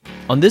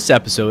On this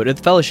episode of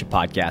the Fellowship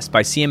Podcast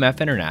by CMF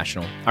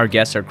International, our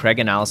guests are Craig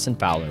and Allison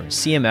Fowler,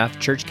 CMF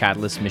Church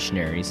Catalyst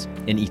missionaries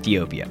in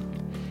Ethiopia.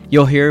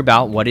 You'll hear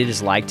about what it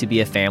is like to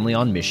be a family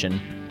on mission,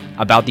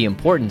 about the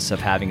importance of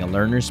having a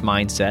learner's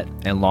mindset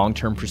and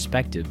long-term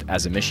perspective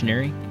as a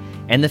missionary,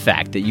 and the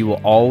fact that you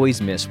will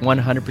always miss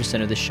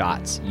 100% of the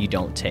shots you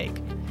don't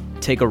take.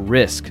 Take a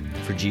risk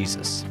for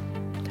Jesus.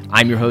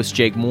 I'm your host,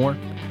 Jake Moore.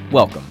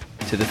 Welcome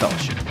to the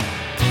Fellowship.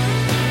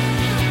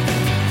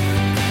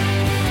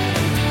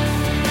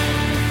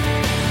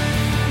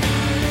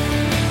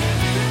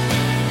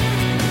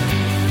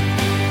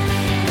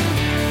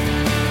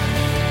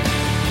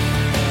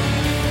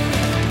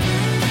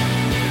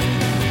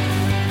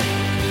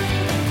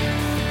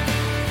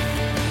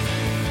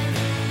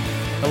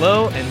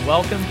 Hello and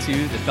welcome to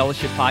the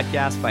Fellowship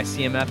Podcast by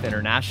CMF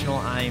International.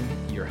 I'm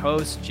your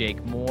host,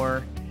 Jake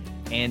Moore,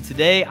 and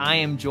today I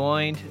am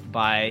joined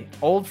by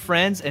old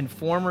friends and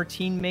former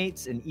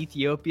teammates in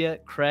Ethiopia,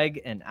 Craig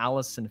and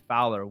Allison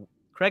Fowler.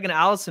 Craig and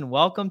Allison,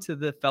 welcome to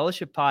the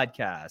Fellowship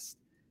Podcast.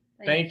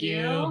 Thank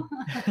you.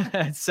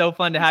 It's so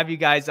fun to have you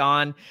guys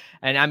on,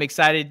 and I'm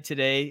excited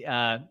today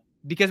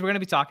because we're going to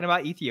be talking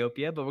about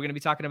Ethiopia, but we're going to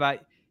be talking about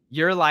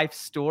your life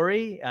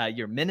story,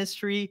 your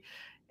ministry.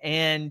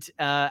 And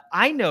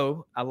I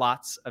know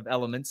lots of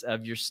elements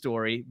of your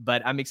story,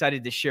 but I'm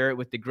excited to share it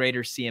with the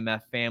greater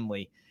CMF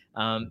family.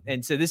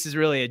 And so this is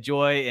really a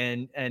joy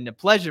and a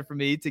pleasure for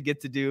me to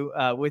get to do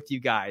with you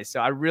guys. So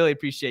I really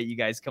appreciate you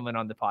guys coming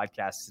on the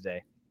podcast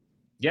today.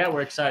 Yeah, we're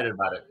excited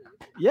about it.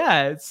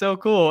 Yeah, it's so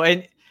cool.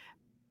 And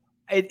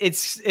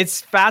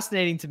it's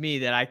fascinating to me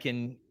that I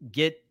can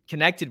get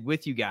connected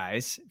with you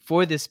guys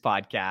for this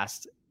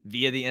podcast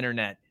via the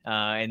internet,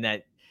 and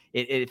that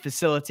it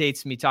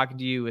facilitates me talking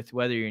to you with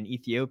whether you're in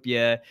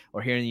Ethiopia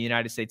or here in the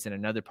United States in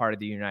another part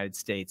of the United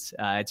States.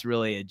 It's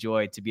really a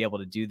joy to be able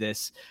to do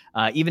this,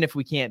 even if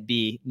we can't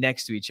be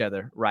next to each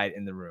other right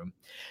in the room.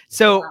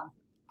 So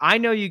I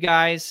know you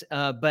guys,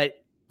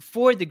 but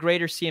for the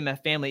greater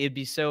CMF family, it'd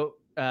be so,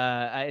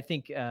 I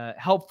think,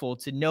 helpful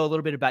to know a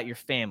little bit about your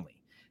family.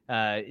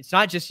 It's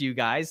not just you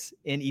guys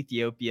in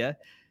Ethiopia.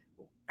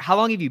 How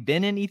long have you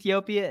been in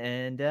Ethiopia?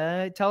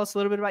 And tell us a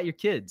little bit about your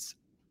kids.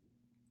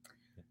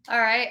 All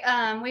right.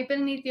 We've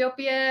been in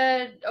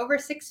Ethiopia over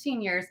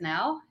 16 years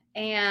now,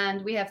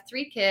 and we have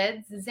 3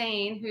 kids.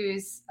 Zane,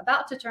 who's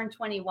about to turn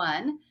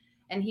 21,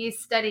 and he's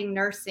studying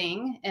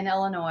nursing in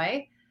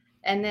Illinois.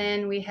 And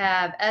then we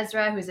have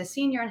Ezra, who's a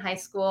senior in high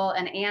school,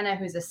 and Anna,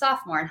 who's a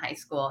sophomore in high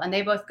school. And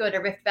they both go to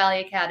Rift Valley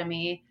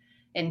Academy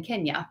in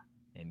Kenya.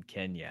 In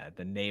Kenya,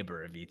 the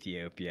neighbor of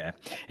Ethiopia.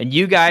 And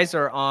you guys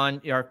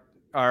are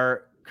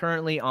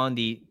currently on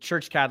the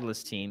Church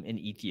Catalyst team in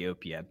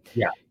Ethiopia.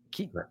 Yeah.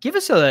 Give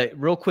us a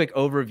real quick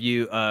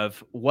overview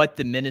of what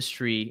the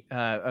ministry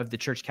of the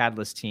Church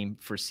Catalyst team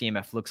for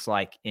CMF looks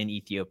like in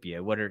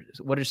Ethiopia. What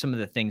are some of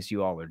the things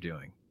you all are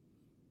doing?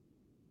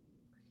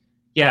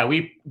 Yeah,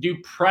 we do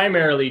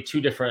primarily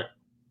 2 different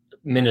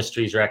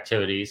ministries or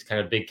activities, kind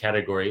of big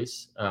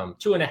categories,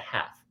 2.5,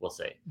 we'll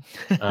say.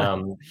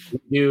 We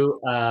do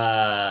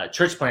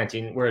church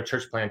planting. We're a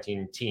church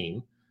planting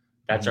team.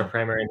 That's our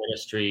primary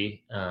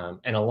ministry.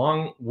 And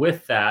along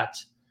with that,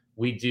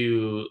 we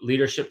do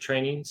leadership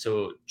training,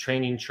 so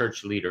training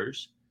church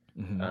leaders.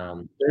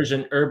 There's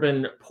an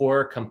urban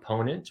poor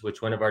component,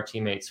 which one of our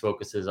teammates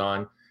focuses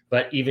on,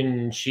 but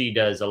even she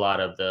does a lot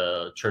of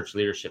the church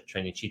leadership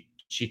training.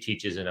 She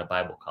teaches in a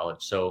Bible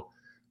college. So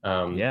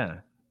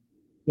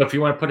if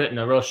you want to put it in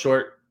a real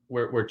short,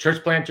 we're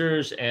church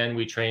planters and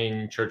we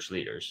train church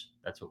leaders.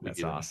 That's what we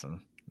do. That's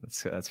awesome.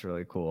 That's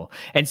really cool.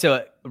 And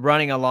so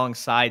running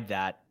alongside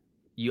that,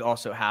 you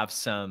also have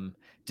some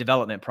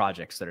development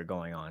projects that are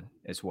going on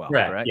as well,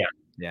 correct?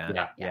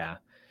 Yeah.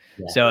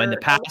 So in the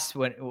past,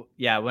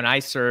 when I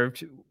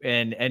served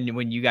and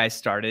when you guys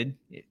started,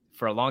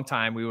 for a long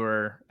time, we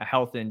were a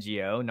health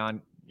NGO,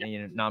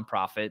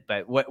 nonprofit.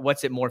 But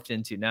what's it morphed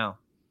into now?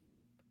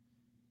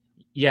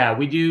 Yeah,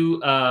 we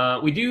do a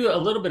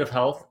little bit of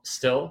health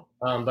still,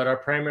 but our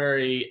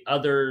primary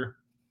other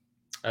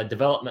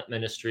development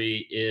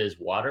ministry is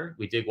water.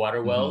 We dig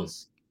water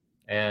wells,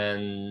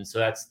 and so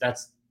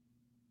that's.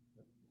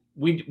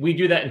 We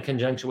do that in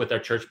conjunction with our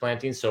church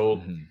planting.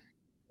 So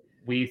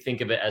we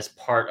think of it as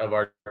part of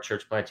our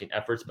church planting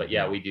efforts, but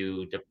we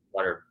do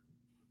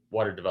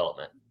water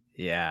development.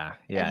 Yeah.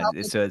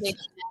 So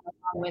it's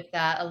with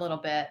that a little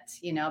bit,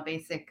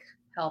 basic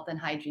health and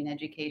hygiene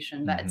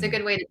education, but it's a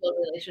good way to build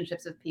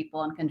relationships with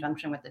people in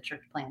conjunction with the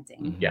church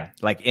planting. Yeah.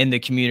 Like in the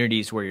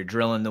communities where you're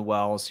drilling the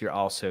wells, you're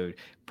also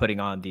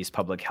putting on these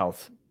public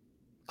health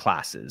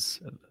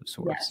classes of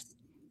sorts. Yes.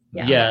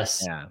 Yeah.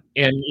 Yes. Yeah.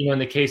 And, in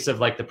the case of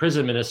like the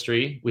prison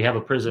ministry, we have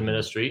a prison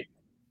ministry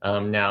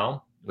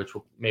now, which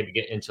we'll maybe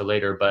get into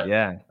later, but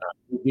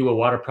we do a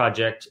water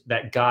project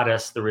that got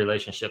us the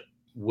relationship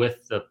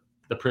with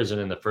the prison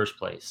in the first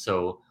place.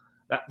 So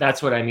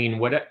that's what I mean.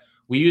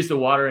 We use the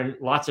water in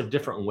lots of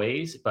different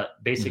ways,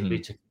 but basically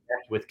to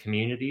connect with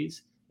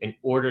communities in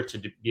order to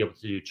be able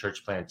to do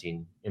church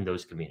planting in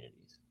those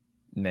communities.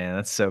 Man,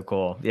 that's so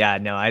cool. Yeah,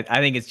 no, I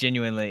think it's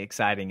genuinely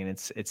exciting, and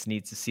it's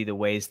neat to see the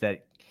ways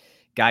that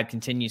God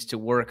continues to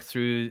work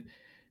through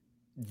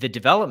the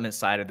development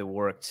side of the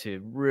work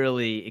to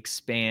really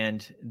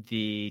expand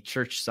the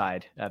church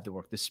side of the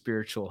work, the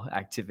spiritual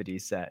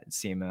activities that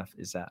CMF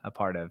is a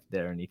part of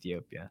there in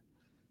Ethiopia.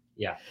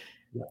 Yeah.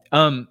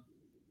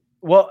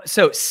 Well,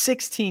 so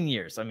 16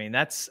 years. I mean,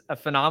 that's a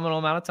phenomenal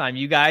amount of time.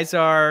 You guys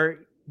are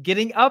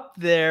getting up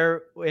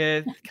there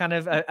with kind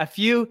of a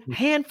few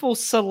handful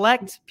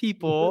select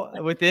people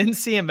within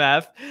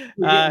CMF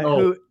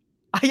who,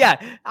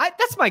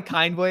 that's my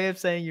kind way of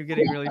saying you're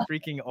getting really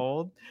freaking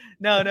old.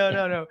 No.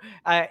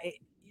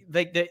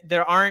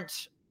 There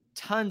aren't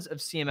tons of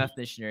CMF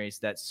missionaries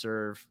that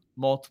serve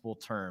multiple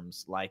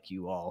terms like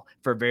you all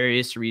for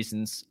various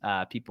reasons.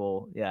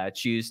 People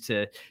choose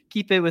to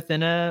keep it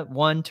within a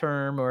 1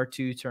 term or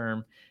 2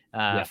 term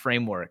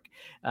framework.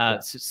 So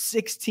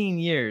 16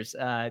 years,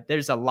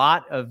 there's a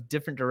lot of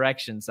different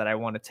directions that I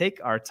want to take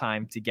our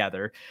time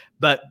together.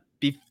 But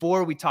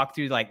before we talk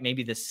through like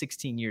maybe the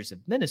 16 years of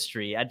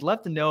ministry, I'd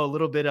love to know a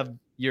little bit of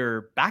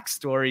your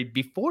backstory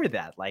before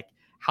that. Like,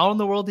 how in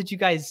the world did you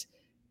guys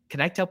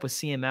connect up with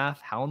CMF?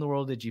 How in the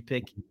world did you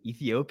pick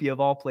Ethiopia of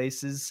all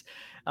places?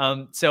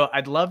 So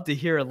I'd love to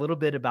hear a little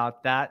bit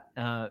about that.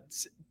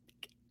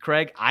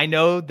 Craig, I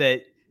know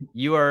that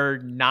you are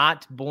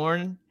not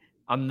born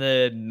on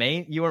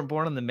you weren't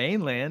born on the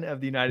mainland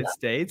of the United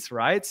States,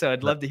 right? So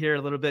I'd love to hear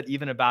a little bit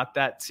even about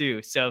that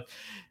too. So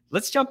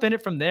let's jump in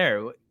it from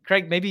there.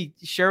 Craig, maybe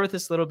share with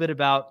us a little bit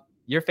about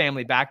your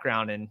family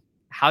background and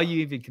how you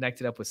even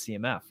connected up with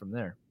CMF from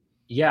there.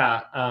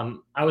 Yeah,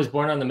 I was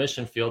born on the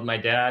mission field. My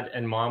dad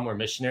and mom were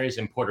missionaries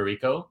in Puerto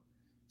Rico.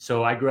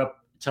 So I grew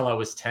up till I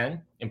was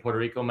 10 in Puerto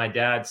Rico. My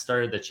dad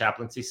started the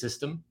chaplaincy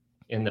system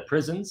in the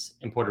prisons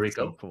in Puerto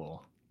Rico. So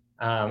cool.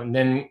 And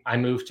then I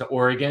moved to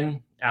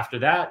Oregon after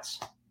that.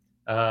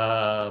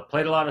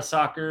 Played a lot of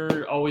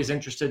soccer, always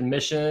interested in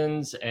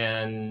missions,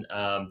 and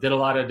did a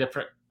lot of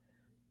different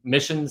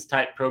missions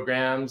type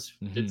programs.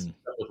 Did stuff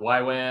with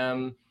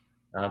YWAM.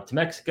 To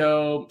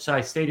Mexico. So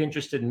I stayed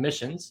interested in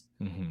missions.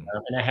 And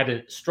I had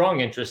a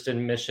strong interest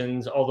in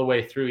missions all the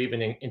way through,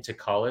 even into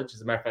college.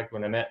 As a matter of fact,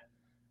 when I met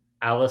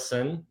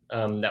Allison,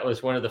 that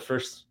was one of the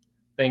first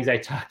things I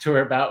talked to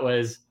her about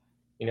was,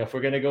 if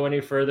we're going to go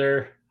any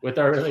further with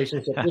our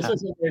relationship, this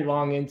wasn't very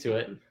long into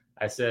it.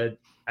 I said,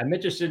 I'm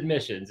interested in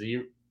missions. Are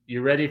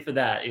you ready for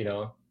that?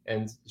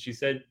 And she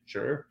said,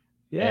 sure.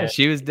 Yeah, and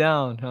she was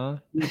down, huh?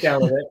 She was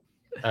down with it.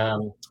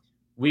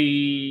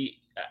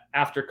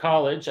 After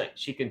college,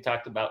 she can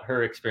talk about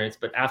her experience,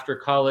 but after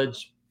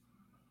college,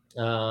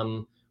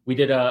 we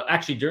did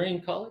actually during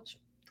college,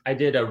 I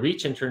did a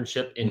reach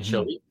internship in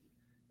Chile.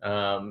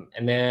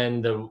 And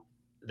then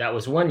that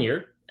was 1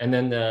 year. And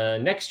then the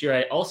next year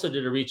I also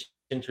did a reach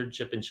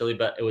internship in Chile,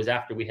 but it was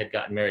after we had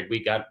gotten married.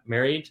 We got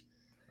married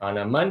on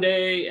a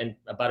Monday, and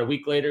about a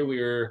week later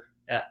we were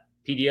at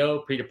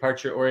PDO,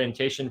 pre-departure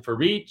orientation for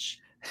reach.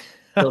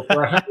 So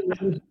for a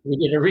honeymoon, we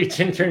did a reach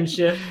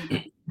internship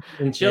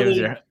in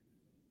Chile.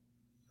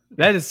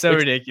 That is so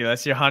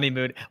ridiculous. Your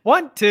honeymoon.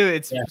 1, 2,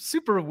 it's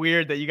super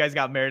weird that you guys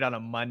got married on a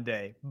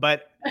Monday,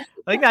 but I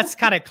think that's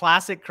kind of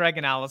classic Craig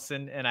and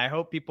Allison. And I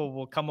hope people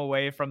will come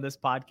away from this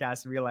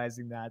podcast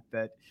realizing that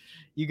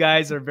you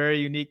guys are very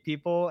unique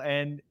people,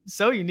 and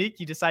so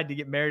unique you decide to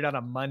get married on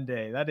a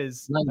Monday. That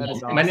is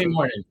awesome.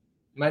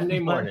 Monday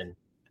morning.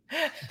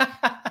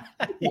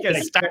 You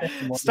guys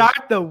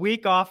start the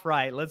week off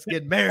right. Let's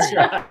get married.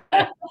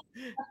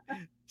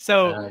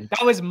 So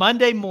that was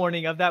Monday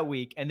morning of that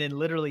week. And then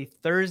literally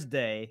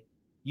Thursday,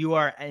 you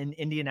are in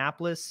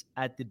Indianapolis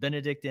at the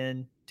Benedict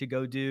Inn to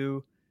go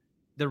do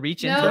the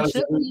reach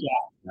internship.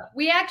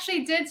 We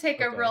actually did take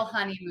a real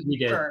honeymoon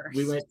first.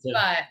 We went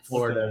to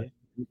Florida.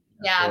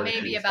 Yeah,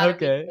 maybe about a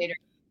week later.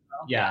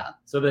 Yeah.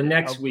 So the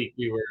next week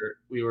we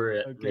were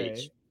at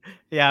reach.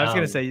 Yeah, I was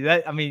going to say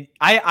that. I mean,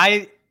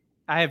 I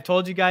have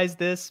told you guys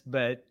this,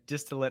 but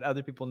just to let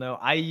other people know,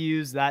 I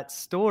use that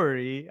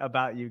story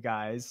about you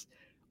guys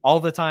all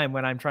the time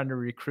when I'm trying to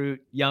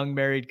recruit young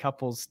married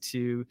couples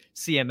to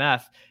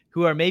CMF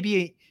who are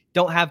maybe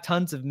don't have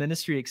tons of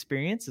ministry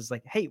experience. It's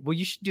like, hey, well,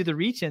 you should do the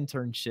reach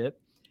internship.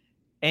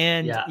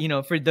 And,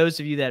 for those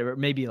of you that are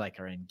maybe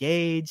are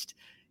engaged,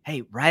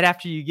 hey, right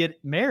after you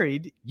get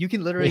married, you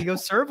can literally go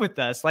serve with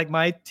us. Like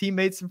my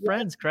teammates and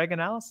friends, Craig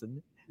and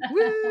Allison.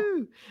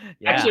 Woo!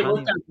 Actually, it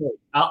worked out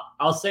great.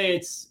 I'll say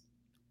it's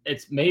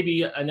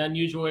maybe an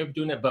unusual way of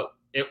doing it, but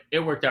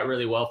it worked out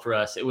really well for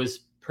us. It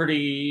was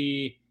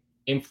pretty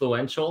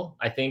influential,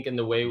 I think, in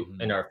the way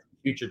in our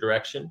future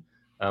direction.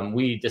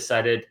 We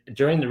decided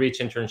during the reach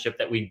internship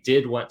that we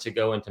did want to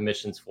go into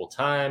missions full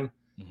time.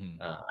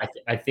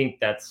 I think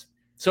that's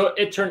so.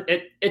 It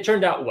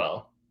turned out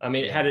well. I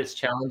mean, it had its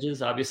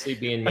challenges, obviously,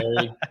 being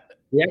married.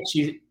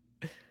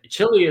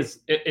 Chile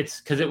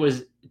it's because it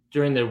was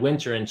during the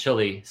winter in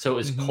Chile, so it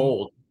was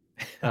cold,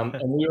 and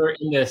we were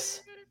in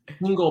this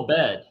single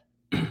bed.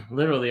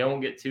 Literally, I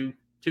won't get too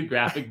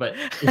graphic, but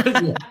it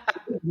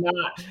was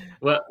not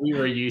what we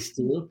were used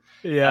to.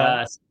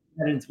 Yeah.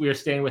 And we were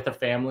staying with a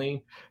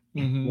family.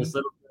 This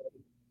little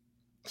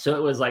So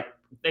it was like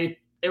they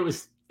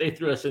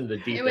threw us into the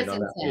deep end on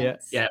that.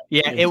 Yeah.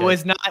 It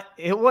was not.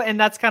 And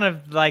that's kind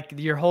of like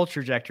your whole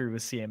trajectory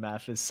with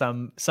CMF is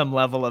some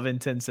level of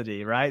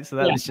intensity, right? So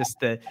that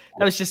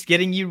was just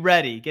getting you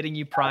ready, getting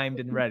you primed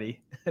and ready.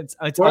 It's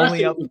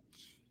only up.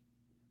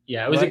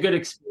 Yeah, it was a good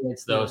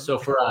experience though. Yeah. So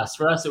for us,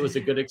 it was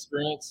a good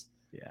experience.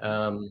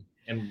 Yeah.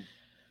 And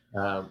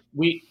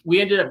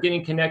we ended up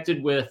getting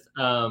connected with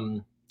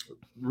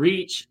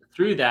Reach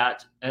through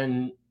that,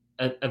 and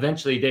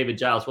eventually David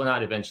Giles. Well,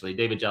 not eventually.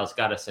 David Giles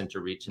got us into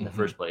Reach in the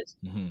first place.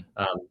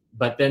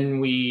 But then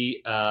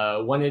we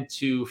wanted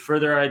to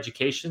further our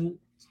education,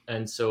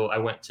 and so I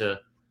went to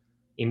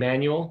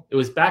Emmanuel. It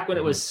was back when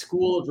it was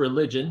School of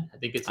Religion. I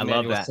think it's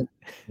Emmanuel. I love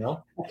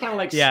that. I kind of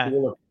like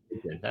School of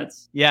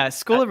Religion.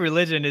 School of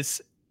Religion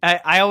is.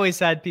 I always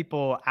had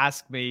people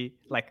ask me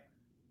like,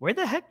 "Where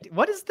the heck?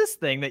 What is this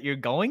thing that you're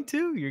going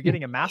to? You're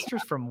getting a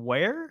master's from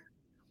where?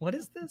 What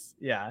is this?"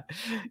 Yeah.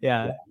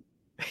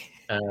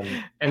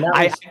 And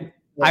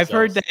I've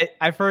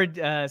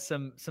heard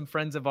some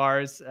friends of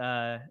ours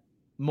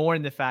more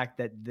in the fact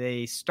that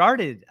they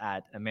started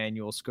at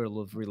Emmanuel School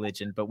of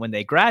Religion, but when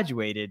they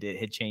graduated, it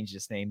had changed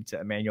its name to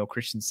Emmanuel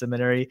Christian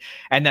Seminary,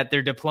 and that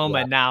their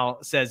diploma now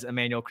says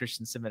Emmanuel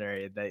Christian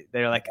Seminary.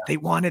 They're like, they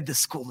wanted the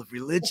School of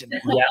Religion.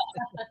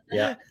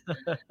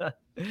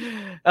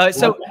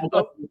 So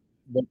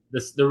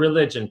the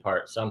religion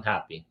part. So I'm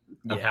happy.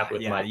 I'm happy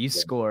with my. You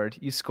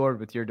scored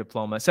with your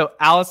diploma. So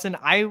Allison,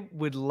 I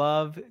would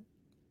love.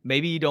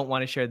 Maybe you don't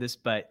want to share this,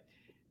 but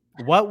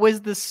what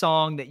was the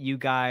song that you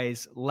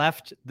guys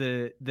left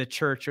the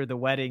church or the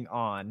wedding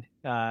on?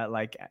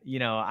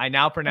 I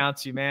now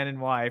pronounce you man and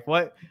wife.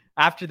 What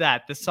after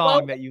that? The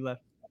song that you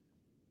left.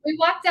 We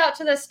walked out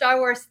to the Star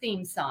Wars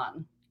theme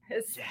song.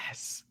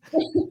 Yes.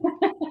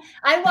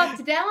 I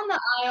walked down the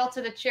aisle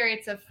to the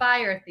Chariots of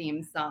Fire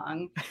theme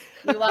song.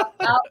 We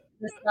walked out to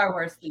the Star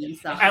Wars theme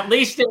song. At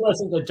least it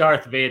wasn't the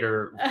Darth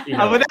Vader.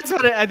 But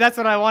that's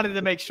what I wanted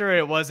to make sure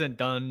it wasn't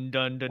dun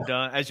dun dun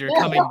dun as you're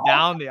coming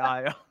down the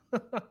aisle.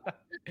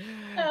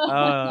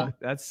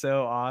 That's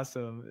so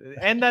awesome,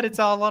 and that it's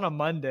all on a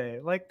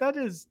Monday. Like that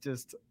is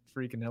just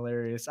freaking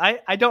hilarious. I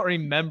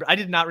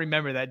did not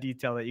remember that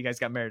detail that you guys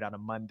got married on a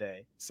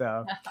Monday.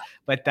 So,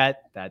 but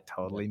that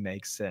totally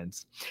makes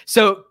sense.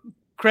 So,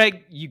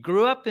 Craig, you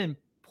grew up in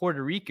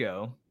Puerto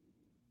Rico.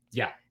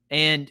 Yeah.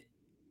 And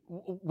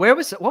what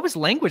was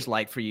language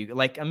like for you?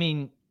 Like, I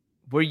mean,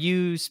 were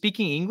you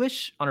speaking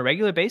English on a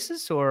regular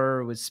basis,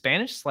 or was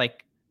Spanish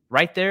like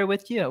right there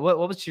with you? What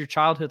was your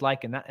childhood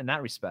like in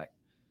that respect?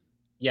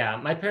 Yeah,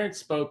 my parents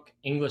spoke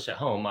English at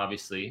home,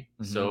 obviously.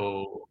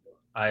 So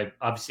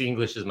obviously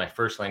English is my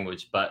first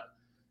language, but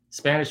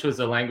Spanish was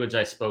the language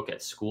I spoke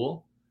at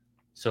school.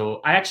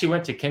 So I actually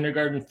went to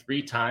kindergarten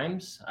 3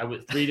 times. I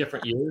went 3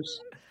 different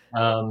years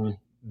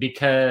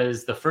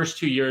because the first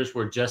 2 years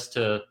were just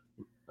to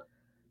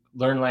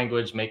learn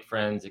language, make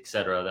friends,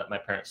 etc. that my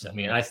parents sent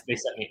me. And they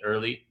sent me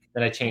early.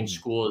 Then I changed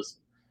schools.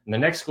 And the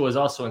next school is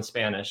also in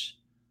Spanish.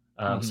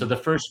 So the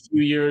first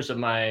few years of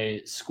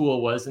my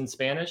school was in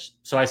Spanish.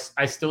 So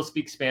I still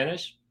speak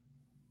Spanish,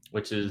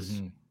 which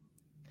is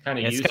kind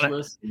of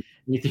useless in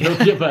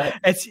Ethiopia, but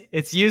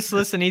it's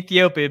useless in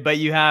Ethiopia, but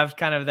you have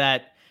kind of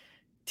that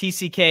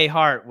TCK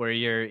heart where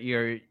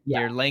your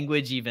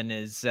language even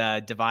is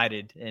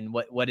divided. And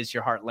what is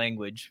your heart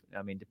language?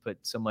 I mean, to put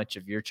so much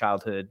of your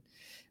childhood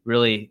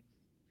really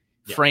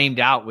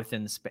framed out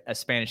within a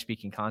Spanish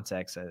speaking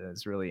context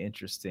is really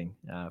interesting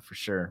for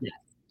sure.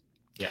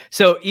 Yeah.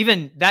 So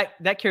even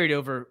that carried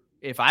over,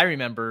 if I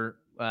remember,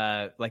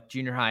 like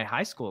junior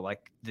high school,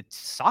 like the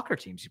soccer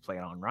teams you played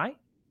on, right?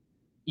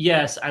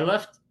 Yes, I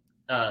left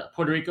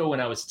Puerto Rico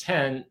when I was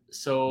 10,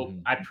 so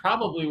I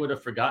probably would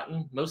have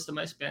forgotten most of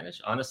my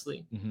Spanish,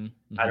 honestly.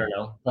 I don't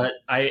know, but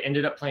I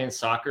ended up playing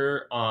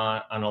soccer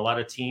on a lot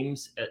of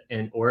teams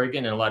in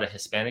Oregon and a lot of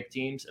Hispanic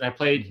teams, and I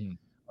played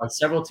on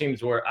several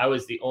teams where I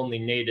was the only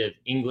native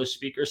English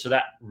speaker, so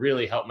that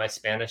really helped my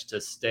Spanish to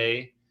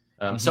stay.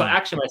 So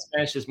actually, my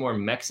Spanish is more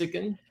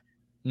Mexican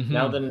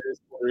now than it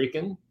is Puerto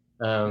Rican.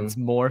 It's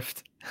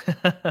morphed.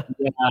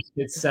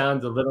 It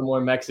sounds a little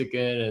more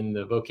Mexican, and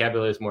the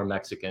vocabulary is more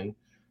Mexican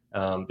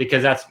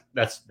because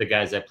that's the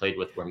guys I played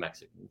with were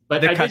Mexican.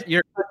 But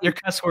your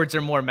cuss words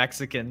are more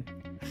Mexican.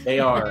 They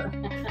are.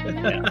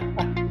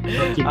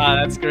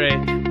 That's great.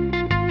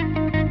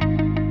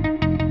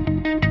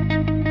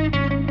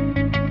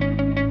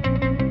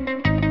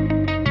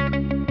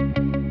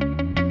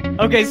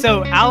 Okay,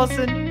 so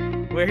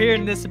Allison, we're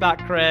hearing this about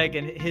Craig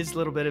and his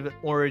little bit of an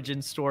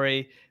origin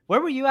story.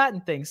 Where were you at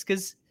in things?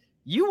 Because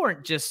you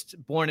weren't just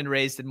born and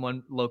raised in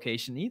one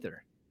location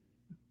either.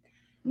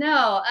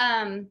 No.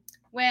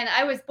 When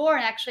I was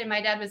born, actually,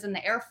 my dad was in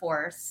the Air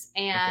Force,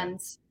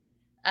 and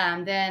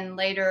then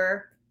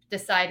later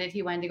decided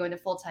he wanted to go into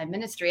full-time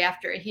ministry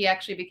after he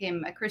actually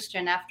became a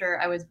Christian after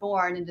I was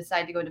born and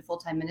decided to go into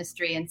full-time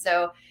ministry. And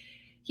so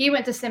he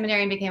went to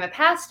seminary and became a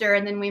pastor,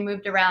 and then we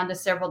moved around to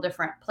several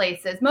different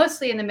places,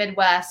 mostly in the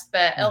Midwest,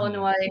 but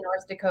Illinois,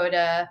 North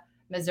Dakota,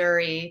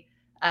 Missouri.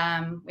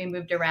 We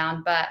moved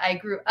around, but I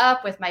grew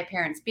up with my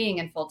parents being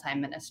in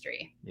full-time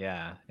ministry.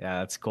 Yeah,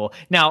 that's cool.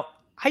 Now,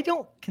 I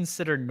don't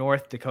consider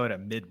North Dakota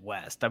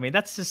Midwest. I mean,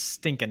 that's just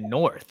stinking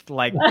north.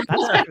 Like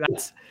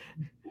that's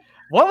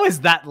what was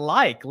that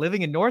like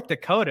living in North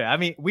Dakota? I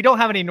mean, we don't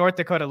have any North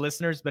Dakota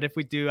listeners, but if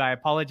we do, I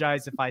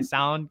apologize if I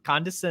sound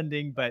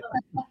condescending, but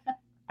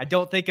I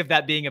don't think of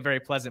that being a very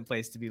pleasant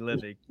place to be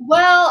living.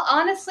 Well,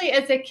 honestly,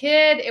 as a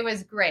kid, it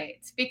was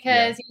great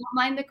because you don't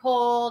mind the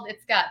cold.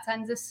 It's got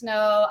tons of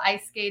snow,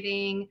 ice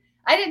skating.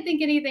 I didn't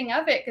think anything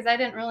of it because I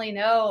didn't really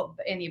know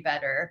any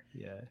better.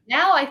 Yeah.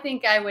 Now I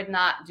think I would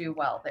not do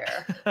well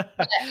there. But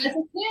as a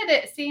kid,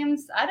 it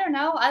seems, I don't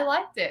know, I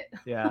liked it.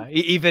 Yeah.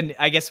 Even,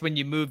 I guess, when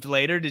you moved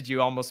later, did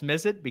you almost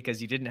miss it because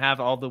you didn't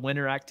have all the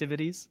winter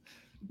activities?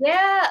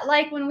 Yeah,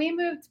 like when we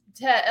moved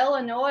to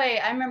Illinois,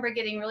 I remember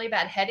getting really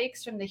bad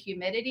headaches from the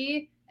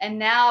humidity, and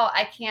now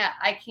I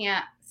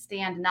can't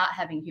stand not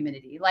having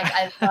humidity. Like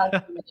I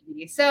love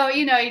humidity. So,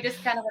 you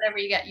just kind of whatever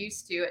you get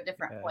used to at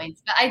different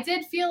points. But I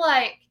did feel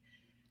like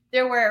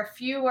there were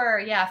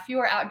fewer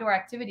outdoor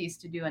activities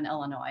to do in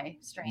Illinois.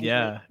 Strangely.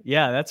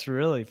 Yeah, that's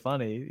really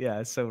funny. Yeah,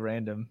 it's so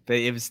random. But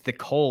it was the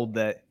cold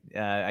that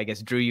I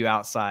guess drew you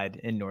outside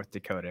in North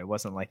Dakota. It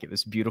wasn't like it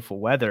was beautiful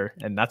weather,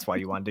 and that's why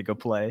you wanted to go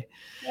play.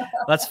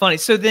 That's funny.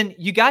 So then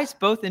you guys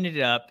both ended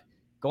up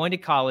going to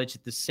college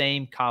at the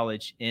same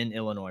college in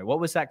Illinois. What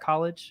was that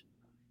college?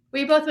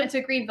 We both went to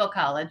Greenville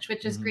College,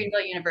 which is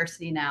Greenville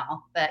University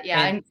now. But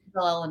yeah, in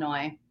Greenville,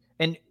 Illinois.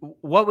 And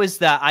what was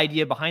the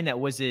idea behind that?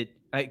 Was it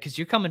because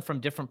you're coming from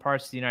different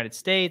parts of the United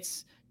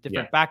States,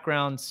 different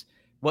backgrounds?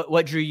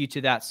 What drew you to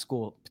that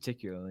school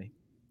particularly?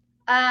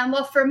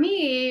 Well, for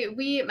me,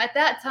 at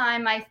that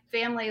time, my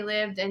family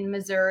lived in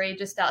Missouri,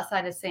 just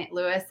outside of St.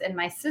 Louis, and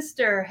my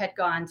sister had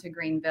gone to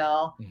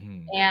Greenville.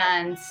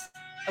 And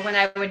when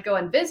I would go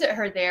and visit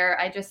her there,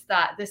 I just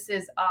thought this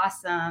is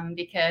awesome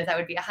because I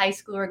would be a high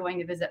schooler going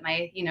to visit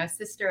my,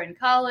 sister in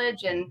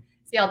college and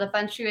see all the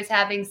fun she was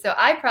having. So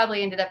I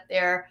probably ended up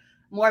there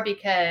more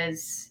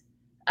because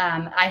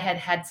I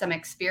had some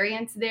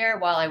experience there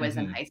while I was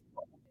in high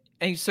school.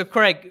 And so,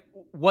 Craig,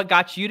 what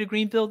got you to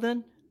Greenville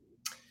then?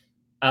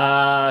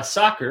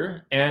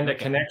 Soccer and a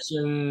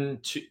connection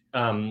to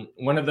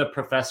one of the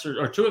professors,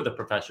 or two of the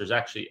professors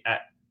actually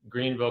at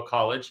Greenville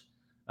College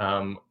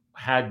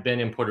had been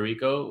in Puerto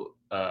Rico.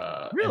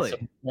 Really? And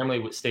so my family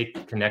would stay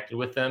connected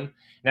with them.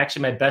 And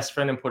actually my best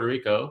friend in Puerto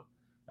Rico,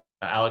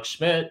 Alex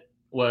Schmidt,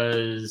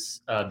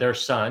 was their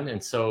son.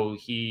 And so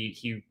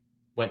he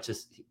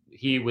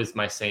was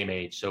my same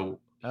age. So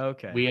I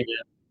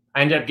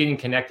ended up getting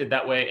connected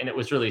that way. And it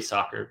was really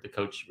soccer. The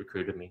coach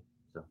recruited me.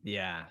 So.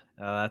 Yeah,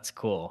 that's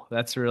cool.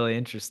 That's really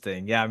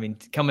interesting. Yeah, I mean,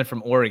 coming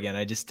from Oregon,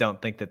 I just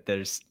don't think that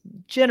there's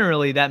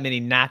generally that many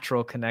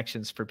natural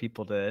connections for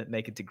people to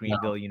make it to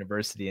Greenville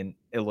University in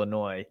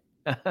Illinois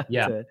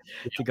to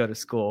go to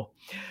school.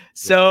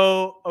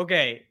 So,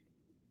 okay,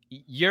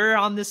 you're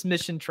on this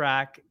mission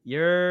track.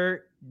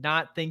 You're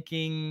not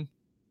thinking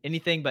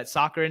anything but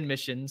soccer and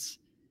missions.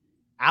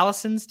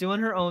 Allison's doing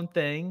her own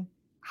thing.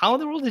 How in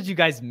the world did you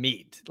guys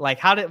meet?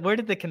 Like, where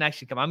did the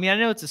connection come? I mean, I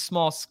know it's a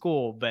small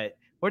school, but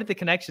where did the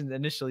connection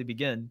initially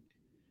begin?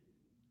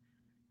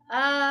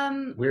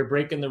 We're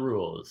breaking the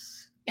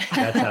rules.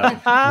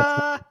 That's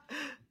how.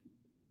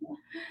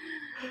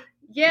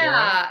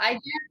 I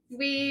guess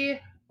we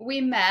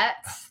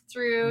met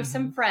through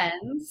some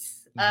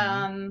friends.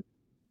 Are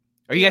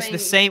you guys the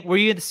same? Were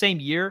you the same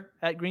year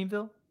at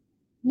Greenville?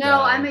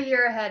 No, I'm a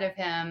year ahead of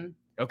him.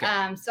 Okay.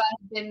 So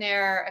I've been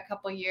there a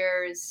couple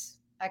years,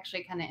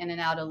 actually kind of in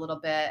and out a little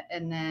bit,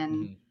 and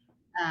then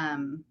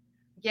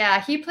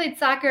he played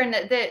soccer, and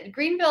the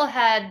Greenville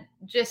had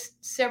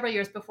just several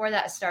years before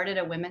that started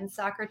a women's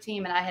soccer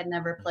team, and I had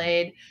never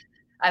played.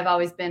 I've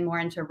always been more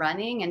into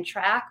running and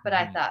track, but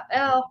I thought,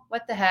 oh,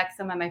 what the heck?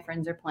 Some of my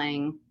friends are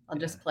playing. I'll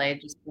just play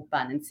just for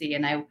fun and see.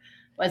 And I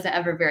wasn't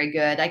ever very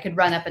good. I could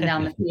run up and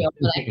down the field,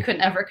 but I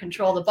couldn't ever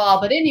control the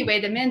ball. But anyway,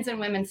 the men's and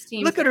women's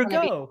teams. Look at her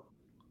go.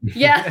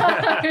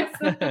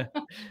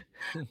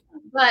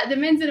 But the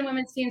men's and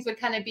women's teams would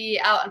kind of be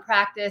out in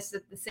practice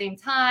at the same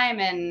time,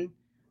 and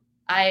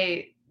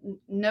I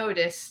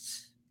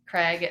noticed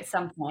Craig at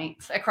some point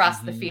across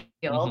the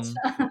field.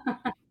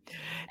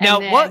 Now,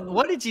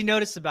 what did you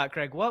notice about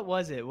Craig? What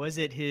was it? Was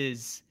it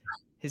his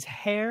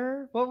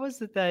hair? What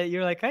was it that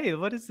you're like, hey,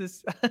 what is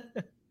this?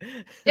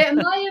 It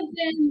might have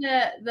been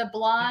the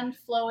blonde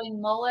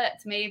flowing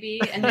mullet, maybe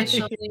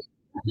initially.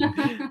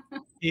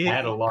 He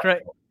had a lot.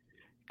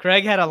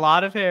 Craig had a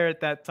lot of hair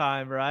at that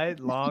time, right?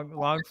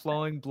 Long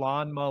flowing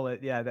blonde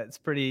mullet. Yeah, that's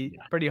pretty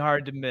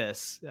hard to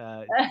miss.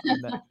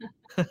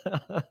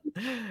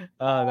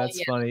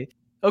 That's funny.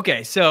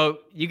 Okay, so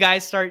you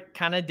guys start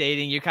kind of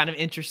dating. You're kind of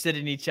interested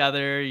in each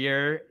other.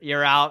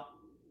 You're out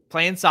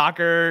playing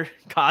soccer,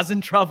 causing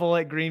trouble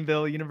at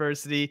Greenville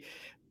University.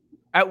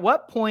 At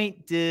what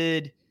point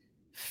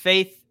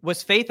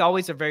was faith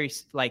always a very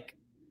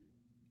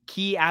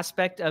key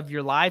aspect of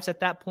your lives at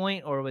that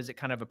point, or was it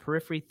kind of a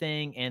periphery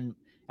thing? And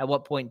at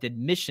what point did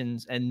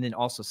missions and then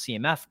also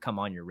CMF come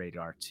on your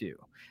radar too?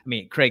 I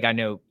mean, Craig, I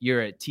know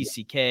you're at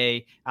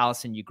TCK.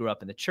 Allison, you grew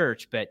up in the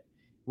church, but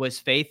was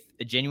faith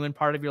a genuine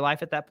part of your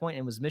life at that point?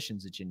 And was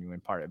missions a genuine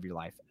part of your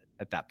life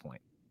at that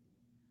point?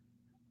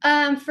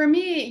 For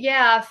me,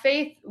 yeah,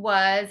 faith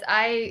was.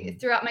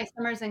 Throughout my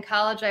summers in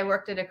college, I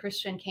worked at a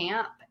Christian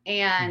camp.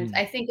 And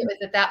I think it was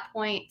at that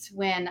point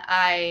when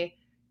I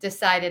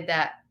decided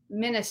that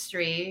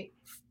ministry,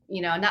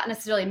 not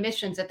necessarily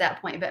missions at that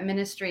point, but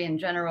ministry in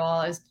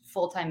general, as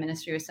full-time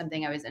ministry, was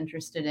something I was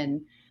interested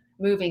in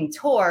moving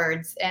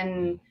towards.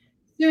 And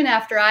soon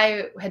after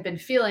I had been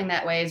feeling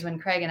that way is when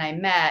Craig and I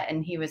met,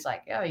 and he was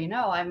like, oh,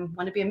 I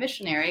want to be a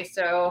missionary.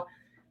 So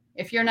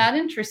if you're not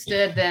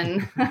interested,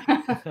 then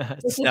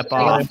step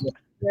off.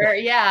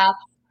 Yeah.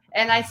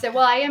 And I said,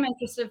 well, I am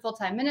interested in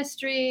full-time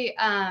ministry.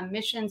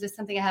 Missions is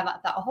something I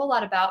haven't thought a whole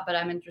lot about, but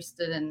I'm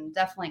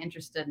definitely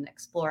interested in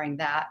exploring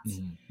that.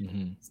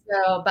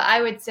 So, but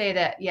I would say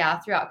that, yeah,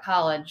 throughout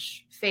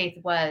college,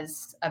 faith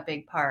was a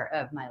big part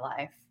of my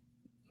life.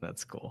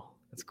 That's cool.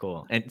 That's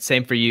cool. And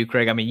same for you,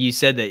 Craig. I mean, you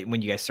said that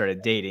when you guys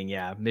started dating,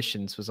 yeah,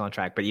 missions was on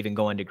track, but even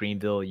going to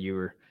Greenville,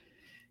 you're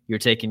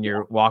taking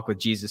your walk with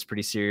Jesus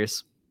pretty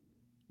serious.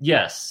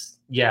 Yes.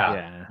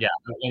 Yeah.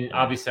 And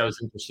obviously I was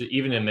interested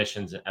even in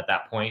missions at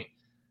that point,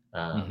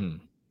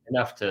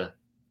 enough to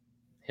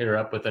hit her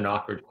up with an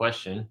awkward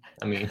question.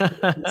 I mean,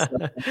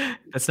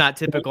 that's not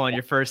typical on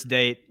your first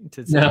date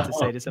to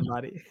say to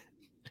somebody.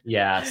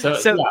 Yeah. So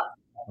yeah,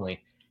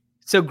 definitely.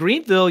 So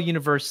Greenville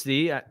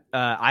University,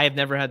 I have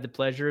never had the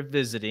pleasure of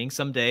visiting.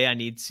 Someday I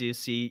need to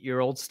see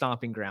your old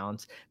stomping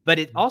grounds, but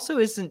it also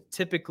isn't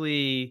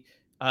typically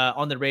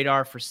on the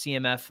radar for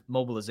CMF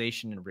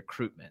mobilization and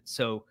recruitment.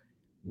 So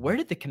where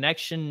did the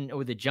connection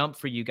or the jump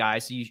for you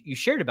guys? You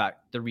shared about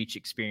the Reach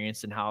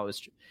experience and how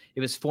it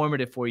was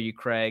formative for you,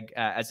 Craig,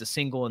 as a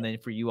single, and then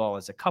for you all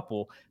as a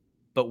couple.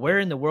 But where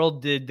in the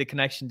world did the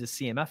connection to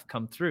CMF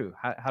come through?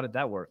 How did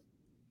that work?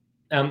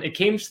 It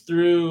came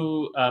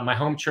through my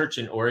home church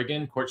in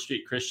Oregon, Court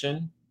Street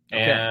Christian.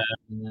 Okay.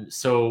 And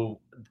so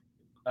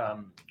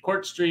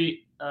Court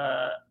Street,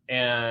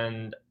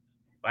 and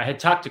I had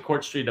talked to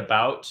Court Street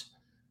about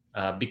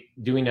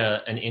doing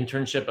an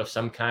internship of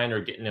some kind or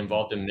getting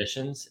involved in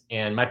missions.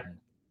 And I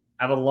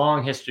have a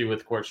long history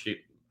with Court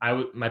Street.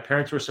 My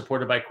parents were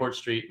supported by Court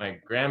Street. My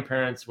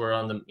grandparents were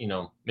on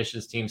the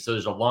missions team. So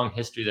there's a long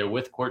history there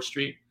with Court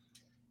Street,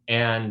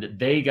 and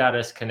they got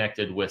us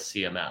connected with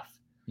CMF.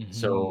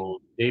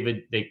 So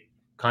they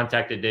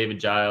contacted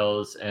David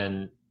Giles,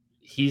 and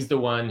he's the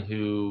one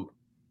who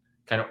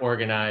kind of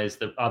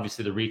organized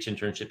obviously the Reach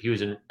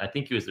internship. I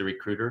think he was the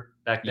recruiter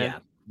back then.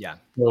 Yeah.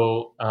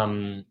 So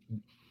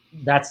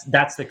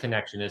that's the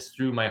connection, is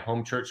through my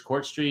home church,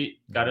 Court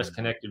Street, got us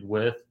connected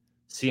with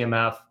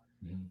CMF.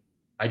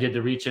 I did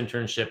the Reach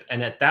internship,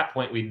 and at that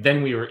point we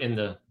were in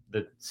the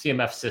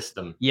CMF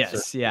system.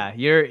 Yes, so, yeah,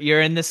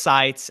 you're in the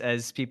sites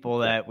as people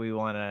that we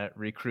want to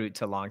recruit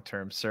to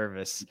long-term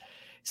service.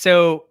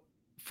 So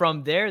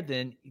from there,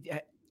 then,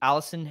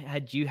 Allison,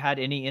 had you had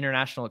any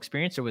international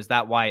experience, or was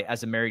that why,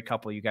 as a married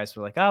couple, you guys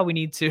were like, oh, we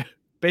need to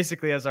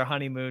basically, as our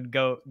honeymoon,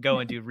 go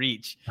and do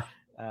Reach?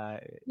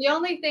 The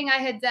only thing I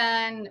had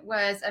done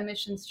was a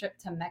missions trip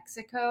to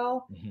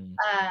Mexico.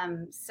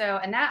 And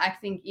that, I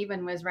think,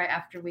 even was right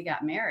after we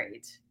got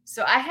married.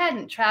 So I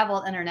hadn't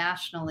traveled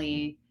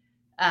internationally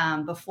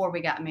before we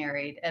got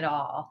married at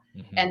all.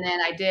 And then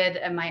I did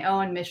my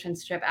own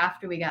missions trip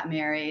after we got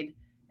married.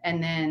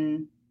 And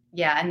then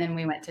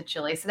we went to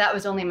Chile. So that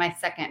was only my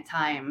second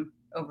time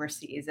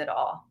overseas at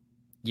all.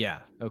 Yeah.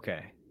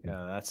 Okay.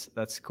 Yeah,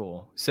 that's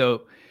cool.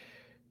 So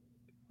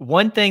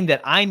one thing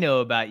that I know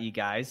about you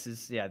guys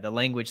is, the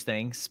language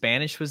thing.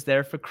 Spanish was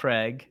there for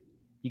Craig.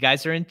 You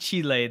guys are in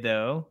Chile,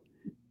 though.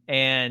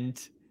 And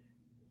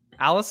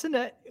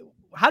Allison,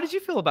 how did you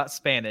feel about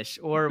Spanish?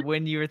 Or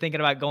when you were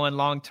thinking about going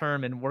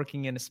long-term and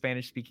working in a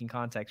Spanish-speaking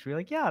context, were you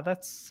like, yeah,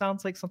 that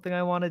sounds like something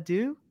I want to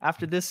do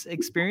after this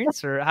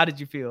experience? Or how did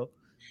you feel?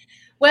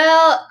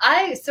 Well,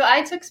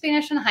 I took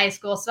Spanish in high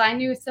school, so I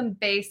knew some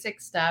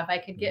basic stuff. I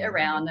could get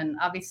around, and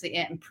obviously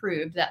it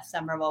improved that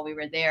summer while we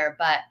were there.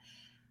 But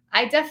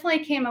I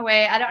definitely came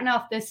away. I don't know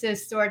if this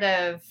is sort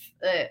of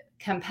the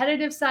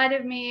competitive side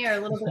of me or a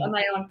little bit of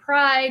my own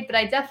pride, but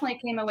I definitely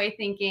came away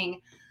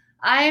thinking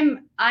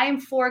I'm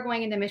for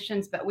going into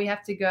missions, but we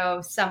have to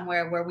go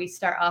somewhere where we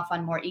start off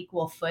on more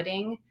equal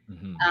footing.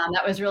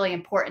 That was really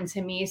important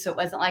to me. So it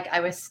wasn't like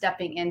I was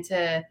stepping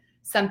into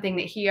something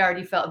that he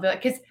already felt,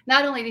 because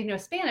not only did he know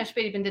Spanish,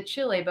 but he'd been to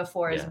Chile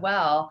before as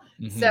well.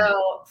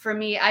 So for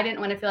me, I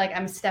didn't want to feel like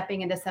I'm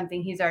stepping into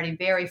something he's already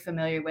very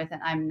familiar with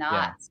and I'm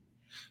not.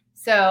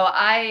 So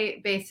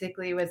I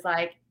basically was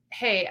like,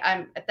 hey,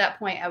 at that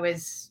point I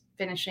was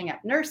finishing up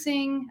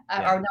nursing,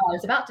 I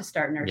was about to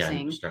start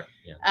nursing.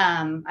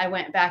 I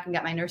went back and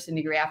got my nursing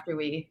degree after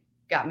we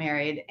got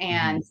married,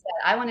 and said,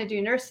 I want to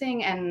do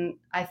nursing, and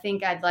I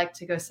think I'd like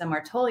to go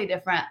somewhere totally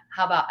different.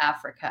 How about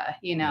Africa?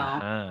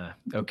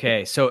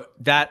 Okay. So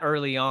that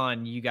early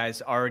on, you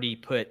guys already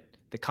put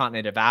the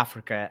continent of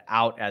Africa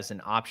out as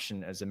an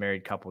option as a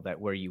married couple,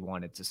 that where you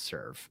wanted to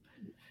serve.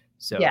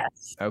 So,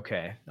 yes.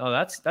 Okay. Oh,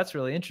 that's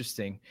really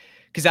interesting.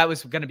 Because that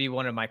was going to be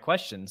one of my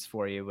questions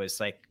for you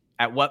was like,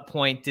 at what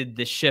point did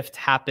the shift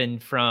happen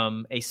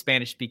from a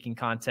Spanish speaking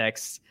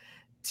context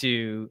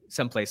to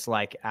someplace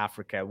like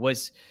Africa?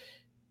 Was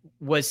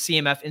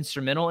CMF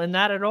instrumental in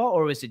that at all?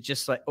 Or was it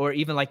just like, or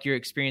even like your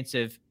experience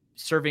of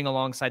serving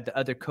alongside the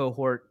other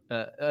cohort,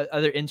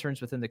 other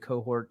interns within the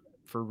cohort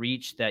for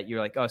Reach that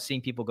you're like, oh,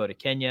 seeing people go to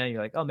Kenya,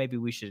 you're like, oh, maybe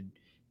we should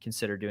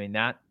consider doing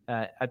that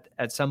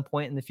at some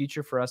point in the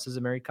future for us as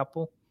a married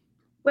couple?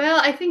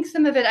 Well, I think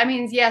some of it, I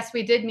mean, yes,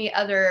 we did meet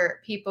other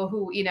people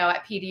who,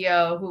 at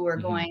PDO who were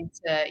going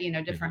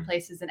to, different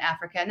places in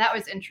Africa. And that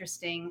was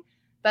interesting.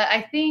 But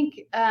I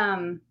think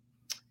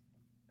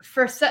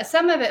for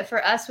some of it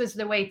for us was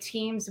the way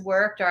teams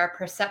worked, or our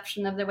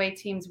perception of the way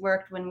teams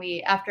worked. When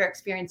after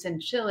experience in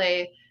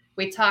Chile,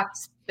 we talked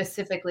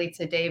specifically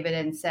to David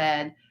and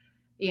said,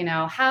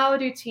 how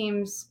do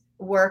teams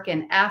work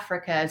in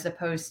Africa as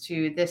opposed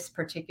to this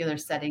particular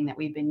setting that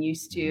we've been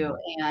used to?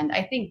 And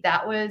I think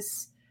that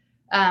was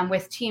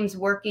with teams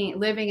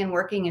living and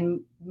working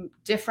in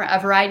a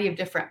variety of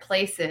different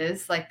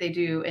places like they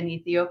do in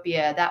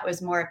Ethiopia, that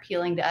was more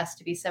appealing to us,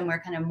 to be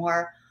somewhere kind of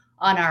more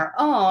on our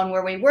own,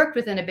 where we worked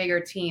within a bigger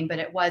team, but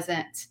it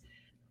wasn't,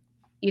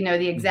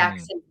 the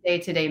exact same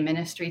day-to-day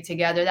ministry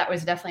together. That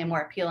was definitely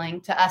more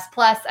appealing to us.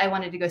 Plus, I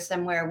wanted to go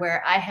somewhere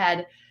where I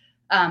had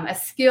a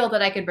skill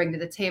that I could bring to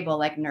the table,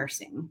 like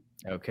nursing.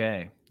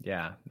 Okay.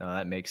 Yeah. No,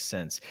 that makes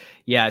sense.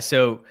 Yeah.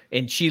 So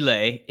in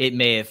Chile, it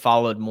may have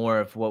followed more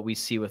of what we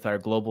see with our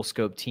global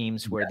scope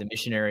teams, where the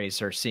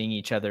missionaries are seeing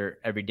each other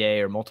every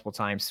day or multiple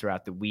times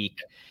throughout the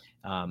week,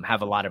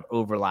 have a lot of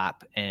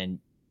overlap. And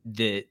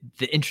the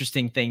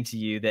interesting thing to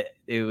you that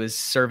it was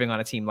serving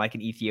on a team like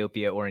in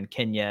Ethiopia or in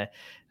Kenya,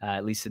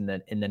 at least in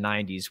the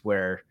 90s,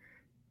 where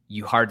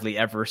you hardly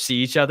ever see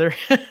each other.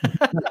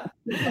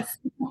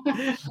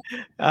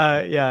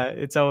 Yeah,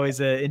 it's always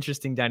an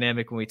interesting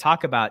dynamic when we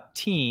talk about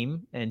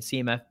team, and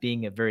CMF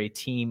being a very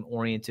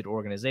team-oriented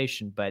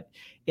organization. But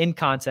in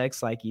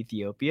contexts like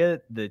Ethiopia,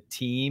 the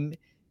team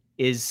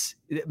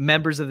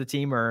members of the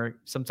team are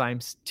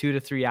sometimes 2 to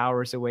 3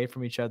 hours away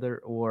from each other,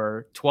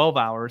 or 12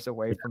 hours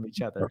away from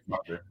each other.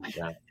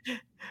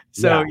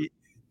 So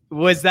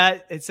was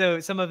that, so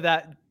some of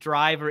that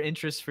drive or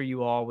interest for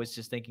you all was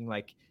just thinking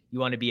like, you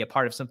want to be a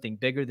part of something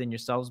bigger than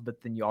yourselves,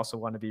 but then you also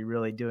want to be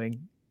really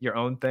doing your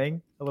own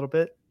thing a little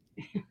bit?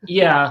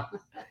 Yeah.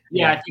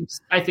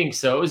 I think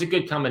so. It was a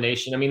good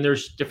combination. I mean,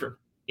 there's different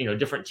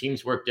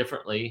teams work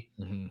differently.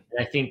 And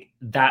I think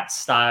that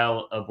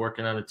style of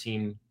working on a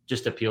team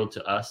just appealed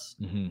to us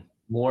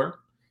more.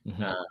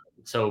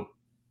 So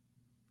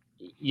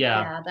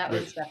that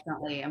was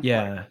definitely important.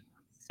 Yeah.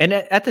 And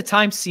at the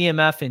time,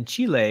 CMF in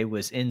Chile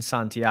was in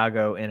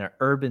Santiago in an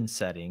urban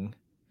setting.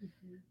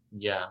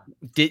 Yeah.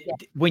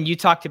 When you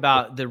talked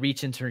about the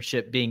Reach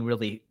internship being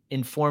really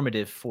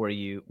informative for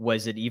you,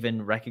 was it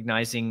even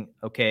recognizing,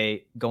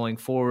 okay, going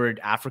forward,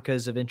 Africa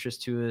is of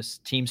interest to us,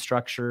 team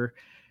structure,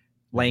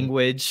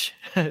 language,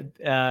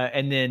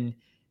 and then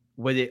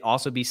would it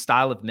also be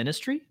style of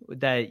ministry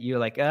that you're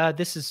like,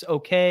 this is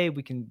okay,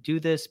 we can do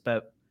this,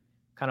 but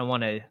kind of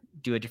want to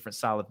do a different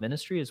style of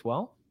ministry as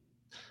well?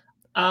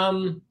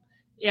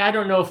 Yeah, I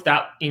don't know if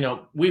that,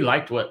 we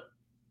liked what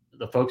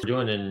the folks are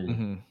doing,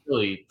 and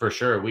really, for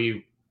sure,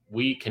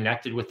 we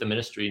connected with the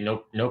ministry.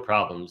 No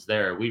problems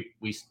there. We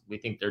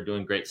think they're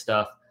doing great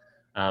stuff.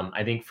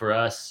 I think for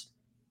us,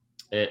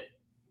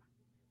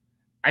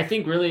 I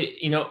think really,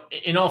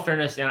 in all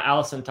fairness,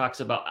 Allison talks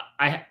about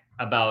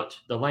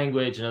the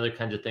language and other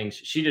kinds of things.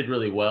 She did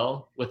really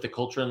well with the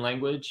culture and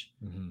language.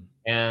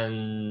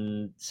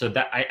 And so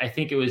that I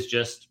think it was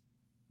just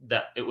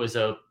that it was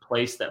a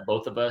place that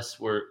both of us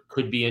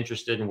could be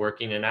interested in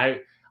working. And I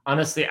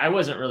honestly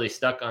wasn't really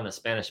stuck on a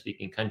Spanish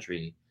speaking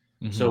country.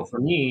 So for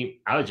me,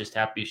 I was just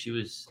happy she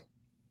was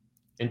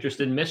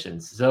interested in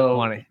missions. So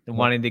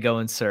wanting to go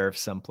and serve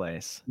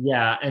someplace.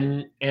 Yeah.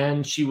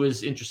 And she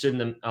was interested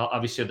in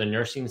obviously the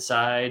nursing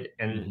side,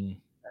 and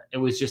it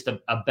was just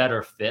a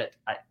better fit.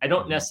 I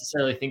don't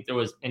necessarily think there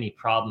was any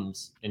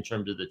problems in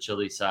terms of the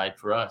Chile side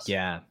for us.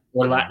 Yeah.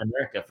 Or Latin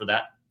America for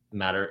that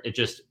matter. It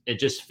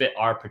just fit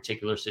our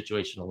particular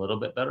situation a little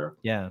bit better.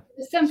 Yeah.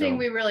 It's something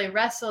we really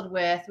wrestled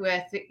with,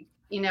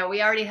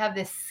 we already have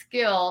this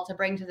skill to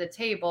bring to the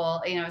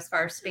table, as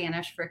far as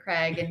Spanish for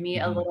Craig and me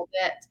a little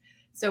bit.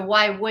 So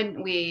why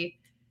wouldn't we,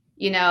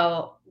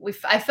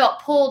 I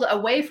felt pulled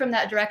away from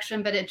that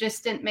direction, but it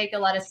just didn't make a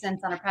lot of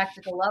sense on a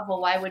practical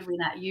level. Why would we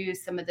not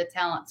use some of the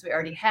talents we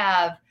already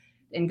have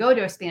and go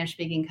to a Spanish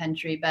speaking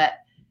country? But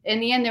in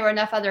the end, there were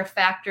enough other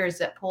factors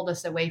that pulled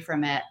us away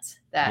from it.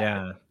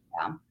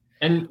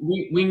 And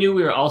we knew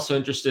we were also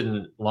interested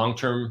in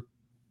long-term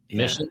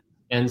mission.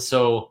 And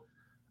so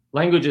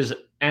language is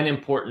an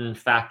important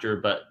factor,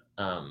 but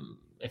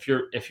if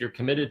you're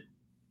committed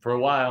for a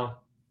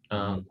while,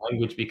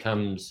 language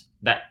becomes,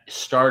 that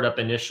startup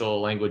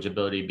initial language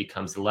ability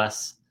becomes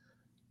less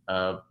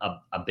a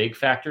big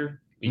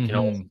factor. You can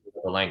always do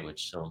the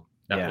language. So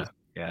that was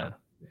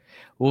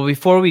Well,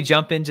 before we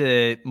jump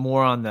into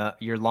more on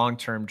your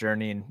long-term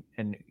journey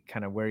and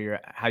kind of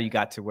how you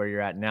got to where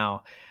you're at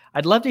now,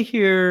 I'd love to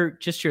hear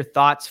just your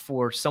thoughts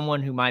for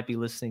someone who might be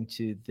listening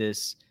to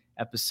this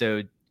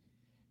episode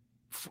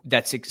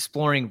that's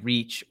exploring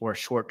reach or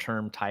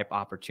short-term type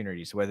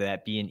opportunities, whether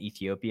that be in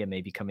Ethiopia,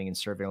 maybe coming and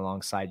serving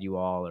alongside you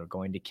all, or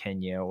going to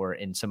Kenya, or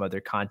in some other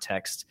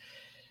context.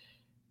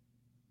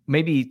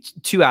 Maybe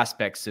two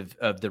aspects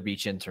of the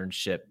reach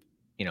internship.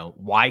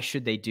 Why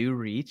should they do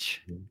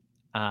reach?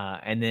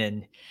 And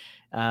then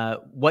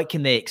what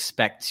can they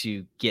expect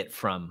to get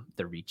from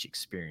the reach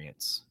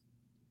experience?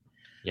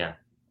 Yeah.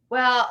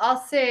 Well,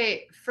 I'll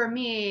say for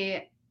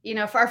me,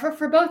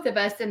 for both of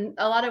us, in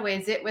a lot of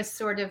ways, it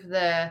was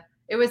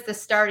it was the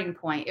starting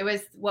point. It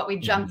was what we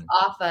jumped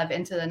off of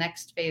into the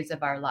next phase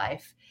of our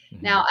life.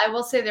 Now, I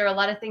will say there are a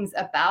lot of things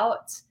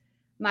about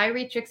my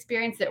reach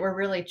experience that were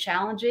really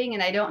challenging,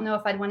 and I don't know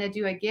if I'd want to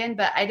do again,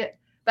 but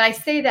I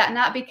say that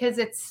not because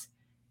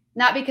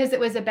it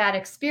was a bad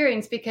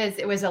experience, because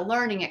it was a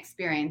learning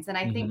experience. And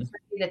I think for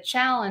me, the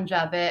challenge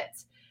of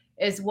it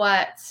is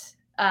what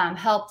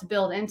helped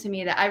build into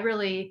me that I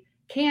really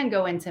can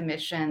go into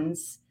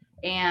missions,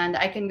 and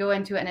I can go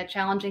into it in a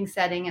challenging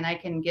setting, and I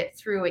can get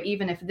through it,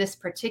 even if this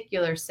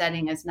particular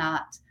setting is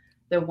not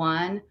the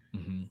one.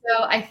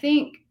 So I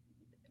think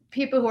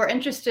people who are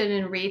interested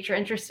in reach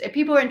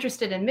people who are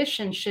interested in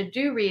missions should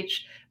do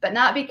reach, but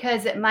not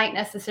because it might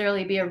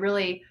necessarily be a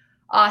really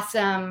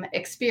awesome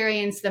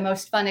experience, the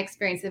most fun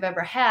experience they've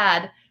ever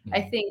had.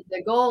 I think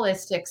the goal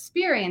is to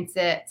experience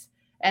it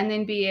and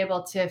then be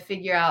able to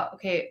figure out,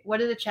 okay, what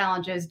are the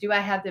challenges? Do I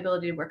have the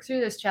ability to work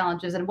through those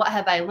challenges? And what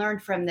have I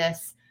learned from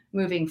this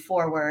moving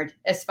forward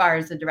as far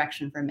as the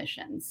direction for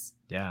missions?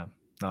 Yeah,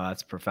 no,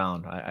 that's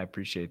profound. I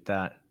appreciate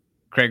that.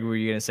 Craig, were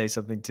you going to say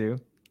something too?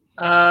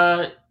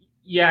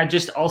 Yeah,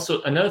 just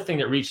also another thing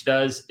that Reach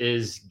does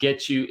is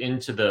get you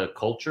into the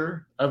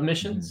culture of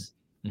missions,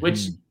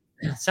 which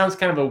sounds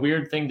kind of a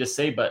weird thing to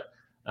say, but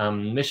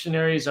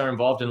missionaries are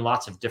involved in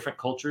lots of different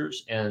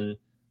cultures, and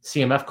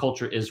CMF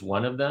culture is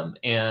one of them.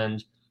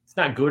 And it's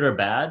not good or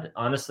bad.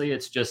 Honestly,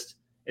 it's just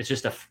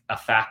a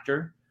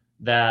factor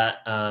that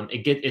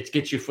it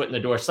gets your foot in the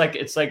door.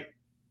 It's like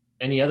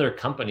any other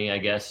company, I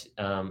guess,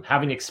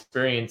 having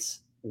experience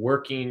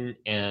working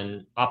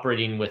and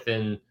operating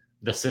within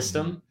the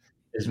system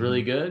is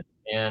really good.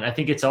 And I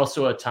think it's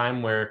also a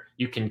time where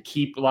you can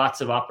keep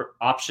lots of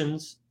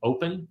options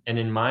open and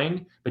in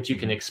mind, but you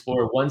can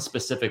explore one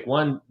specific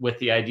one with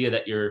the idea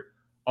that you're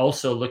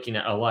also looking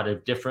at a lot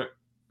of different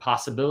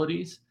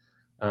possibilities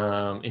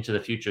into the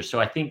future. So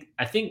I think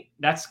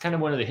that's kind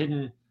of one of the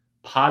hidden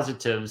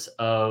positives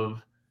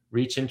of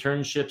Reach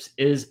internships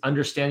is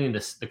understanding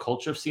the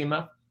culture of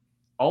CMF,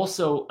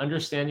 also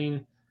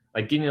understanding,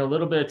 like, getting a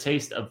little bit of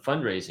taste of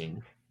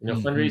fundraising.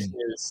 Fundraising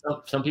is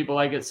some people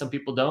like it, some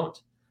people don't,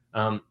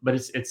 but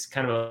it's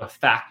kind of a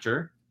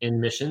factor in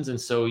missions, and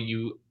so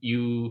you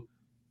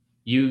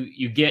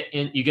get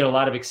a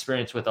lot of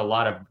experience with a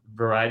lot of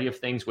variety of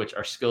things, which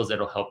are skills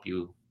that'll help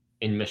you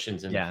in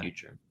missions in the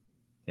future.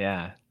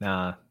 Yeah,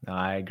 no,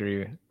 I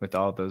agree with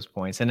all those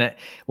points. And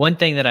one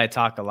thing that I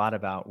talk a lot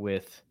about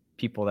with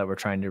people that we're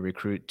trying to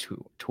recruit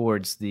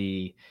towards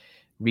the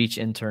Reach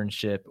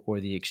internship or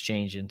the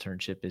exchange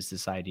internship is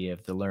this idea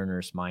of the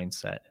learner's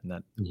mindset, and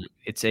that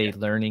it's a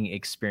learning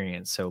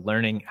experience. So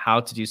learning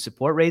how to do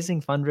support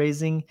raising,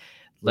 fundraising,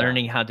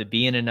 learning how to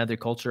be in another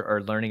culture,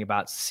 or learning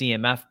about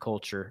CMF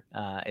culture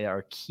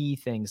are key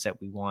things that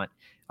we want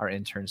our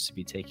interns to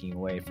be taking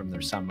away from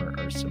their summer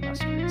or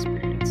semester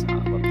experience. I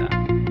love that.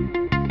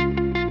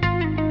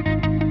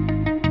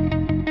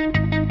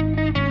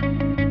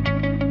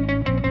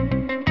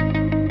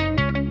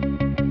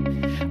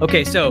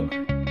 Okay, so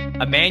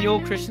Emmanuel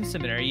Christian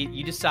Seminary,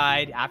 you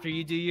decide after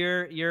you do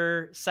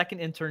your second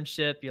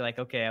internship, you're like,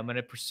 okay, I'm going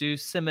to pursue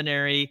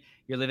seminary.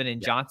 You're living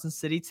in Johnson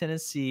City,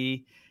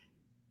 Tennessee.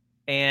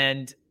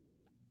 And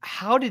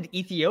how did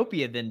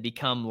Ethiopia then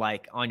become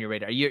like on your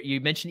radar? You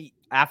mentioned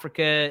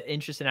Africa,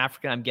 interest in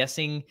Africa. I'm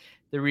guessing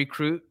the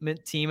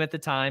recruitment team at the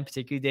time,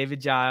 particularly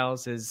David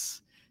Giles,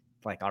 is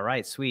like, all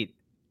right, sweet.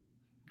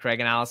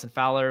 Craig and Allison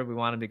Fowler, we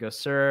want them to go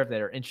serve.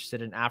 They're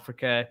interested in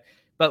Africa.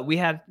 But we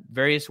have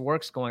various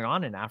works going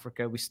on in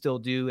Africa. We still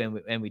do,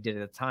 and we did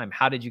at the time.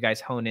 How did you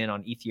guys hone in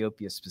on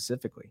Ethiopia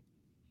specifically?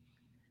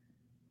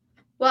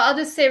 Well, I'll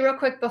just say real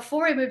quick,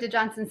 before we moved to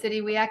Johnson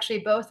City, we actually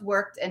both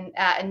worked and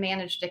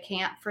managed a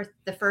camp for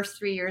the first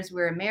 3 years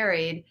we were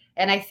married.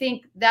 And I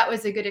think that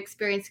was a good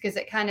experience because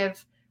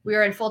we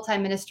were in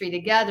full-time ministry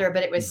together,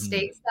 but it was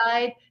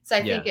stateside. So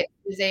I think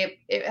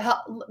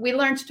we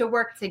learned to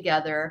work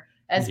together,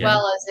 as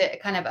well as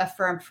it kind of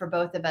affirmed for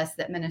both of us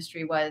that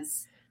ministry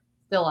was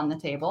still on the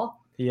table.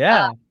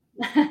 Yeah.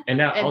 And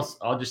now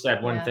I'll just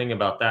add one thing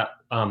about that.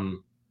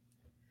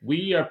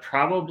 We are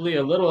probably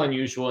a little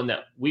unusual in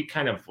that we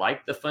kind of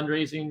like the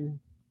fundraising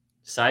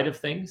side of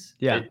things.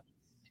 Yeah.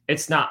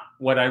 It's not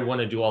what I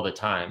want to do all the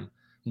time,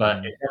 but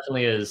it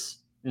definitely is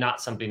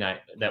not something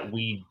that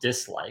we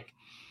dislike.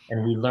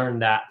 And we learned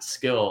that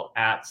skill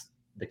at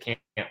the camp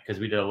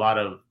because we did a lot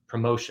of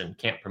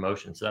camp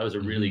promotion. So that was a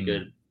really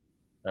good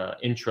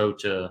intro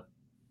to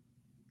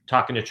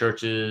talking to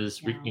churches,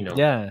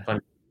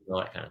 fun, all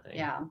that kind of thing.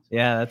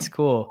 Yeah, that's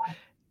cool.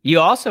 You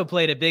also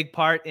played a big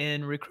part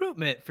in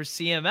recruitment for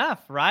CMF,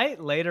 right?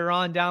 Later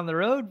on down the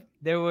road,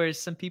 there were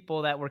some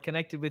people that were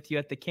connected with you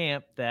at the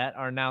camp that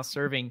are now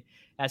serving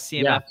as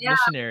CMF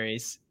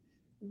missionaries.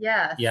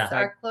 Yes.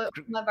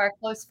 Some of our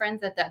close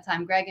friends at that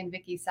time, Greg and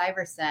Vicky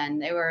Syverson,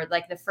 they were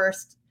like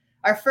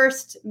our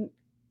first,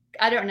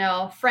 I don't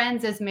know,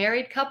 friends as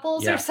married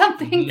couples or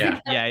something. Yeah.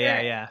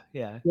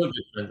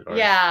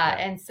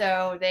 And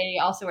so they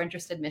also were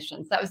interested in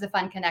missions. That was a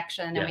fun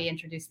connection, and we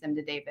introduced them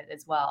to David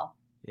as well.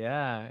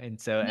 Yeah, and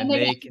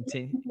they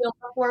continue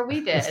before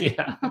we did.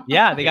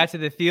 They got to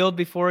the field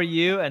before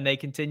you, and they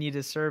continue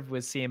to serve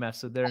with CMF.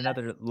 So they're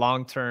another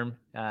long-term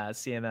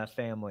CMF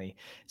family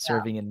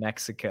serving in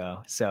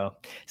Mexico. So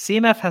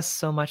CMF has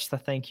so much to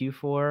thank you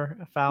for,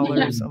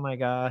 Fowlers. Oh my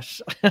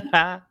gosh!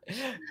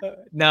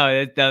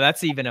 No,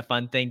 that's even a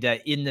fun thing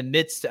to in the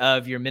midst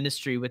of your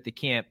ministry with the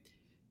camp.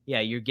 Yeah,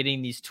 you're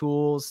getting these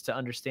tools to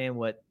understand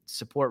what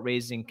support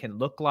raising can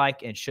look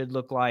like and should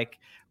look like.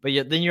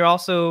 But then you're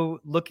also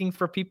looking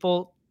for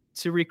people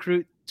to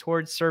recruit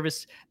towards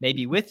service,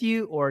 maybe with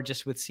you or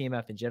just with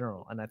CMF in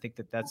general. And I think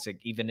that's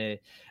even a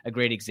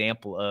great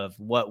example of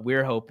what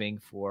we're hoping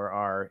for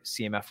our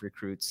CMF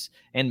recruits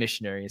and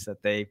missionaries,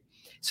 that they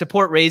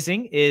support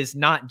raising is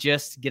not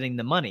just getting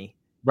the money.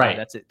 Right.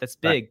 That's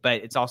big,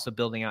 but it's also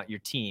building out your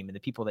team and the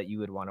people that you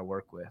would want to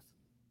work with.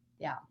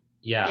 Yeah.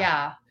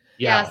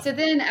 So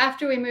then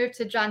after we moved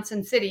to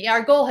Johnson City,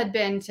 our goal had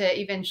been to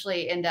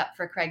eventually end up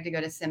for Craig to go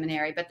to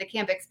seminary, but the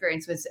camp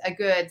experience was a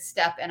good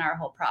step in our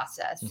whole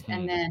process.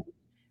 And then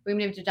we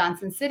moved to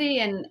Johnson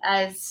City. And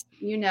as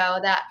you know,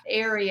 that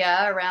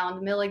area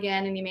around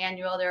Milligan and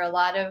Emmanuel,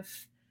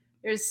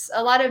 there's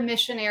a lot of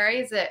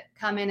missionaries that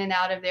come in and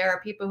out of there,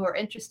 or people who are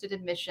interested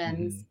in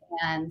missions.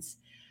 And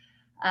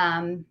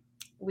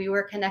we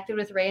were connected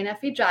with Ray and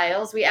Effie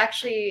Giles. We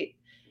actually,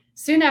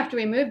 soon after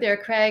we moved there,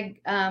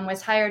 Craig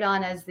was hired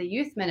on as the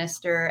youth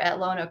minister at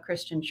Lone Oak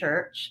Christian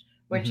Church,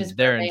 which is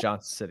there in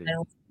Johnson City.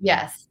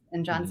 Yes,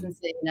 in Johnson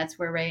City. And that's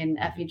where Ray and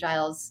Effie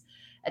Giles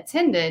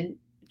attended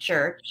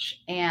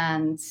church.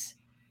 And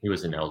he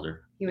was an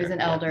elder.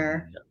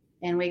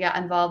 And we got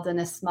involved in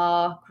a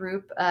small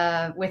group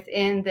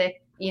within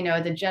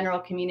the general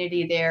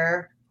community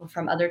there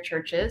from other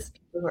churches,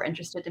 people who are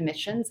interested in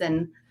missions.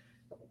 And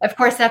of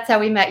course, that's how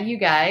we met you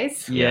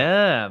guys.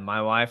 Yeah,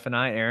 my wife and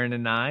I, Erin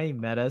and I,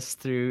 met us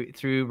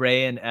through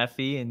Ray and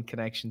Effie in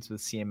connections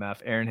with CMF.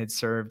 Erin had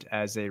served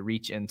as a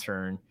Reach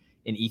intern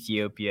in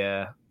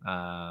Ethiopia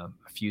a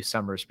few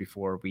summers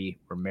before we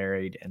were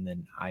married, and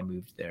then I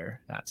moved there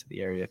to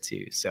the area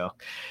too. So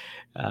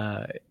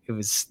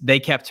they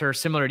kept her,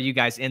 similar to you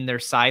guys, in their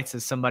sights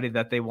as somebody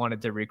that they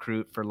wanted to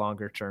recruit for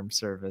longer term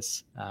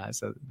service.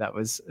 So that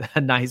was a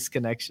nice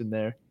connection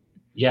there.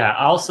 Yeah,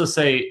 I also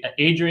say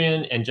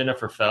Adrian and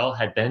Jennifer Fell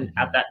had been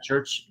at that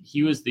church.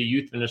 He was the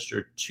youth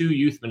minister, 2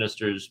 youth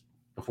ministers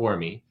before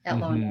me at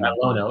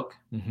Lone Oak.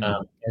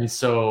 And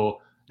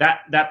so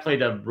that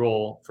played a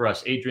role for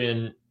us.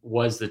 Adrian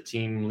was the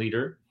team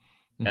leader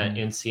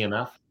in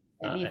CMF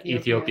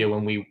Ethiopia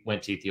when we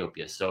went to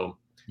Ethiopia. So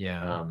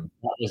that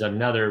was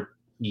another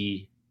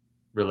key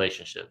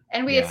relationship.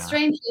 And we had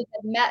strangely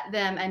met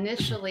them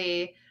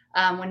initially.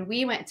 When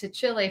we went to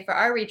Chile for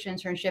our Reach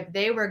internship,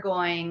 they were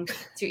going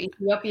to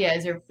Ethiopia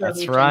as a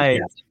That's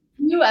right.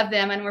 Knew of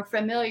them and were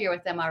familiar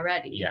with them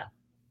already.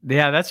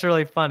 Yeah, that's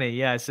really funny.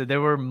 Yeah, so there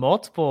were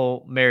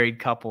multiple married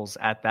couples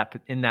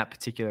in that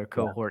particular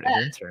cohort of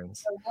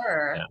interns. There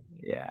were.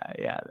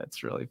 Yeah,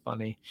 that's really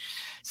funny.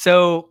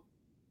 So,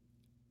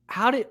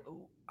 how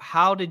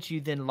did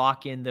you then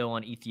lock in though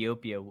on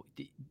Ethiopia?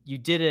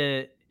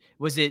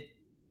 Was it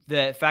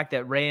the fact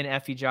that Ray and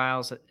Effie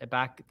Giles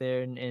back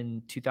there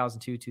in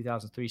 2002,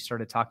 2003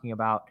 started talking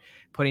about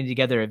putting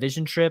together a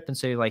vision trip? And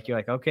so you're like,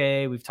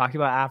 okay, we've talked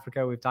about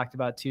Africa. We've talked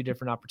about 2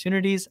 different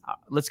opportunities.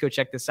 Let's go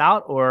check this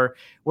out. Or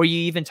were you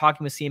even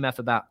talking with CMF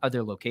about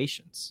other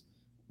locations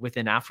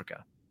within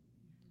Africa?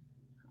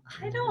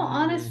 I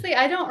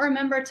don't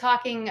remember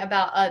talking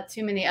about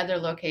too many other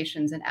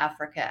locations in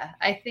Africa.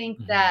 I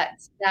think that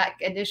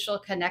initial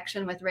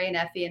connection with Ray and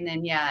Effie, and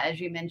then,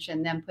 as you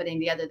mentioned, them putting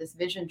together this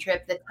vision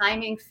trip, the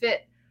timing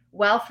fit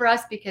well for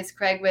us because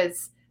Craig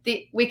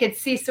we could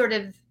see sort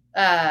of,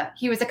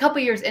 he was a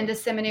couple years into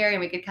seminary, and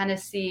we could kind of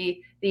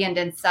see the end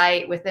in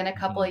sight within a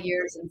couple of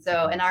years. And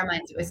so in our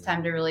minds, it was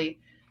time to really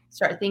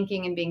start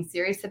thinking and being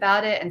serious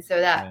about it. And so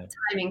that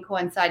timing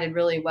coincided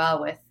really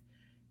well with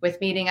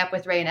meeting up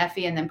with Ray and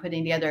Effie and then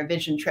putting together a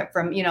vision trip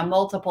from,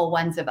 multiple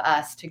ones of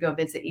us to go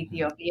visit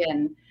Ethiopia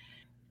and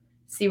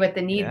see what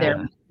the need there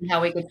and how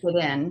we could fit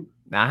in.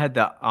 I had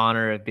the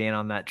honor of being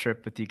on that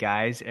trip with you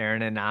guys,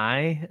 Erin and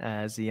I,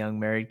 as a young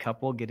married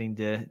couple, getting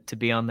to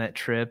be on that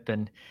trip.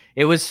 And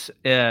it was,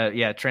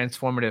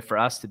 transformative for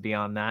us to be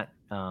on that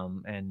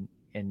and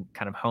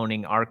kind of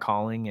honing our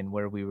calling and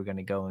where we were going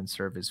to go and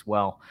serve as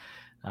well.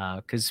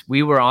 Because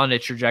we were on a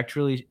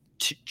trajectory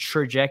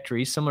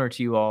trajectory similar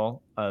to you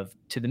all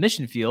to the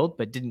mission field,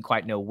 but didn't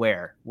quite know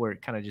where. We're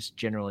kind of just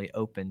generally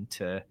open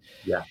to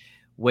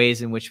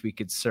ways in which we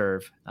could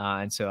serve.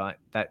 And so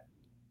that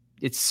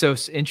it's so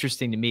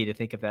interesting to me to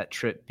think of that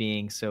trip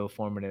being so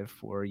formative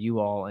for you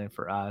all and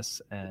for us,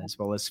 as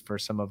well as for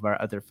some of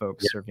our other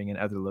folks serving in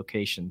other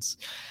locations.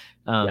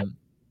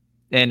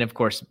 And of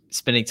course,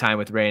 spending time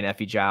with Ray and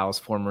Effie Giles,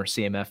 former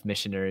CMF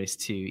missionaries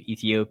to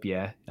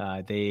Ethiopia.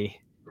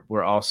 They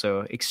were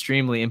also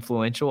extremely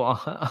influential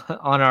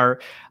on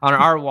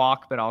our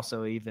walk, but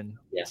also even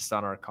just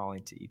on our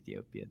calling to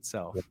Ethiopia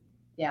itself.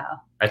 Yeah.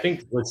 I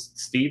think was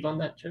Steve on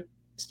that trip?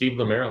 Steve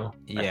Lamero.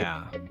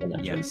 Yeah.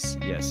 Yes,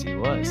 he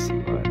was.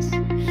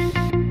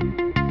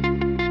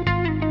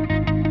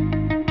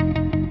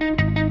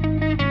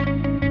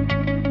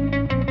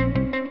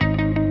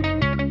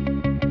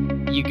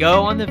 You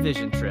go on the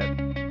vision trip,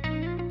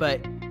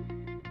 but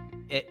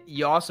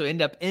you also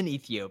end up in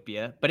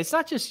Ethiopia. But it's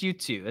not just you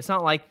two. It's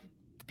not like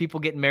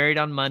people getting married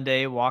on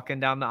Monday, walking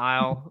down the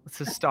aisle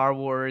to Star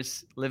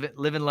Wars,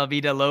 living La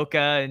Vida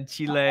Loca in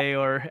Chile,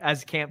 or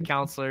as camp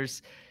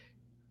counselors.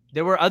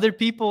 There were other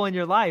people in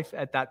your life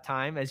at that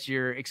time as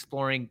you're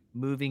exploring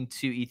moving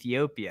to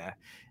Ethiopia.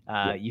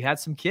 You had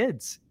some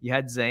kids. You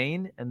had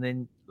Zane, and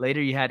then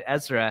later you had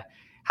Ezra.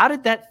 How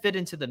did that fit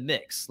into the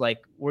mix? Like,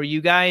 were you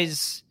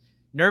guys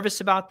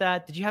nervous about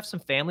that? Did you have some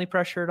family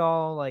pressure at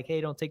all? Like, hey,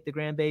 don't take the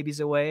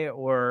grandbabies away?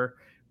 Or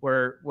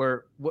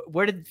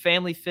where did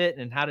family fit,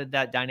 and how did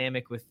that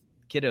dynamic with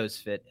kiddos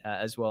fit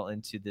as well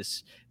into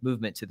this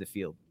movement to the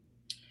field?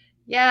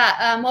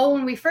 Yeah. Well,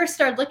 when we first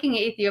started looking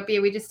at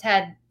Ethiopia, we just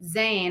had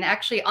Zane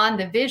actually on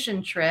the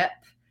vision trip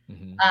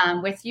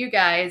with you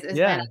guys.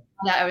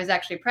 I was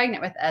actually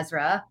pregnant with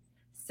Ezra.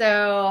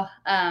 So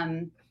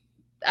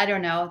I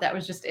don't know. That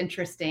was just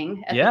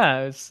interesting.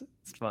 It's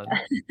fun.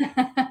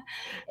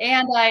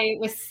 And I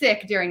was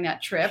sick during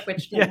that trip,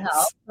 which didn't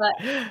help. But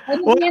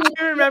I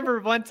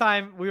remember one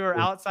time we were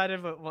outside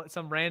of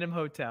some random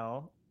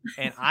hotel,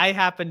 and I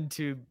happened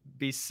to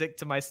be sick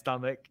to my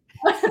stomach.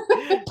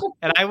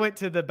 And I went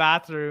to the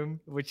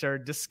bathroom, which are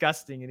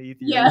disgusting in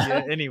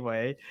Ethiopia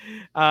anyway.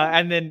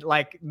 And then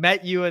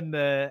met you in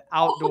the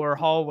outdoor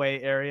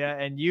hallway area,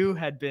 and you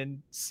had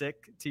been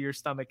sick to your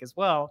stomach as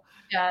well.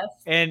 Yes.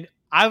 And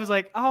I was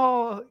like,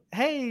 oh,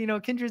 hey,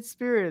 kindred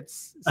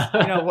spirits,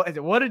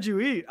 what did you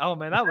eat? Oh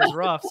man, that was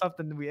rough.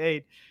 Something we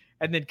ate.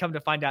 And then come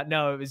to find out,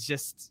 no, it was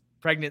just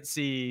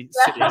pregnancy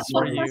sickness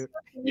for you.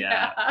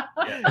 Yeah.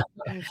 But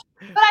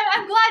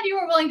I'm glad you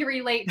were willing to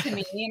relate to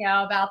me,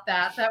 about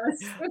that. That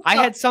was I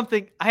had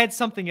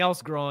something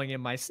else growing in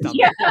my stomach.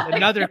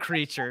 Another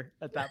creature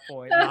at that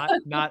point,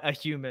 not a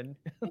human.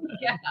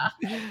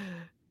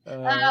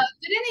 But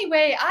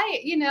anyway,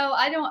 I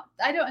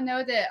don't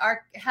know that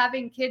our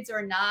having kids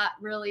or not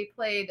really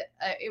played.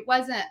 It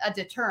wasn't a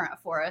deterrent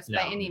for us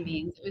by any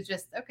means. It was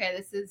just, okay,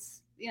 this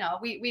is,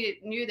 we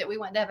knew that we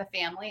wanted to have a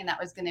family, and that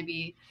was going to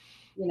be,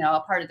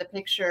 a part of the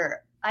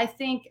picture. I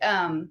think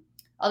I'll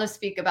just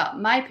speak about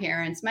my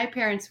parents. My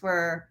parents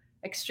were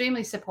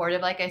extremely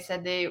supportive. Like I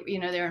said, they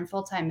were in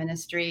full-time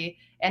ministry,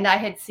 and I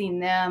had seen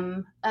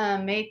them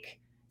make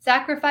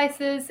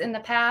sacrifices in the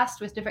past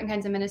with different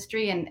kinds of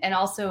ministry, and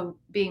also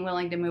being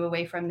willing to move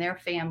away from their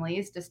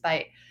families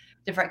despite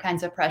different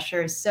kinds of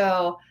pressures.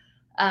 So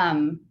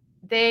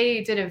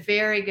they did a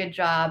very good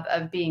job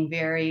of being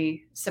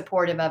very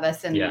supportive of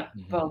us, and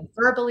both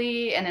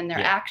verbally and in their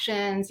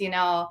actions,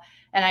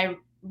 and I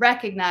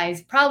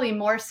recognize probably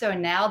more so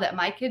now that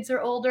my kids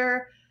are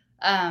older,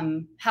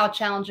 how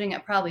challenging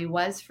it probably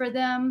was for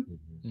them,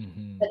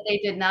 but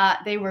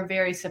they were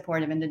very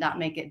supportive and did not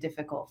make it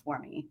difficult for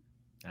me.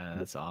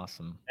 That's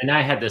awesome. And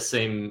I had the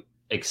same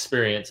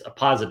experience, a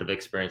positive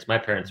experience. My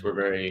parents were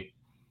very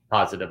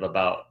positive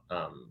about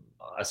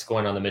us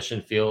going on the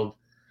mission field.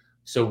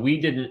 So we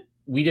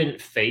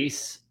didn't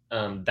face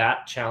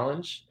that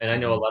challenge. And I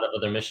know a lot of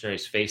other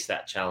missionaries face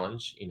that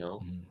challenge,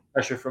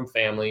 pressure from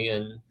family,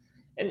 and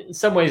in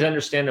some ways,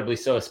 understandably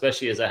so,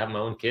 especially as I have my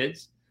own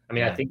kids. I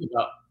mean, I think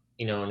about,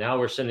 now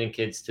we're sending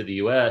kids to the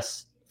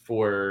US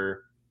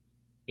for,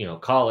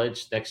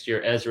 college next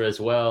year, Ezra as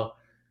well.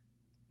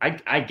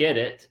 I get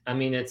it. I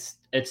mean, it's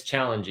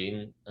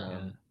challenging,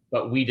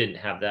 but we didn't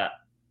have that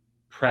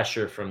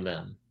pressure from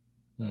them.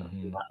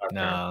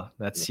 No,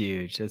 that's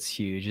huge. That's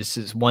huge. This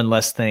is one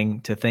less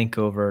thing to think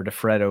over, to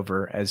fret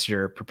over as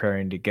you're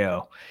preparing to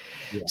go.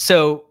 Yeah.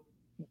 So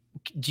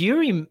do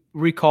you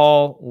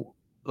recall,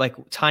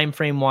 time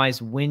frame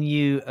wise, when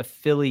you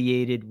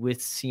affiliated with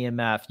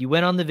CMF? You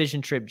went on the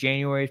vision trip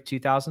January of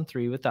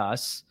 2003 with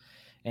us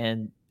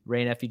and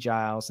Ray and Effie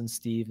Giles and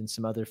Steve and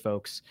some other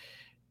folks.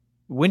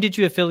 When did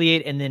you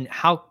affiliate, and then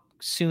how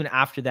soon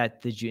after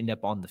that did you end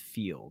up on the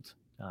field?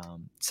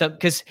 So,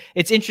 because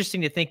it's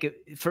interesting to think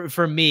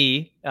for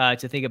me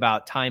to think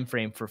about time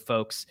frame for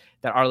folks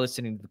that are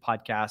listening to the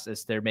podcast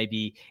as they're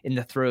maybe in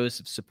the throes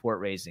of support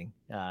raising.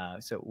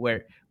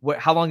 So,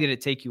 how long did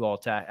it take you all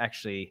to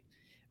actually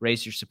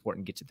raise your support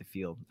and get to the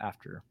field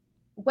after?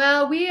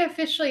 Well, we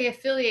officially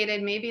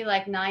affiliated maybe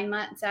 9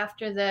 months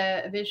after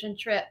the vision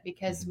trip,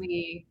 because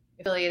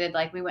affiliated,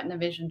 like we went on a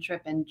vision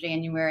trip in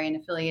January and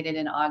affiliated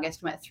in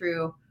August, went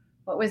through,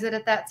 what was it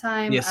at that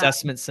time? The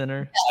assessment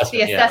center.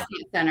 The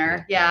assessment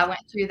center. Yeah, I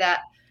went through that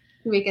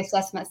 2-week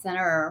assessment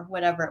center or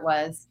whatever it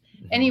was.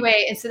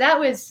 Anyway, and so that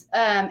was,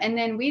 and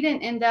then we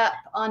didn't end up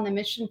on the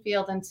mission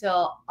field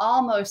until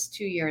almost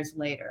 2 years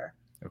later.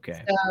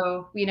 Okay.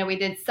 So, we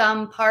did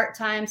some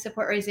part-time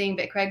support raising,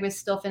 but Craig was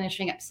still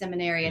finishing up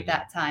seminary at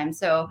that time.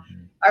 So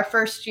our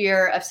first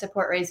year of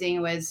support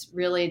raising was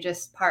really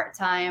just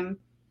part-time.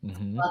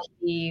 While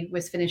he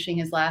was finishing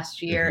his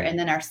last year. And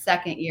then our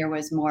second year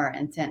was more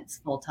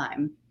intense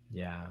full-time.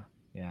 Yeah.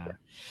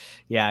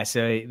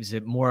 So it was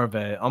more of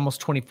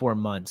almost 24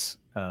 months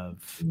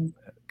of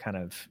kind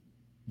of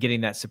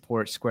getting that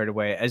support squared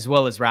away, as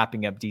well as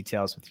wrapping up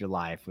details with your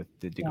life, with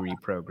the degree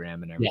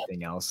program and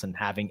everything else, and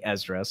having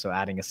Ezra, so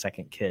adding a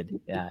second kid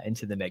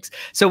into the mix.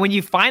 So when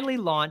you finally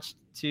launched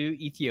to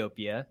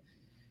Ethiopia,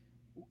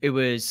 it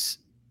was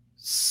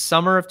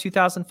summer of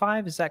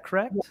 2005. Is that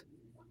correct? Yeah.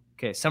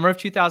 Okay, summer of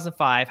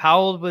 2005. How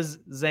old was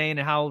Zane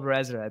and how old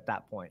was Ezra at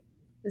that point?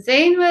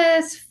 Zane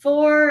was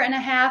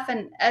 4.5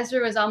 and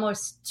Ezra was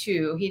almost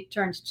 2. He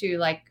turned 2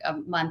 like a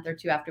month or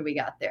 2 after we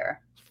got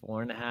there.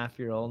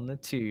 4.5-year-old and a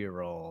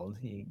 2-year-old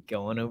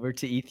going over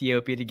to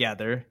Ethiopia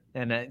together.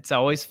 And it's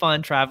always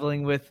fun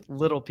traveling with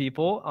little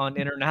people on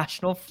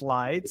international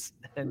flights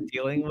and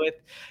dealing with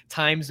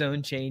time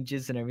zone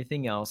changes and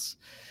everything else.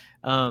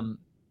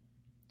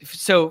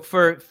 So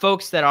for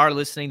folks that are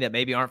listening that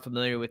maybe aren't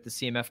familiar with the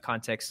CMF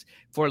context,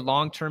 for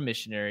long-term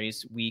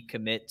missionaries, we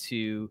commit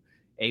to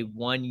a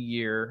 1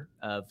 year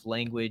of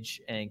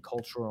language and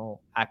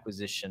cultural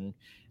acquisition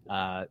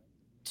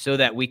so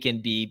that we can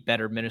be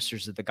better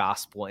ministers of the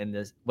gospel in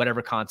this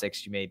whatever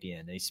context you may be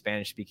in, a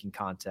Spanish-speaking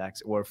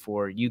context, or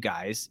for you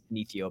guys in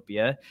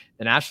Ethiopia,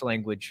 the national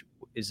language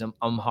is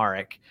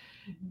Amharic.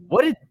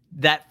 What did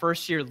that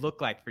first year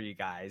look like for you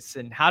guys?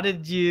 And how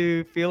did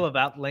you feel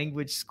about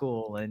language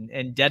school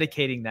and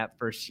dedicating that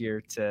first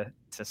year to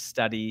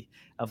study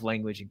of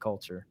language and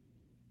culture?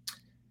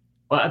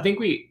 Well, I think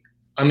we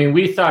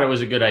thought it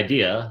was a good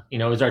idea.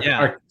 It was our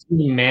team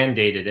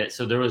mandated it.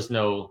 So there was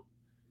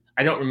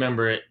I don't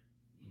remember it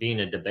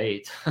being a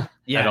debate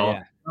at all.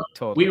 Yeah,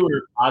 totally. We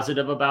were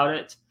positive about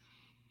it.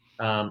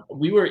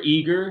 We were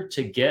eager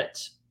to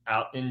get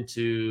out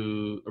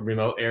into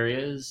remote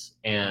areas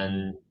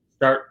and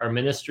start our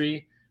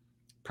ministry.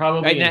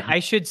 Probably. I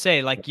should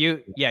say, like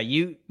you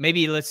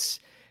maybe let's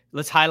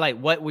highlight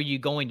what were you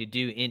going to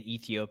do in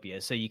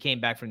Ethiopia. So you came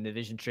back from the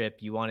vision trip,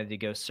 you wanted to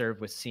go serve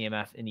with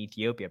CMF in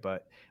Ethiopia,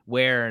 but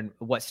where and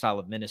what style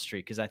of ministry?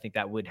 Because I think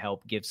that would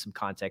help give some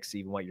context to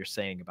even what you're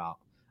saying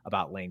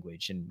about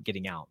language and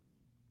getting out.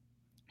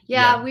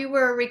 Yeah, we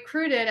were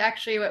recruited.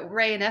 Actually, what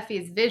Ray and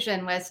Effie's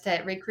vision was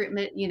to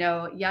recruit,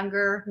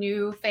 younger,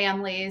 new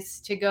families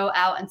to go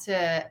out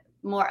into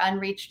more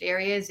unreached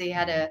areas. He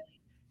had a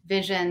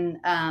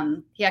vision.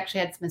 He actually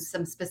had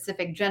some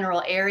specific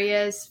general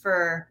areas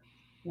for,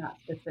 not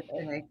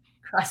specifically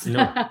across, you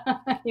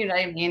know what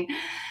I mean?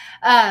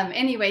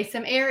 Anyway,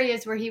 some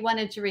areas where he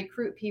wanted to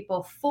recruit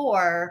people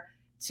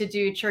to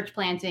do church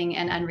planting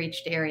in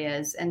unreached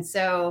areas. And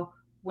so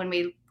when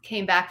we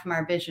came back from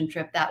our vision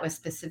trip, that was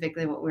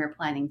specifically what we were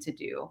planning to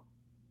do.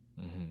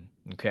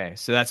 Okay.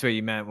 So that's what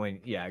you meant when,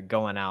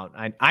 going out.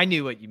 I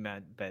knew what you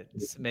meant, but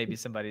maybe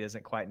somebody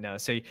doesn't quite know.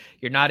 So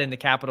you're not in the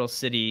capital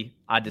city,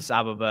 Addis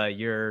Ababa.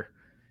 You're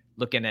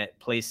looking at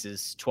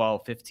places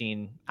 12,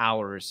 15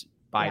 hours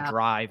by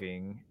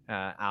driving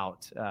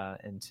out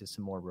into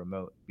some more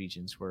remote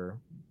regions where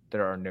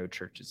there are no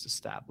churches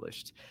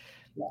established.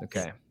 Yes.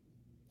 Okay.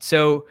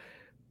 So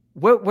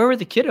where were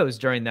the kiddos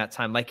during that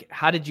time? Like,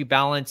 how did you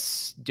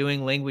balance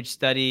doing language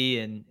study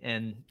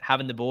and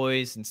having the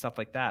boys and stuff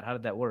like that? How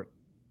did that work?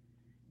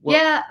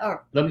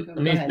 Well,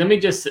 let me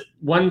just,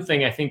 one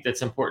thing I think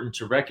that's important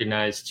to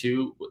recognize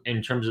too,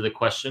 in terms of the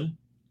question,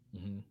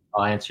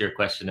 I'll answer your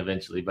question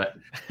eventually, but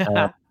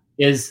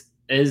is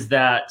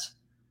that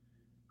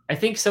I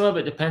think some of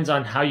it depends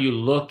on how you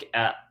look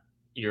at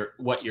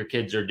what your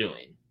kids are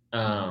doing,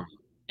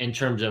 in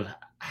terms of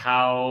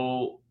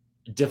how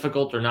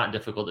difficult or not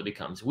difficult it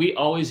becomes. We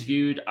always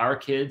viewed our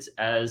kids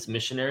as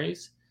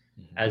missionaries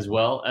as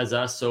well as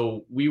us.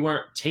 So we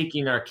weren't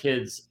taking our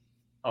kids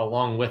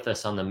along with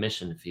us on the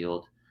mission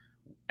field.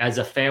 As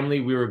a family,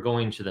 we were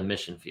going to the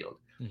mission field.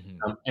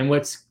 And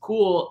what's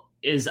cool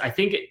is I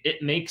think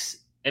it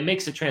makes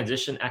the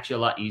transition actually a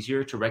lot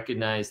easier to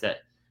recognize that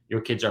your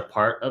kids are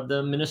part of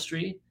the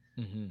ministry.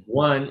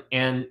 One,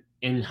 and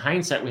in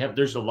hindsight,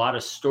 there's a lot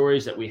of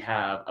stories that we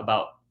have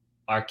about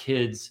our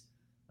kids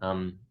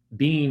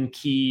being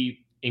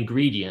key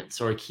ingredients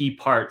or key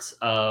parts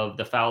of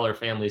the Fowler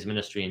family's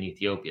ministry in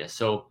Ethiopia.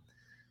 So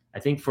I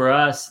think for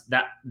us,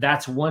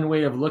 that's one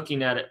way of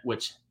looking at it,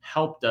 which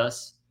helped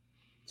us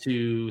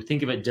to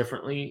think of it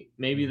differently,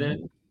 maybe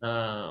than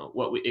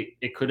what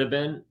it could have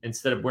been.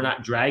 Instead of, we're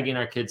not dragging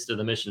our kids to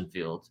the mission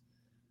field,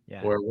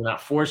 or we're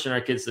not forcing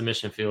our kids to the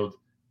mission field.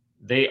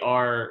 They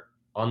are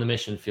on the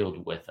mission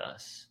field with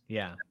us.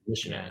 Yeah.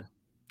 Missionary.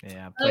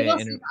 Yeah. I will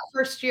say that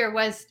first year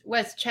was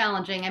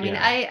challenging. I mean,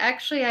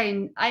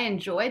 I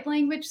enjoyed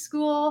language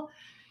school,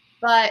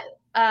 but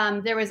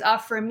there was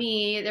for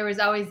me, there was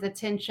always the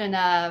tension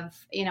of,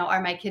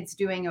 are my kids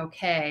doing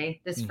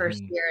okay this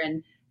first year?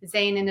 And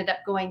Zane ended up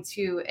going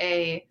to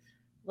a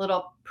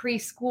little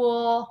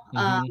preschool,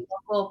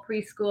 local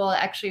preschool.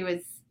 Actually,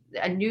 was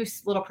a new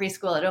little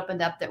preschool that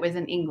opened up that was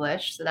in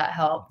English, so that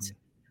helped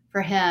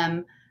for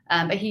him.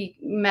 But he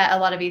met a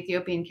lot of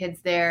Ethiopian kids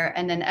there,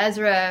 and then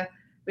Ezra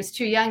was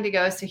too young to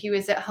go, so he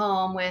was at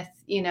home with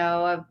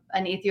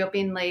an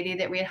Ethiopian lady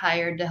that we had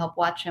hired to help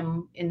watch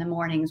him in the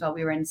mornings while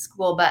we were in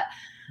school. But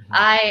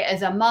I,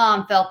 as a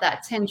mom, felt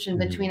that tension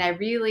between I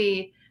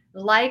really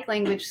like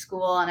language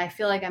school and I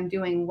feel like I'm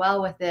doing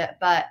well with it,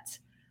 but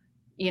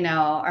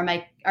are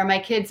my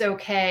kids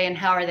okay, and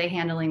how are they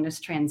handling this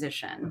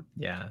transition?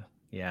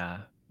 Yeah.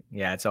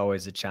 It's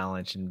always a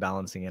challenge in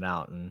balancing it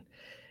out, and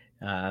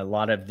a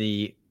lot of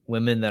the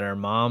women that are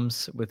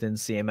moms within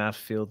CMF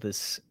feel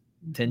this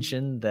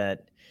tension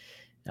that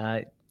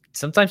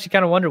sometimes you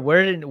kind of wonder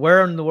where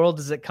in the world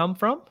does it come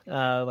from?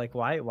 Like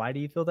why do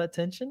you feel that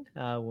tension?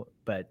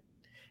 But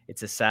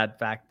it's a sad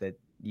fact that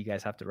you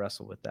guys have to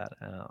wrestle with that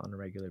on a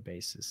regular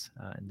basis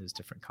in those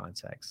different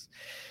contexts.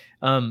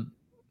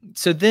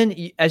 So then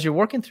as you're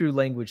working through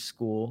language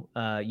school,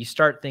 you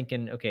start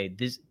thinking, okay,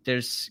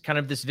 there's kind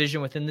of this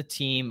vision within the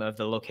team of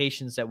the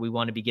locations that we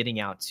want to be getting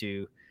out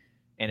to,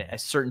 and a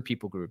certain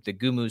people group, the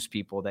Gumus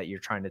people that you're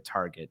trying to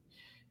target.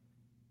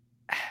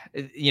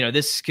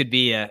 This could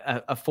be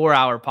a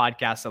 4-hour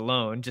podcast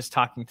alone, just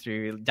talking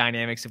through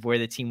dynamics of where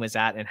the team was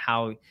at and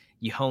how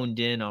you honed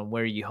in on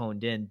where you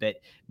honed in. But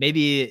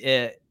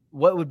maybe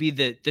what would be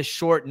the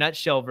short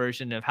nutshell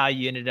version of how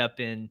you ended up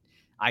in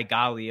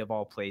Igali of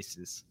all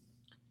places?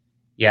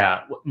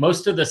 Yeah,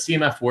 most of the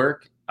CMF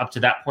work up to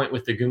that point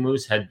with the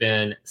Gumus had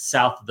been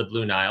south of the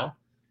Blue Nile.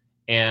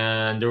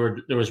 And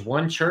there was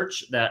one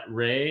church that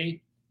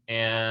Ray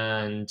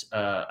and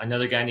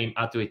another guy named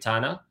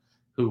Atuitana,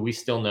 who we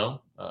still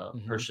know,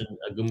 Persian,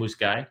 a Gumus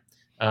guy.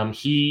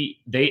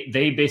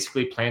 They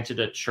basically planted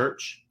a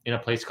church in a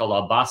place called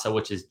Albasa,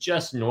 which is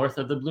just north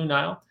of the Blue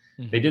Nile.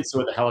 They did so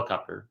with a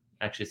helicopter,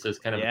 actually. So it's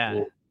kind of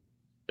cool.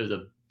 It was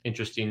an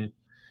interesting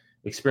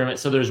experiment.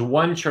 So there's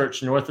one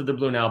church north of the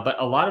Blue Nile, but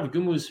a lot of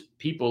Gumus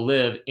people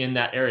live in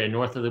that area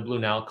north of the Blue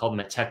Nile called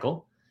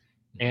Metekel.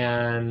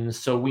 And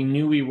so we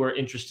knew we were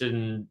interested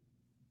in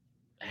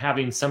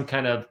having some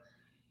kind of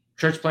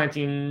church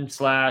planting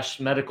 /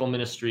 medical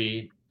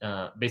ministry,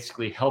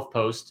 basically health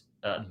post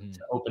to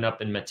open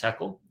up in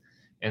Metekel.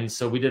 And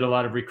so we did a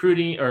lot of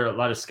recruiting or a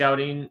lot of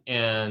scouting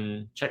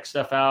and checked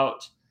stuff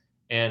out.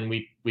 And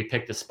we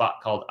picked a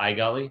spot called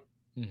Igali.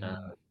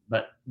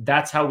 But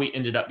that's how we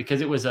ended up,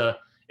 because it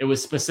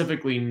was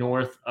specifically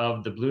north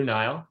of the Blue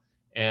Nile,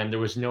 and there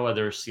was no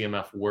other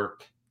CMF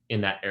work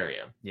in that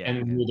area. And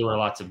we knew there were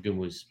lots of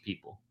Gumus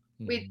people.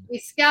 We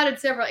scouted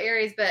several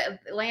areas, but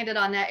landed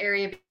on that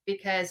area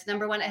because,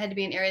 number one, it had to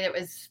be an area that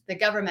was the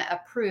government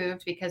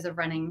approved because of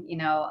running,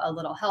 a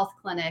little health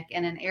clinic,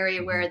 and an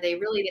area where they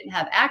really didn't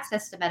have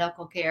access to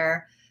medical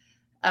care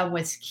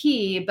was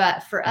key.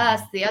 But for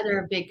us, the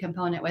other big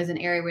component was an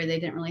area where they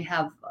didn't really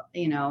have,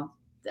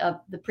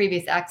 the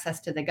previous access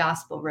to the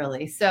gospel,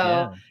 really.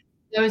 So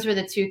those were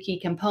the two key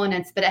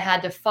components, but it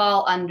had to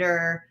fall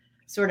under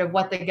sort of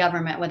what the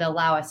government would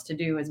allow us to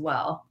do as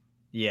well.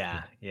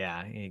 Yeah.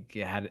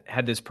 You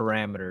had those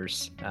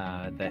parameters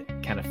that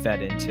kind of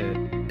fed into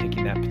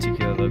picking that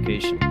particular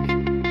location.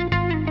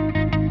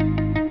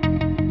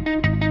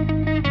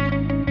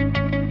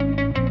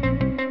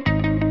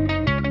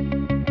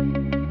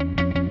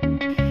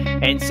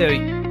 And so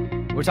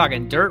we're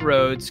talking dirt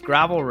roads,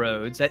 gravel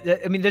roads.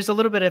 I mean, there's a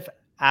little bit of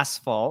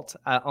asphalt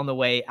on the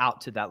way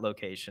out to that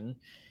location,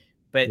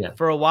 but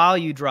for a while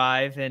you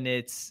drive and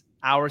it's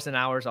hours and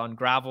hours on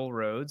gravel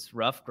roads,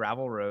 rough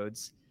gravel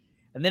roads.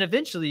 And then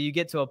eventually you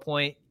get to a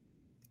point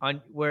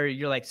on where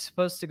you're like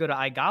supposed to go to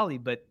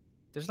Igali, but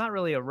there's not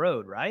really a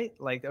road, right?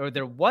 Like, or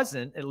there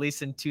wasn't, at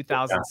least in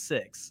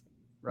 2006,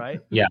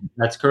 right? Yeah,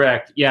 that's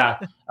correct. Yeah,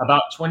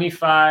 about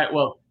 25.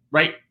 Well,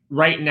 right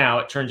now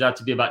it turns out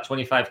to be about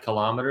 25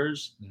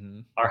 kilometers.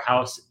 Our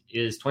house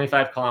is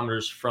 25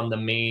 kilometers from the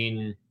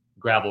main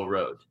gravel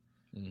road.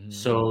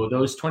 So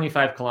those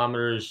 25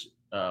 kilometers,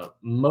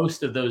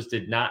 most of those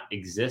did not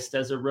exist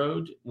as a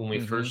road when we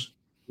first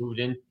moved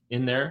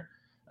in there.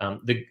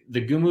 The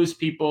Gumus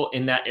people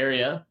in that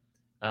area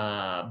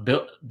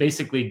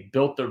basically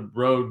built the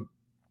road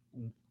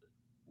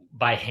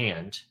by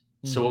hand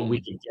so we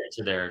could get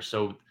to there.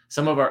 So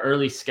some of our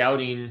early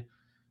scouting,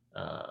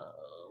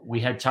 we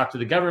had talked to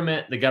the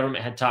government. The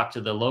government had talked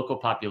to the local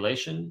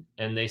population,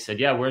 and they said,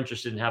 yeah, we're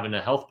interested in having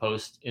a health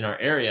post in our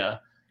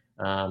area.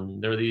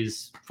 There are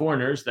these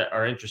foreigners that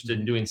are interested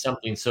in doing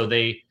something. So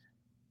they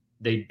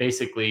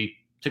basically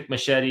took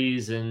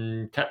machetes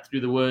and cut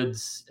through the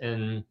woods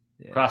and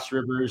cross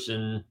rivers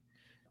and,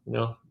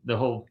 the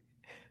whole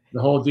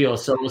deal.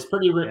 So it was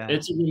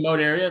it's a remote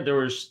area. There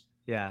was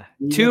Yeah.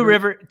 Two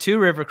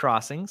river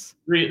crossings.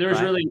 Three.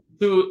 There's really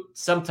two.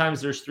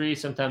 Sometimes there's three.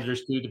 Sometimes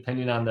there's two,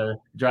 depending on the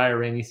dry or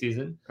rainy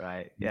season.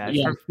 Right. Yeah.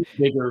 Yeah.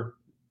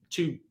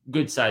 Two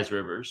good sized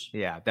rivers.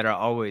 Yeah, that are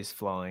always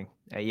flowing.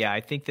 Yeah,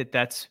 I think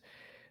that's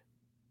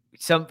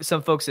some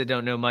folks that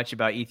don't know much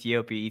about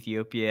Ethiopia.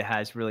 Ethiopia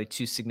has really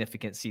two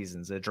significant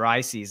seasons: a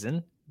dry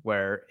season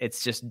where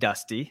it's just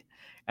dusty,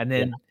 and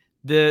then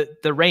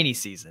the rainy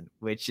season,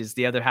 which is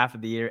the other half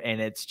of the year,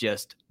 and it's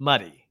just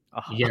muddy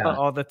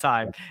all the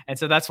time. And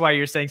so that's why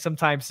you're saying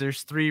sometimes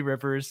there's three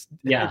rivers,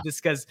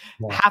 just because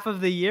half of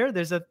the year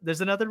there's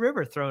another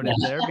river thrown in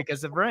there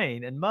because of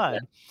rain and mud.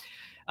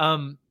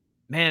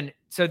 Man,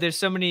 so there's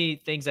so many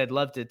things I'd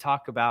love to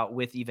talk about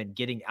with even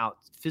getting out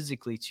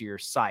physically to your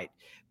site,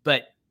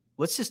 but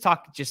let's just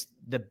talk just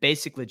the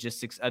basic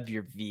logistics of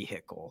your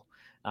vehicle,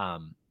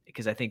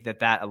 because I think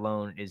that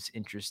alone is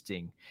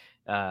interesting.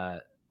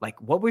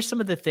 Like, what were some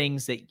of the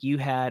things that you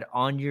had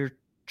on your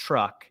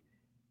truck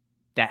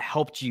that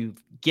helped you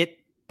get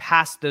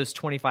past those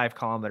 25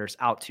 kilometers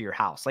out to your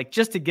house? Like,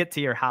 just to get to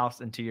your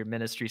house and to your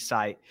ministry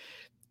site,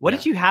 what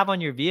did you have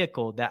on your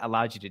vehicle that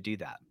allowed you to do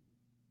that?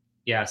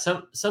 Yeah,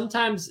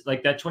 sometimes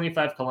like that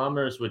 25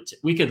 kilometers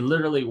we could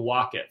literally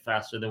walk it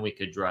faster than we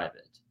could drive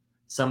it.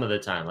 Some of the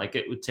time, like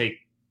it would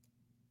take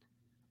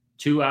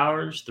 2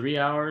 hours, 3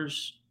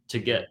 hours to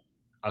get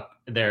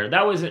there.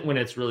 That wasn't when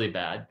it's really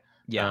bad.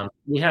 Yeah,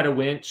 we had a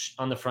winch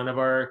on the front of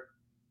our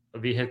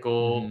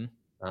vehicle,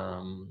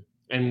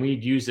 and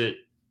we'd use it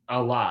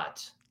a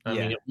lot. I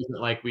mean, it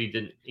wasn't like we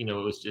didn't.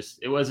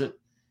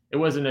 It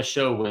wasn't a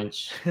show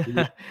winch.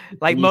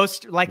 like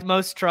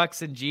most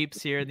trucks and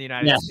Jeeps here in the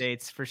United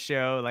States for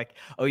show. Like,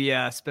 oh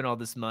yeah, I spent all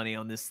this money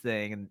on this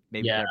thing and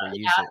maybe never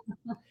use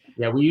it.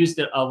 Yeah, we used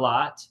it a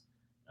lot.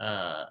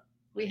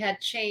 We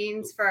had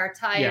chains for our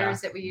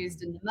tires that we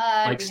used in the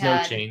mud. Like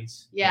snow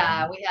chains.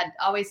 Yeah, we had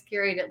always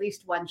carried at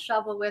least one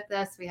shovel with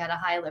us. We had a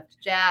high lift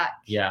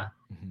jack. Yeah.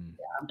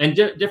 And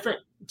different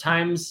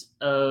times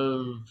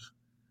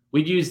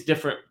we'd use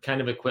different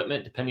kind of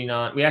equipment depending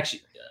on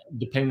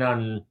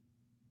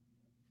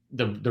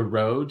the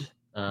road.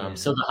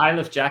 So the high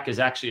lift jack is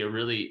actually a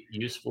really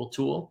useful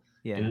tool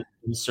in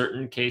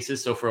certain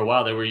cases. So for a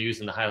while they were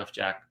using the high lift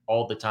jack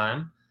all the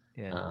time.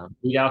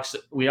 We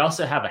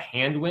also have a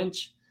hand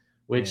winch,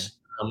 which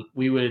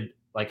we would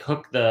like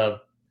hook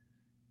the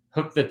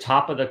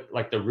top of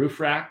the roof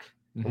rack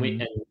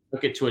and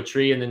hook it to a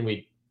tree, and then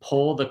we'd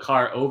pull the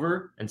car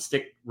over and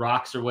stick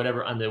rocks or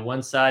whatever on the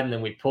one side, and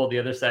then we'd pull the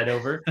other side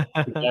over.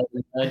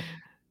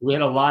 We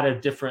had a lot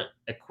of different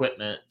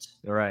equipment.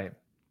 Right.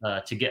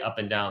 To get up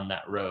and down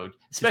that road,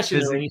 especially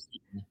in the rainy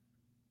season.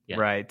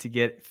 Right. To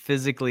get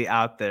physically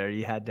out there,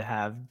 you had to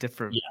have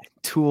different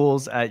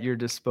tools at your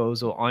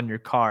disposal on your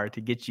car to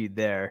get you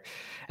there.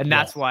 And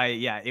that's why,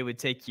 it would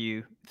take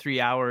you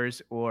 3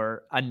 hours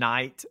or a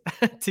night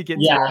to get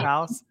to your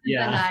house.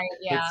 Yeah.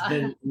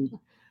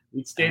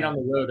 We'd stayed on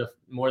the road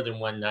more than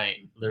one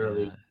night,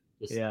 literally.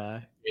 Just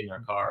in our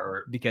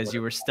car, because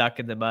you were stuck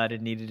in the mud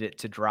and needed it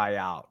to dry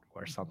out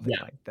or something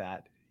like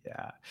that.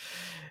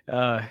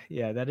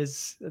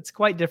 That's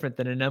quite different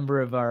than a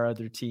number of our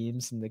other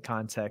teams and the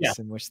context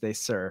in which they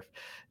serve,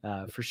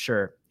 for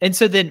sure. And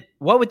so then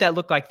what would that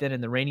look like then in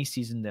the rainy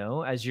season,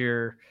 though, as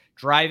you're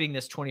driving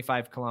this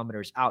 25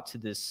 kilometers out to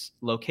this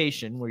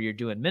location where you're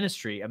doing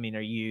ministry? I mean,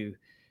 are you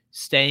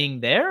staying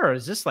there, or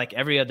is this like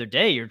every other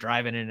day you're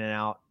driving in and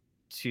out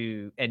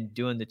and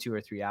doing the 2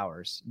 or 3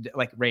 hours,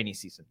 like rainy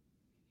season?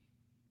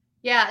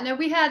 Yeah, no,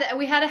 we had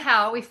a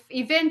house. We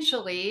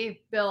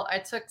eventually built.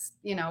 It took,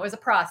 it was a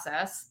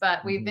process,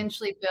 but we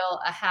eventually built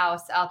a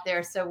house out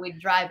there. So we'd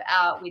drive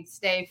out. We'd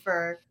stay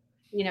for,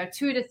 2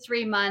 to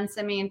 3 months.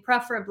 I mean,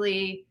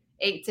 preferably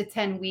 8 to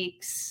 10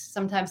 weeks,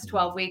 sometimes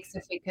 12 weeks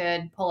if we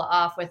could pull it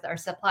off with our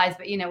supplies.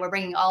 But we're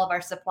bringing all of our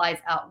supplies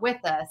out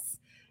with us,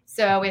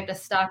 so we have to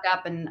stock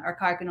up, and our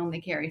car can only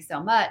carry so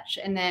much.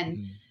 And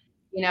then,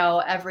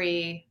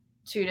 every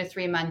 2 to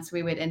 3 months,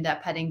 we would end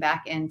up heading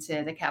back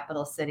into the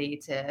capital city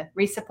to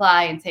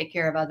resupply and take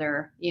care of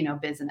other,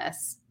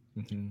 business.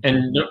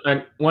 And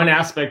one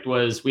aspect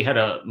was we had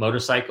a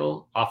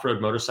motorcycle,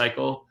 off-road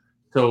motorcycle.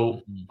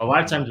 So a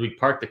lot of times we'd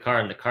park the car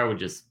and the car would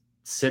just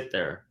sit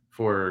there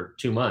for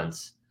 2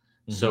 months.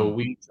 So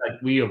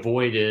we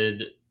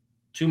avoided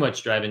too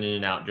much driving in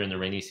and out during the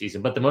rainy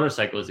season, but the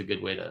motorcycle is a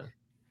good way to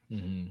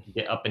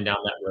get up and down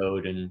that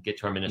road and get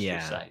to our ministry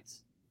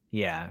sites.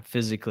 Yeah.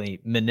 Physically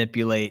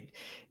manipulate,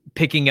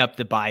 picking up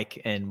the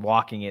bike and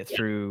walking it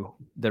through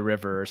the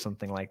river or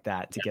something like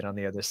that to get on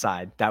the other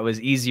side. That was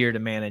easier to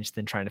manage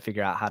than trying to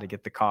figure out how to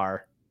get the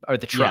car or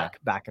the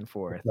truck back and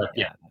forth.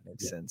 That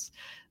makes sense.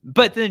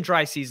 But then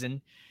dry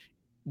season,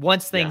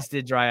 once things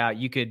did dry out,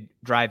 you could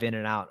drive in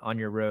and out on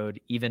your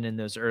road, even in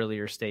those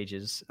earlier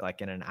stages,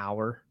 like in an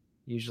hour,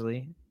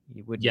 usually.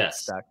 You wouldn't get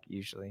stuck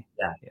usually.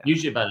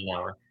 Usually about an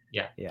hour.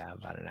 Yeah,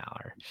 about an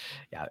hour.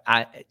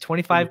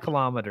 25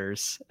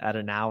 kilometers at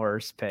an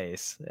hour's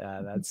pace.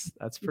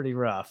 That's pretty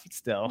rough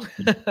still.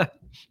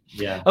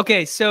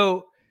 Okay,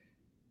 so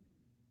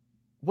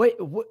what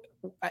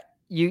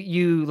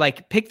you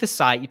like pick the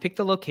site, you pick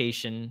the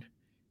location.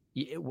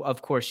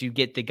 of course, you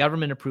get the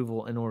government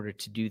approval in order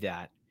to do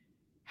that.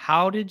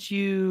 How did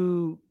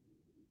you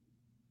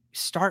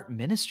start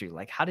ministry?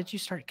 Like, how did you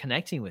start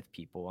connecting with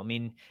people? I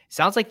mean, it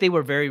sounds like they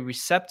were very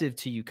receptive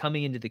to you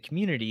coming into the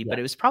community, but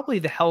it was probably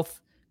the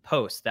health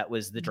post that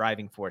was the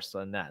driving force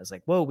on that. It's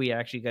like, whoa, we are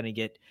actually going to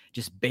get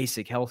just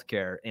basic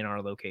healthcare in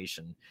our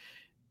location.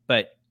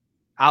 But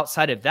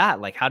outside of that,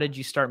 like, how did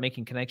you start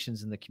making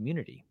connections in the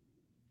community?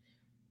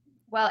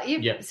 Well,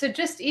 so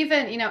just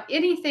even,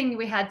 anything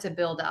we had to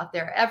build out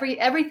there,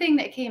 everything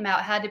that came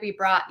out had to be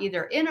brought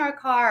either in our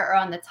car or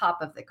on the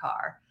top of the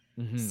car.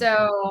 Mm-hmm.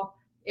 So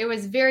it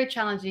was very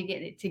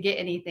challenging to get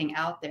anything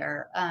out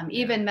there,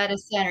 even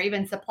medicine or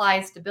even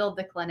supplies to build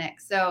the clinic.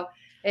 So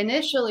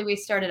initially we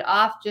started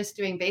off just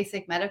doing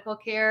basic medical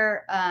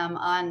care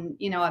on,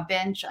 a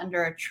bench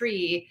under a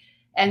tree.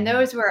 And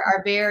those were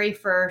our very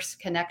first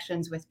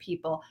connections with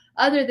people.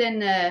 Other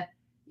than,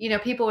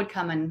 people would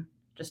come and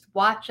just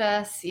watch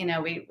us.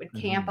 We would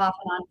camp off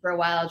and on for a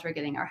while as we're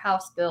getting our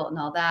house built and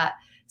all that.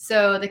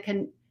 So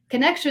the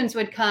connections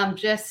would come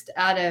just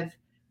out of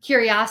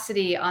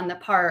curiosity on the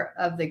part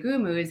of the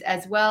Gumus,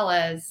 as well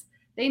as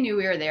they knew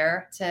we were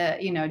there to,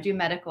 do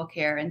medical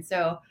care. And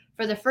so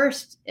for the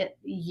first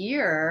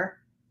year,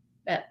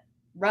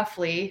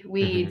 roughly,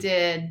 we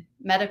did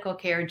medical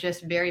care,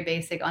 just very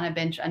basic on a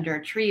bench under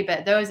a tree.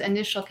 But those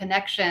initial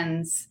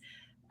connections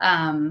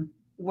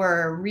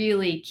were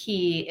really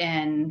key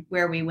in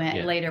where we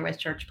went later with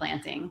church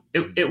planting.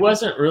 It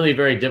wasn't really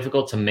very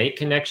difficult to make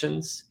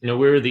connections. We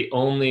were the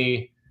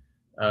only,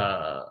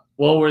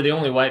 we're the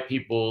only white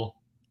people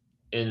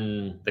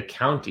in the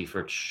county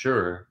for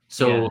sure.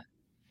 So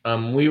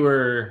we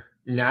were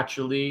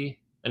naturally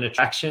an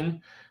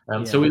attraction.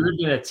 So we lived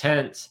in a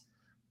tent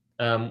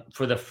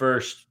for the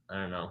first,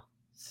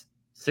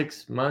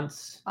 6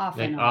 months, off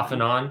and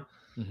on.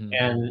 Mm-hmm.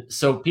 And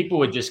so people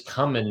would just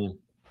come and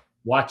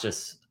watch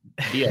us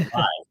be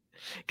alive.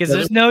 Because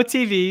there's no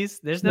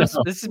TVs. There's no,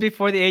 this is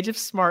before the age of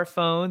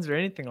smartphones or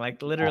anything.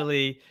 Like,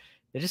 literally,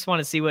 they just want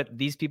to see what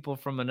these people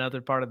from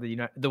another part of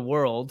the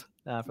world,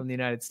 from the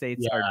United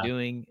States, are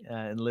doing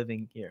and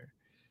living here.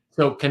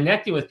 So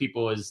connecting with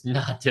people is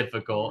not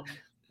difficult.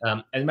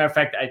 As a matter of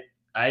fact,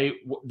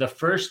 the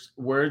first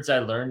words I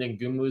learned in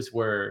Gumus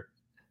were,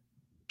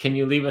 "Can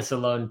you leave us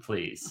alone,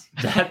 please?"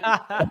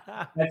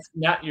 That's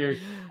not your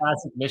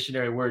classic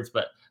missionary words,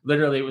 but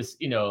literally it was,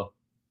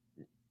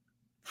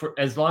 for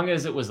as long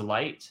as it was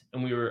light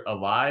and we were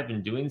alive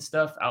and doing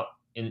stuff out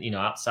in,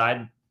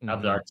 outside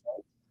of our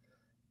tent,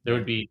 there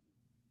would be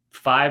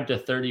 5 to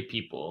 30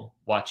 people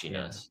watching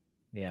us.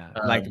 Yeah.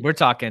 Like, we're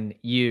talking,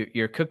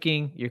 you're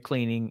cooking, you're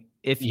cleaning.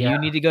 If you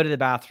need to go to the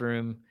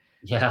bathroom,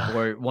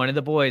 or one of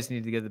the boys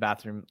need to go to the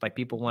bathroom, like,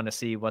 people want to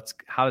see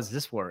how does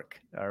this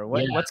work, or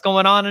what's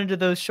going on under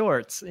those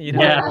shorts,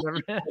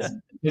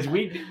 because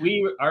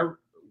we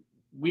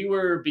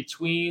were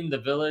between the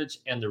village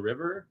and the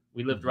river.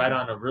 We lived right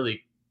on a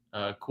really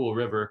cool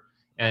river,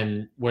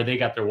 and where they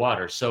got their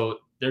water. So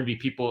there'd be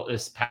people.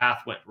 This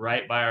path went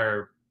right by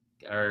our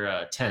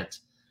tent,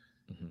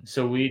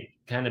 so we'd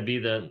kind of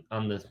be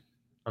on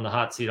the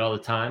hot seat all the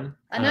time.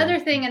 Another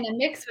thing in the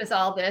mix with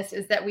all this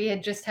is that we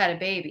had just had a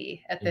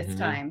baby at this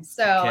time.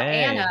 So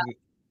Anna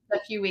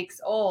was a few weeks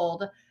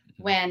old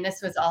when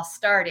this was all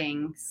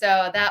starting.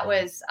 So that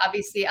was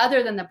obviously,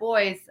 other than the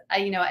boys,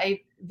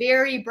 a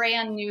very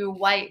brand new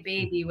white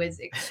baby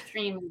was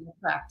extremely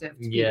attractive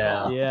to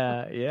people.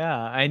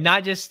 Yeah. And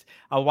not just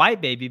a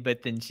white baby,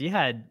 but then she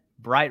had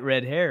bright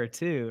red hair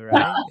too,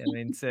 right? I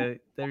mean, so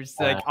there's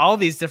like all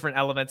these different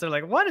elements. They're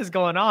like, what is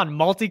going on?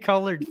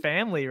 Multicolored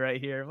family right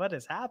here. What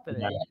is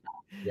happening?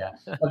 Yeah.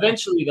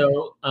 Eventually,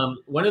 though,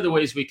 one of the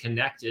ways we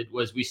connected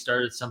was we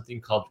started something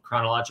called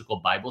chronological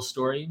Bible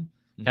storying.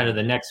 Kind of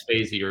the next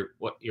phase of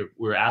what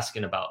we're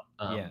asking about.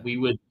 We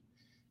would.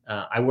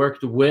 I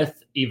worked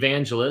with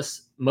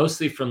evangelists,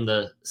 mostly from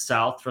the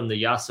south, from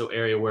the Yaso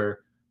area where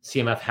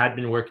CMF had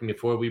been working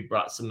before. We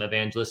brought some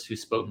evangelists who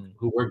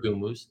were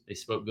Gumus. They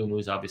spoke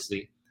Gumus,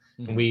 obviously.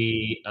 And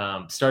we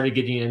started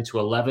getting into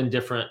 11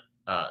 different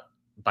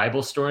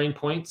Bible storying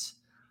points.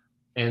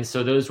 And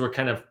so those were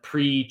kind of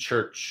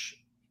pre-churches,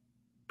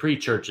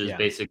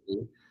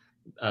 basically,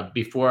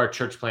 before our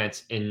church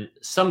plants. In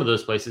some of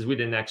those places, we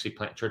didn't actually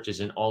plant churches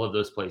in all of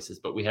those places,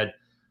 but we had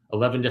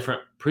 11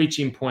 different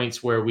preaching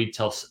points where we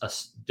tell a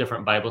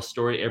different Bible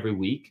story every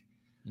week.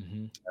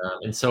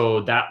 And so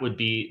that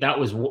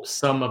was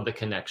some of the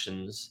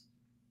connections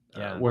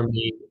were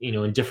made,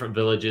 in different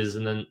villages,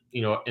 and then,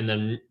 in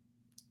the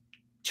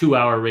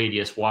 2-hour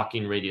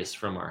walking radius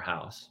from our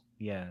house.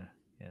 Yeah.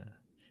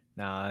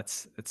 No,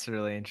 it's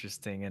really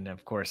interesting. And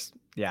of course,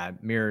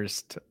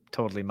 mirrors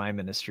totally my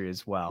ministry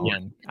as well. Yeah.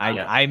 And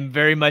I'm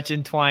very much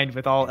entwined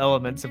with all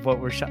elements of what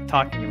we're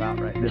talking about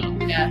right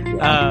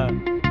now.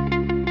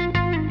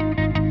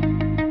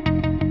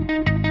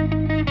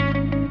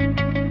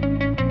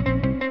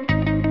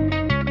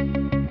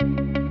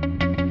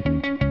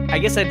 I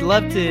guess I'd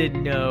love to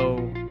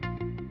know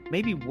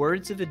maybe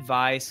words of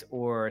advice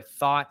or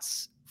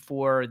thoughts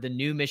for the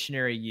new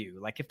missionary you.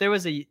 Like, if there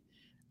was a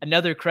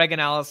another Craig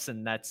and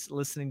Allison that's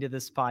listening to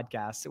this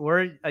podcast,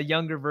 or a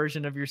younger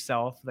version of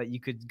yourself that you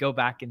could go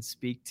back and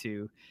speak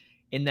to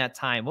in that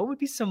time, what would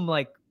be some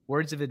like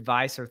words of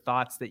advice or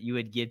thoughts that you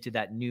would give to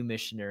that new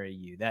missionary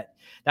you,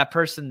 that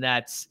person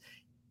that's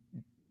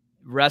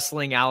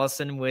wrestling,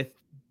 Allison, with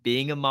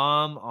being a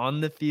mom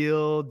on the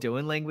field,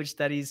 doing language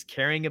studies,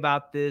 caring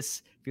about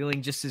this,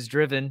 feeling just as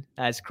driven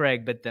as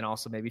Craig, but then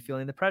also maybe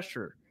feeling the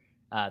pressure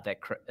of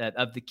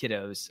the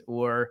kiddos,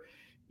 or,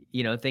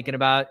 you know, thinking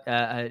about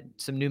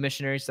some new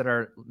missionaries that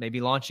are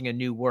maybe launching a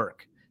new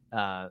work.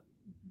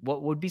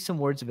 What would be some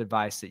words of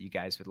advice that you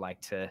guys would like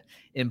to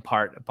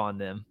impart upon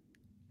them?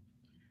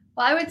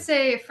 Well, I would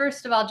say,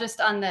 first of all,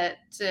 just on the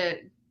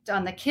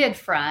kid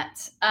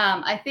front,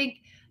 I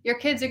think your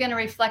kids are going to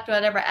reflect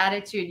whatever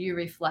attitude you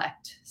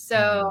reflect.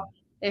 So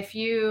if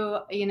you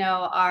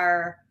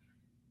are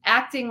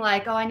acting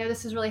like, oh, I know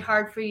this is really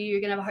hard for you,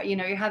 you're going to have,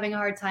 you're having a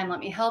hard time, let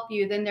me help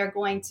you, then they're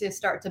going to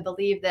start to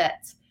believe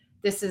that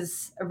this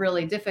is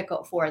really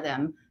difficult for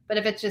them. But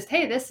if it's just,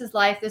 hey, this is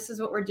life, this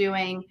is what we're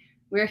doing,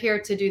 we're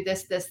here to do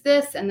this,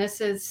 and this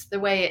is the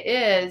way it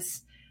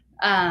is,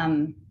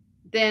 then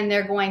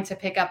they're going to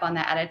pick up on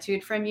that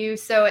attitude from you.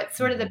 So it's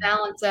sort of the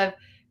balance of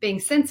being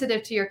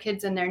sensitive to your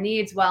kids and their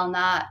needs while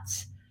not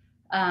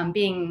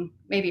being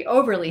maybe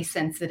overly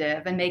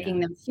sensitive and making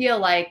them feel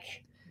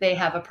like they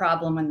have a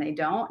problem when they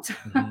don't.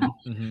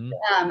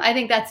 I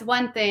think that's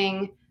one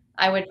thing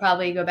I would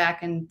probably go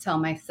back and tell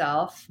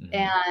myself.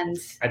 And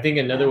I think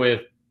another way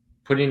of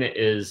putting it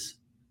is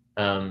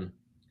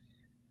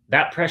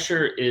that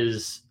pressure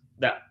is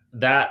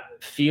that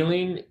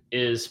feeling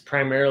is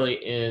primarily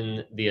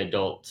in the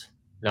adult,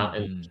 not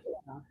in the kid.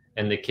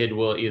 And the kid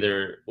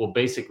will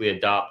basically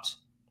adopt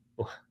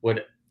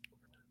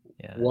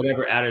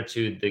whatever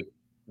attitude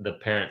the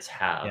parents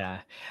have. Yeah.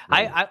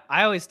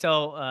 I always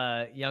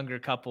tell younger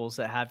couples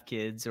that have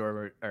kids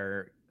or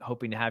are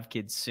hoping to have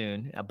kids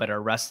soon, but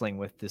are wrestling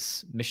with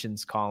this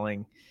missions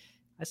calling.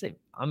 I say,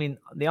 I mean,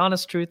 the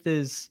honest truth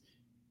is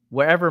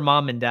wherever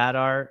mom and dad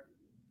are,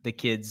 the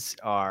kids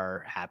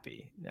are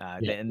happy.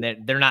 And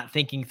they're not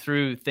thinking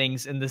through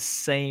things in the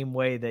same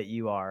way that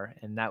you are.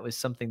 And that was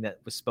something that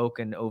was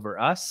spoken over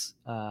us.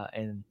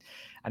 And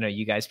I know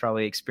you guys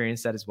probably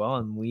experienced that as well.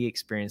 And we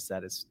experienced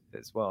that as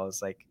well.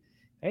 It's like,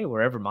 hey,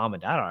 wherever mom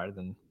and dad are,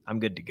 then I'm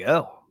good to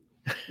go.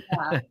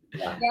 It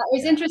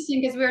was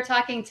interesting because we were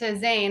talking to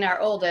Zane,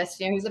 our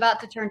oldest, who's about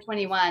to turn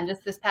 21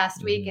 just this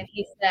past week. And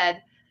he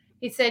said,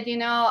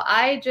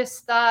 I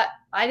just thought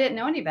I didn't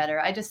know any better.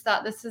 I just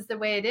thought this is the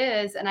way it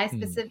is. And I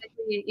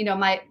specifically,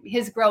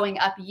 his growing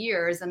up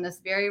years in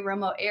this very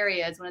remote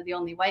area as one of the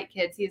only white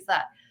kids,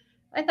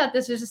 I thought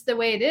this was just the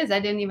way it is. I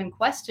didn't even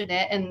question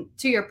it. And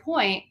to your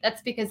point,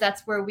 that's because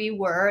that's where we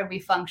were and we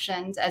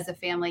functioned as a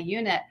family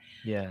unit.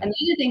 Yeah. And the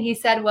other thing he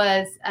said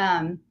was,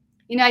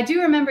 I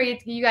do remember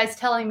you guys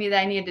telling me that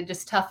I needed to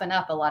just toughen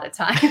up a lot of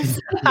times.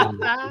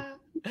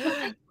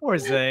 Poor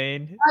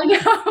Zane. I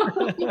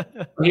know.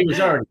 He was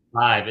already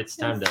 5. It's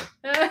time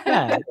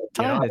to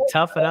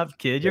toughen up,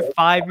 kid. You're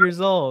 5 years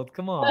old.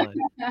 Come on.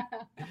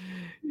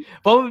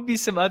 What would be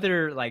some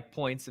other like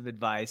points of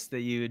advice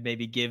that you would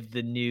maybe give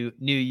the new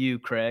you,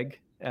 Craig?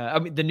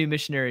 The new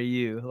missionary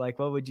you. Like,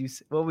 what would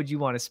you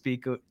want to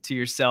speak to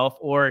yourself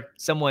or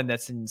someone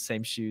that's in the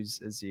same shoes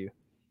as you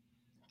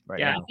right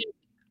now?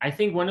 I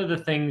think one of the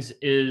things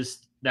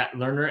is that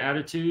learner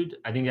attitude.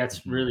 I think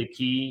that's really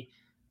key.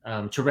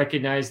 To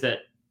recognize that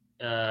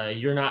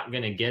you're not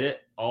going to get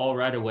it all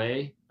right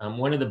away.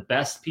 One of the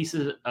best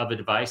pieces of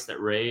advice that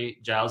Ray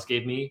Giles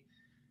gave me,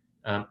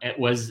 it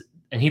was,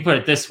 and he put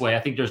it this way, I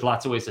think there's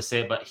lots of ways to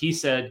say it, but he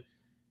said,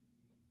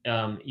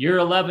 year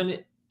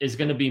 11 is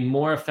going to be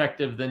more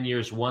effective than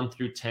years 1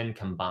 through 10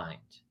 combined.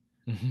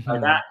 By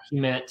that, he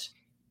meant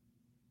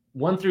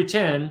 1 through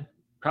 10,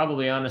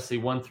 probably honestly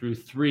 1 through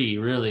 3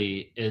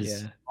 really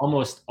is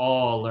almost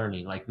all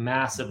learning, like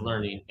massive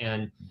learning.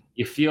 And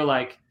you feel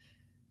like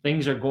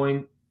things are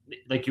going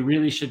like you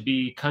really should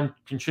be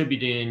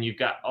contributing. You've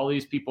got all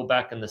these people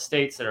back in the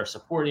States that are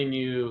supporting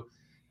you.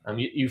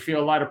 You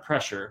feel a lot of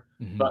pressure,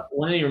 but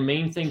one of your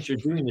main things you're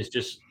doing is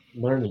just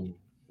learning,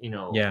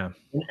 And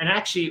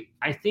actually,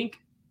 I think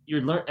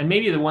and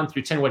maybe the 1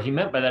 through 10, what he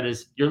meant by that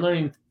is you're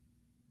learning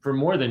for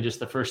more than just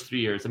the first 3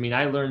 years. I mean,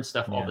 I learn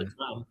stuff all the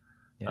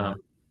time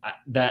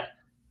that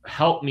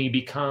helped me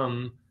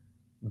become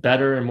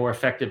better and more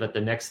effective at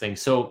the next thing.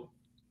 So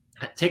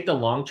take the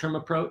long-term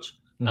approach.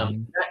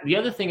 The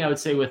other thing I would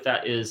say with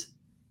that is,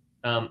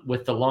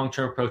 with the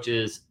long-term approach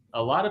is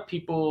a lot of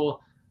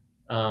people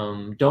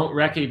don't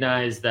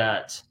recognize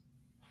that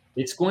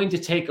it's going to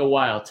take a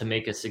while to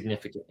make a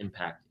significant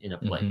impact in a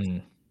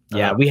place.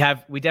 Yeah,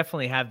 we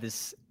definitely have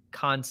this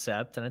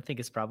concept, and I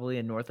think it's probably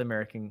a North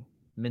American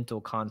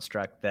mental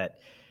construct that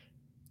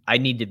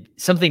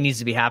something needs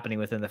to be happening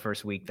within the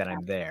first week that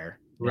I'm there.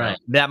 Right.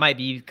 That might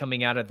be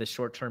coming out of the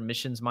short-term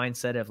missions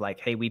mindset of like,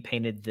 hey, we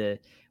painted the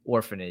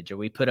orphanage or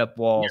we put up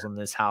walls on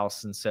this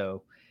house. And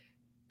so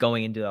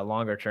going into a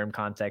longer term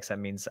context, that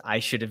means I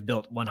should have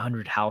built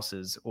 100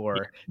 houses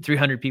or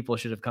 300 people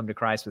should have come to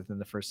Christ within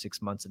the first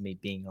 6 months of me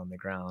being on the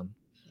ground.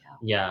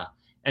 Yeah.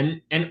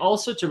 And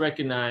also to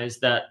recognize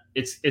that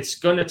it's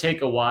going to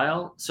take a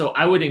while. So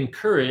I would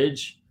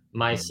encourage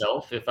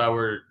myself, if I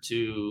were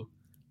to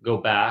go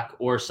back,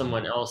 or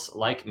someone else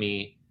like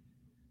me,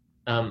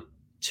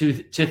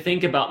 to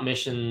think about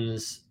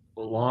missions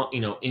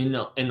in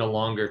a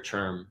longer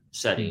term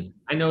setting.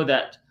 I know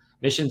that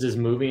missions is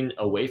moving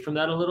away from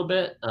that a little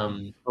bit.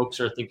 Folks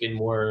are thinking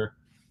more,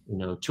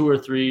 2 or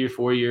 3 or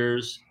 4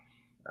 years,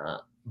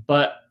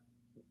 but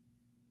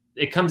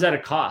it comes at a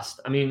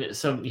cost. I mean,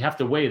 so you have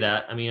to weigh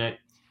that. I mean, I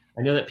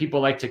know that people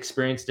like to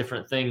experience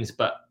different things,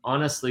 but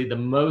honestly, the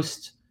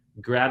most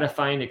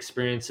gratifying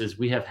experiences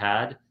we have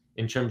had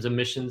in terms of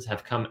missions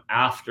have come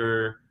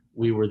after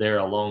we were there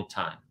a long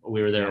time.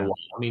 We were there a while.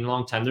 I mean,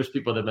 long time. There's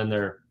people that have been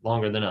there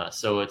longer than us,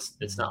 so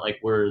it's not like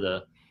we're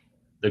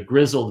the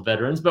grizzled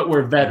veterans, but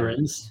we're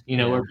veterans.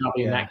 We're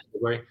probably in that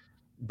category.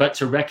 But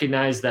to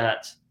recognize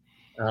that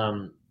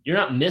you're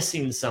not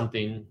missing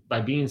something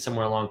by being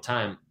somewhere a long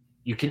time.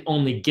 You can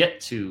only get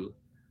to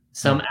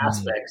some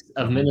aspects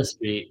of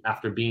ministry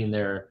after being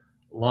there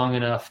long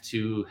enough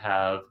to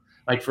have,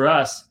 like for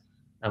us,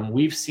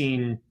 we've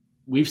seen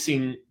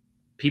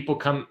people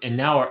come, and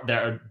now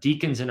there are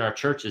deacons in our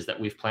churches that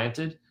we've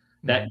planted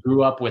that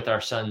grew up with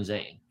our son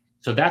Zane.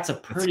 So that's a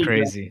pretty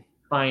crazy,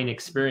 fine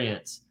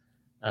experience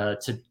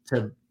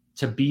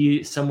to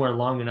be somewhere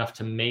long enough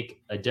to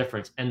make a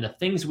difference. And the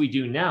things we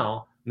do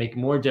now make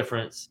more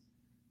difference.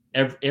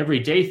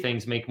 Everyday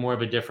things make more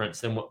of a difference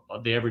than what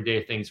the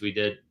everyday things we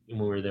did when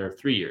we were there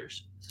 3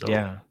 years. So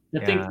I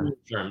think long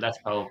term, that's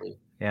probably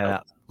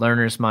that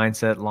learner's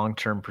mindset,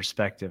 long-term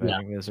perspective. I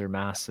think those are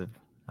massive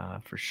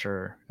for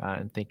sure.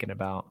 And thinking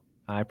about,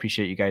 I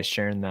appreciate you guys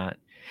sharing that.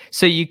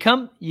 So you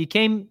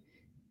came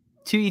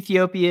to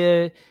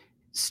Ethiopia,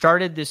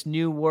 started this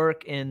new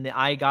work in the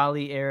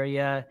Igali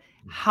area.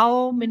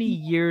 How many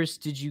years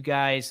did you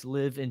guys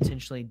live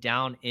intentionally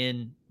down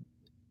in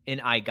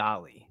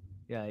Igali?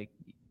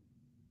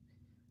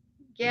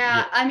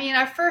 Yeah, I mean,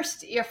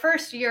 your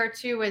first year or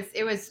two was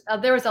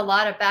there was a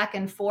lot of back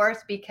and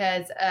forth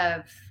because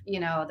of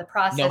the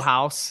process. No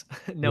house,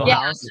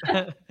 house,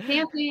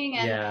 camping,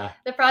 and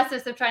the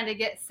process of trying to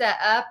get set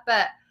up.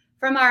 But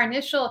from our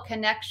initial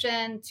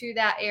connection to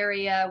that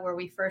area where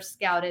we first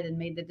scouted and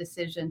made the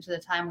decision to the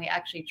time we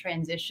actually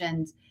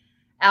transitioned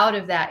out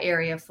of that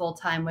area full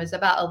time was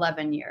about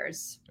 11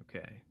 years.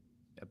 Okay,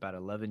 about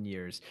 11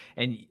 years,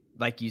 and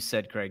like you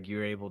said, Craig,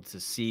 you're able to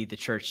see the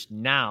church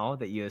now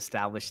that you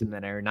established in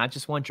that area, not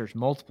just one church,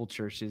 multiple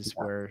churches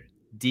where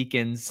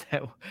deacons,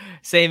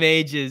 same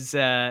age as,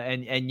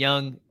 and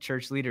young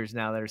church leaders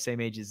now that are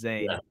same age as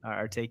Zane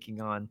are taking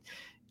on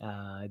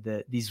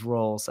these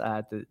roles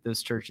at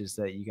those churches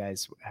that you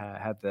guys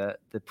have the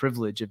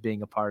privilege of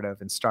being a part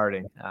of and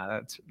starting.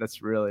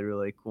 That's really,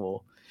 really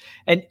cool.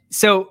 And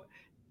so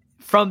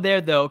from there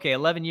though, okay,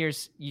 11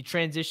 years, you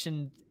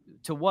transitioned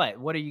to what?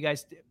 What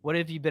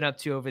have you been up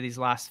to over these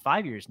last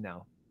 5 years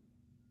now?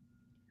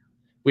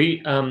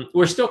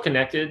 We're still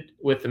connected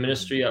with the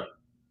ministry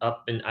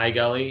up in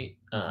Igali.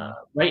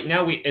 Right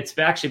now, it's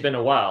actually been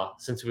a while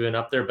since we've been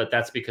up there, but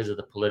that's because of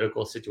the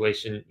political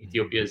situation.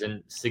 Ethiopia is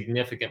in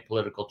significant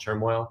political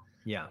turmoil.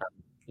 Yeah,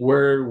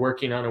 we're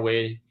working on a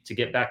way to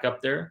get back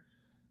up there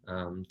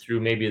through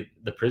maybe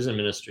the prison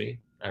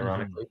ministry,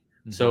 ironically.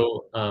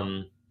 So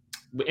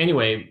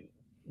anyway,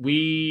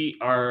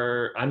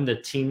 I'm the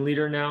team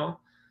leader now.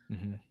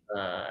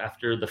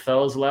 After the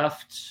fellows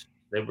left,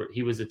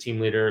 he was the team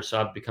leader,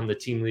 so I've become the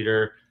team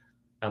leader.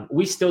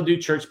 We still do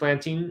church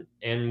planting,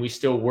 and we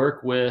still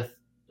work with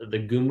the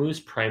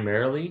Gumus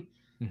primarily,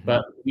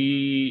 but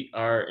we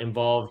are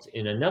involved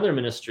in another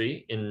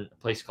ministry in a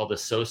place called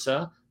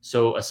Asosa.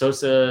 So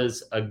Asosa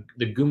is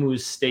the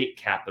Gumus state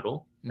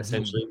capital,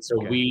 essentially. So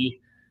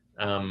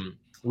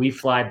we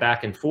fly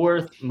back and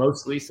forth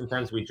mostly.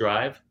 Sometimes we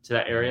drive to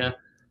that area.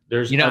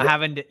 You're not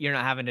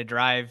having to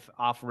drive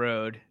off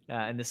road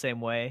in the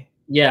same way.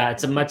 Yeah,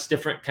 it's a much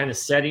different kind of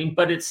setting,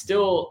 but it's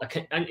still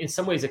in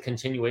some ways a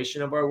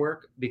continuation of our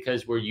work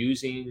because we're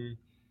using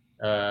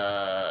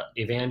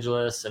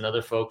evangelists and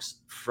other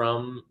folks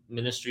from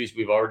ministries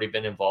we've already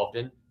been involved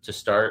in to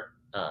start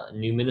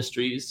new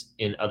ministries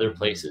in other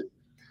places.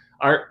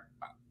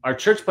 Our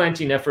church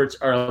planting efforts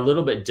are a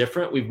little bit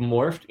different. We've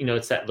morphed.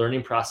 It's that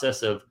learning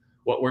process of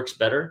what works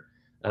better.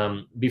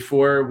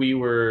 Before we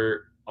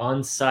were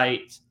on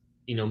site,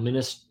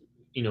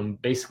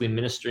 basically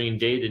ministering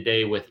day to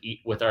day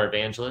with our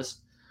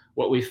evangelists.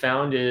 What we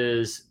found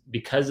is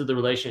because of the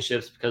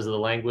relationships, because of the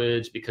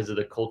language, because of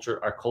the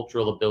culture, our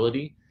cultural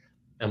ability,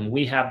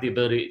 we have the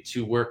ability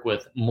to work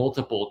with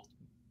multiple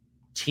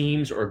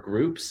teams or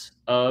groups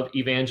of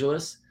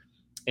evangelists.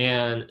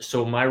 And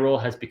so my role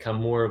has become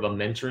more of a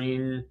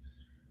mentoring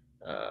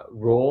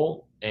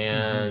role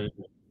and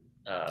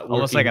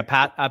almost like a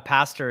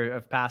pastor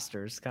of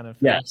pastors kind of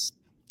thing. Yes.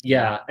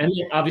 Yeah. And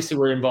obviously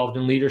we're involved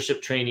in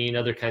leadership training,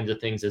 other kinds of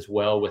things as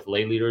well with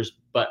lay leaders.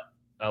 But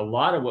a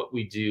lot of what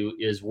we do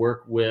is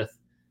work with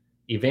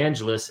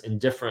evangelists in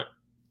different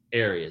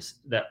areas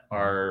that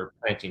are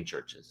planting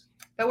churches.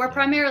 But we're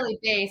primarily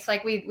based,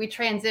 like we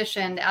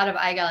transitioned out of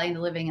Aigali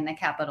into living in the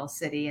capital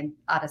city in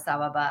Addis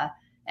Ababa,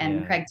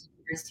 and Craig's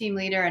team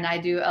leader, and I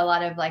do a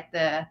lot of like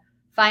the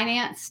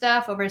finance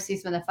stuff, oversee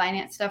some of the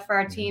finance stuff for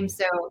our team.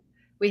 So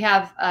we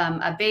have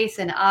a base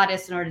in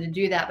Addis in order to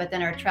do that, but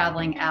then are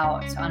traveling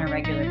out on a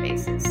regular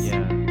basis.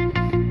 Yeah.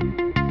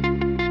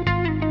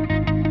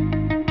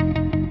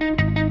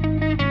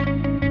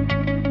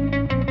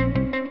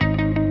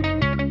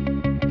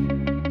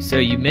 So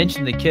you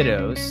mentioned the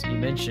kiddos. You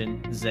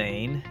mentioned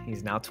Zane.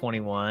 He's now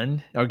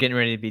 21, or getting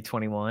ready to be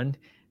 21,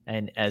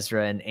 and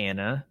Ezra and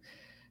Anna.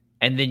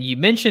 And then you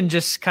mentioned,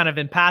 just kind of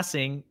in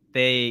passing,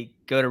 they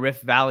go to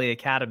Rift Valley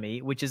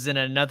Academy, which is in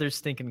another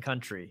stinking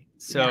country.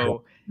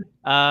 So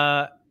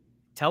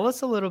tell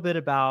us a little bit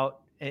about,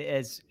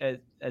 as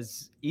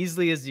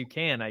easily as you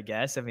can, I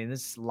guess. I mean,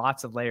 there's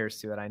lots of layers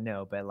to it, I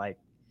know. But like,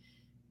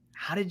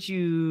 how did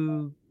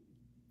you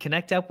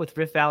connect up with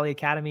Rift Valley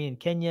Academy in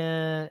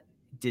Kenya?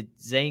 Did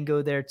Zane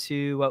go there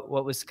too?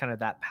 What was kind of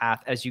that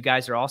path, as you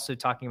guys are also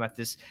talking about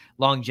this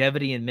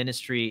longevity in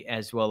ministry,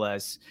 as well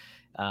as,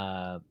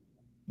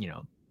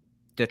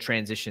 the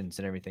transitions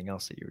and everything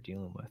else that you were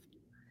dealing with?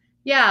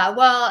 Yeah,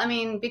 well, I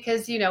mean,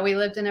 because, we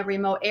lived in a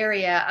remote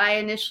area, I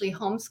initially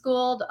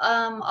homeschooled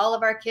all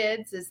of our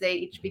kids as they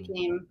each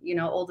became,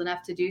 old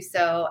enough to do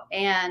so.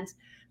 And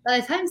by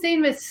the time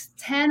Zane was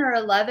 10 or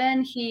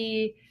 11,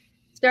 he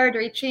started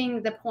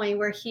reaching the point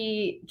where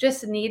he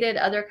just needed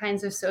other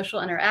kinds of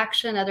social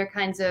interaction, other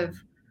kinds of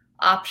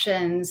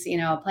options,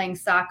 playing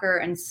soccer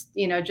and,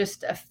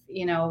 just,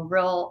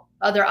 real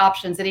other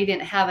options that he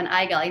didn't have in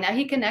Aigali. Now,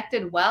 he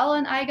connected well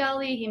in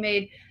Aigali. He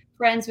made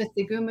friends with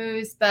the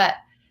Gumus, but,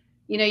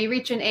 you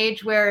reach an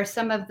age where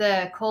some of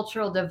the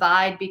cultural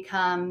divide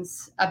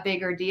becomes a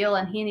bigger deal,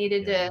 and he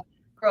needed to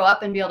grow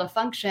up and be able to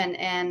function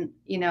in,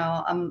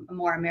 a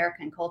more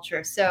American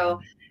culture. So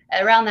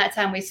around that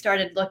time,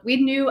 we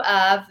knew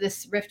of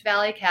this Rift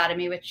Valley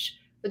Academy, which,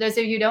 for those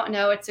of you who don't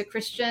know, it's a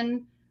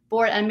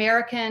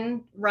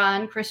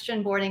American-run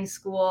Christian boarding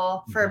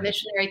school for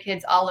missionary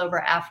kids all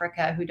over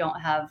Africa who don't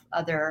have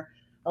a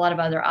lot of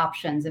other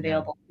options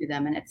available to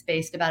them. And it's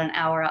based about an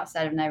hour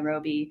outside of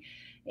Nairobi.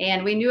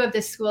 And we knew of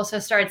this school, so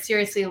started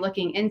seriously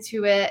looking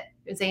into it.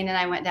 Zane and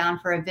I went down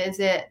for a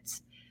visit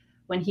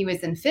when he was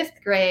in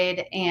 5th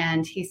grade,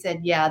 and he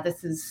said, yeah,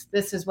 this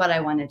is what I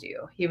want to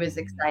do. He was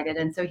excited.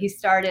 And so he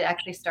started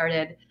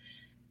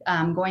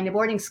going to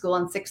boarding school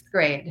in 6th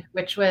grade,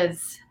 which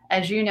was,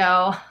 as you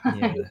know,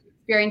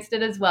 experienced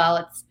it as well.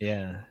 It's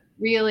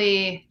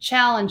really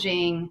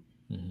challenging.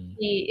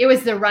 It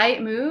was the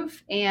right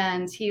move,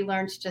 and he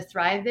learned to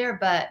thrive there,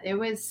 but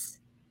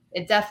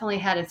it definitely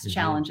had its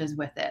challenges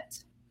with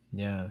it.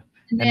 Yeah.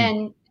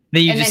 And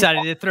then you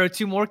decided to throw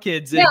 2 more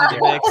kids into the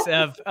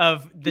mix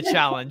of the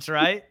challenge,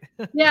 right?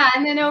 Yeah.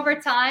 And then over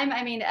time,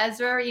 I mean,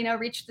 Ezra,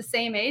 reached the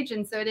same age,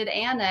 and so did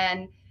Anna,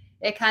 and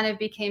it kind of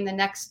became the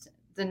next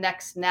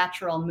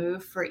natural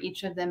move for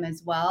each of them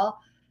as well.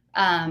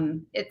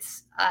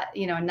 It's,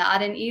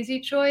 not an easy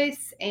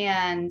choice.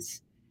 And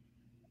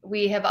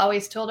we have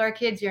always told our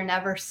kids, you're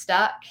never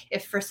stuck.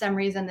 If for some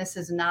reason this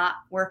is not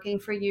working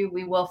for you,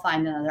 we will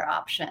find another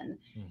option.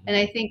 And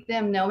I think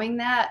them knowing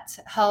that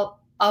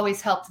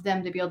always helped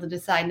them to be able to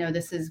decide, no,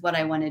 this is what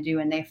I want to do.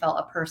 And they felt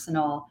a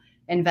personal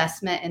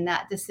investment in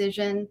that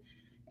decision.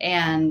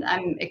 And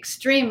I'm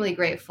extremely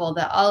grateful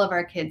that all of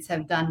our kids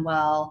have done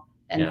well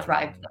and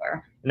thrived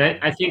there. And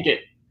I think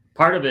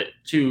part of it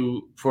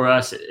too for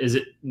us is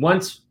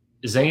once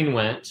Zane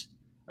went,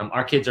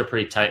 our kids are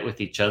pretty tight with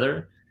each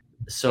other.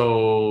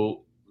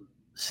 So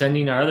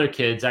sending our other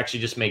kids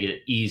actually just made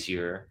it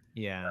easier.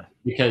 Yeah.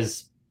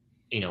 Because,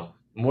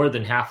 more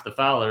than half the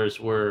Fowlers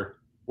were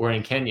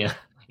in Kenya,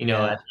 at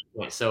that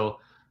point. So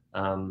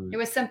it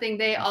was something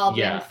they all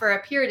did for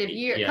a period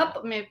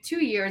of maybe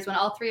 2 years, when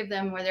all 3 of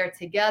them were there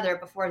together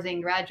before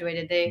Zane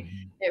graduated.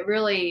 It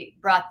really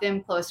brought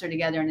them closer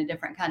together in a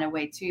different kind of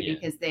way too,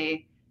 because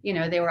they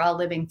were all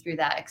living through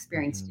that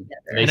experience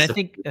together. And I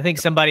think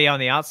somebody on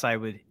the outside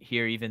would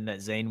hear even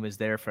that Zane was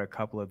there for a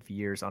couple of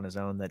years on his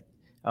own, that,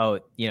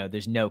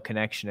 there's no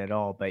connection at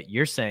all. But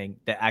you're saying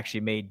that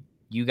actually made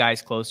you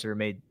guys closer,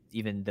 made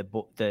even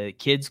the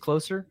kids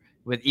closer,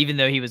 even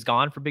though he was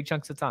gone for big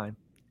chunks of time.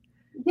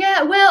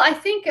 Yeah, well, I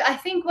think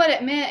what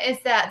it meant is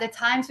that the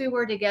times we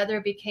were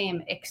together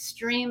became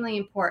extremely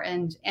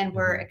important and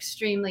were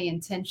extremely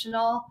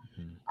intentional.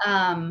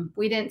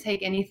 We didn't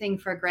take anything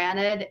for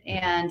granted.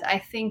 And I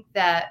think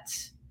that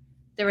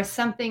there was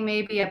something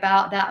maybe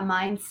about that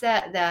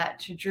mindset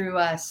that drew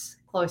us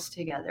close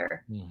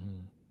together.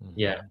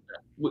 Yeah.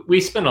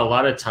 We spend a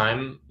lot of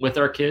time with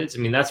our kids. I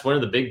mean, that's one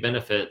of the big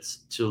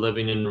benefits to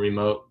living in a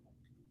remote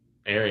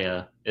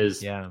area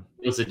is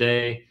meals a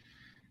day.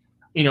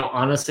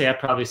 Honestly, I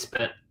probably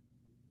spent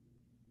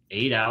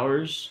 8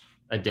 hours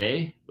a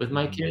day with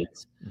my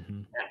kids.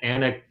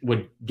 Anna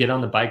would get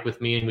on the bike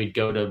with me, and we'd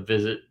go to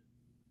visit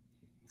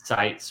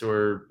sites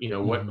or,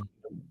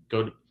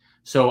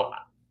 so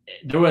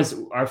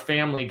our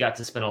family got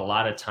to spend a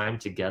lot of time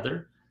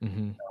together,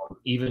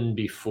 even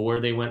before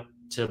they went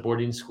to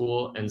boarding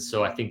school. And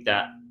so I think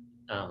that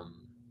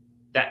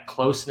that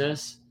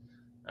closeness,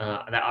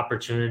 that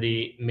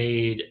opportunity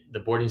made the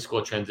boarding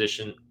school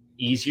transition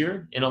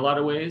easier in a lot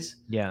of ways.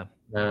 Yeah.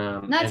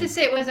 Not to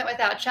say it wasn't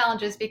without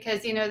challenges,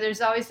 because,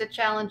 there's always the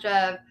challenge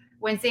of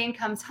when Zane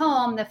comes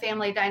home, the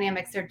family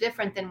dynamics are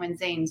different than when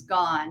Zane's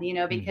gone,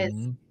 because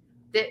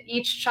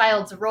each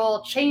child's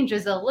role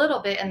changes a little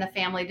bit in the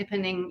family,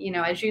 depending,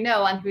 as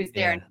on who's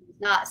there and who's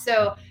not.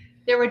 So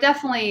there were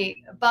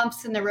definitely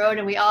bumps in the road,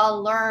 and we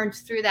all learned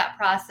through that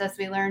process.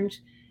 We learned,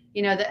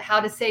 that how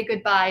to say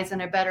goodbyes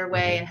in a better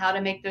way and how to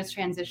make those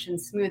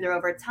transitions smoother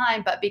over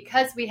time. But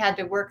because we had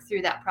to work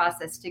through that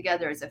process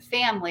together as a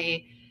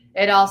family,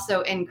 it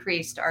also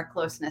increased our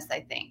closeness,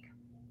 I think.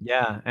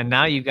 Yeah. And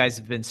now you guys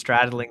have been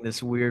straddling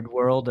this weird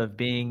world of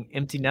being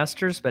empty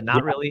nesters, but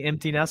not really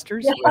empty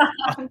nesters.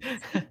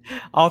 With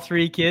all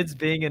three kids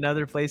being in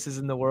other places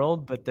in the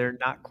world, but they're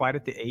not quite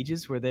at the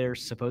ages where they're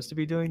supposed to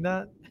be doing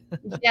that.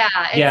 It's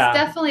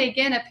definitely,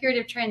 again, a period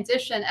of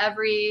transition.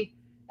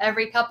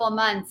 Every couple of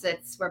months,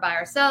 we're by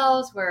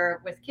ourselves,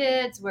 we're with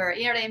kids, we're,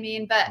 you know what I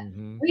mean? But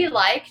we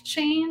like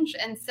change.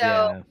 And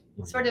so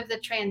sort of the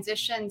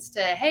transitions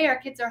to, hey, our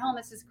kids are home,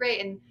 this is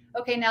great. And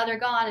okay, now they're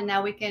gone, and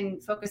now we can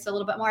focus a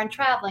little bit more on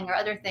traveling or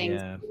other things.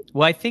 Yeah.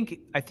 Well, I think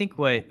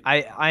what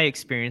I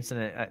experienced,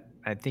 and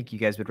I think you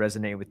guys would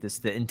resonate with this,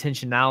 the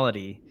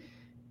intentionality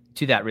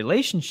to that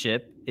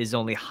relationship is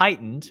only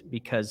heightened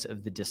because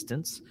of the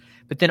distance,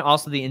 but then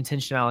also the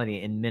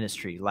intentionality in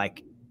ministry,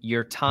 like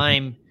your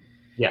time.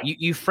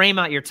 You frame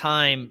out your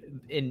time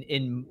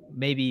in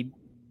maybe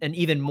an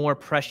even more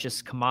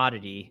precious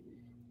commodity,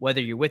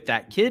 whether you're with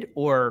that kid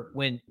or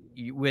when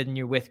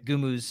you're with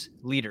Gumu's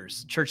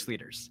leaders, church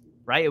leaders,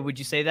 right? Would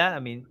you say that?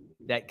 I mean,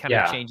 that kind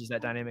of changes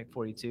that dynamic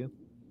for you too.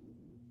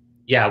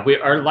 Yeah,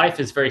 our life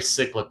is very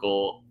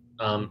cyclical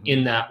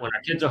in that when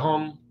our kids are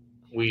home,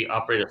 we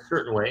operate a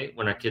certain way.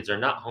 When our kids are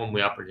not home,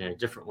 we operate in a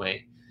different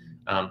way.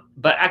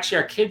 But actually,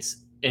 our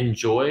kids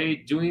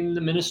enjoy doing the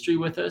ministry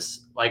with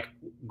us. Like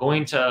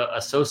going to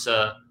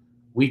Asosa,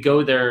 we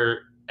go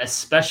there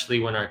especially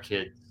when our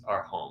kids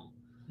are home.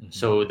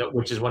 So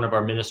which is one of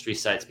our ministry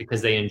sites,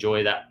 because they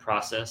enjoy that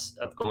process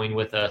of going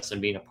with us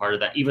and being a part of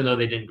that. Even though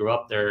they didn't grow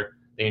up there,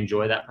 they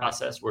enjoy that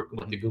process working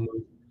with the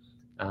Gumu.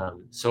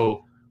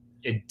 So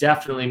it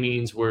definitely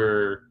means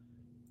we're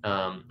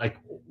like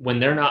when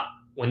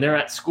they're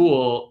at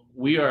school,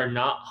 we are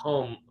not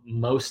home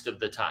most of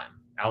the time.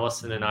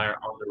 Allison and I are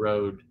on the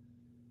road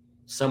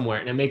somewhere,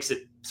 and it makes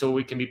it so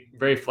we can be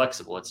very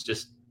flexible. It's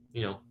just,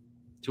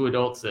 two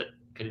adults that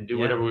can do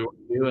whatever we want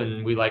to do,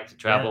 and we like to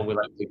travel and we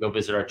like to go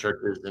visit our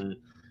churches and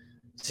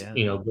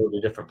go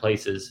to different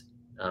places.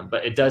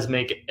 But it does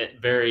make it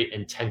very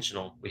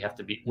intentional. We have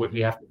to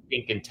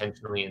think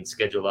intentionally and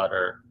schedule out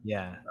our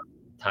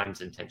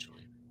times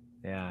intentionally.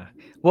 Yeah.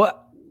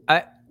 Well,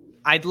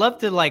 I'd love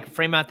to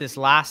frame out this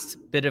last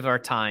bit of our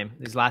time,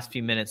 these last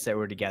few minutes that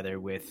we're together,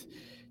 with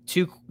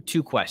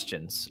two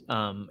questions.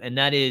 And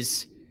that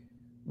is,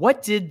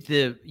 what did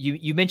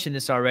you mentioned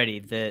this already,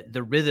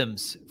 the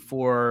rhythms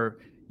for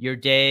your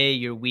day,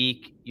 your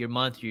week, your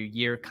month, your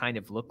year kind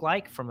of look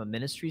like from a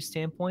ministry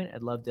standpoint?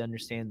 I'd love to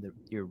understand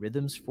your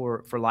rhythms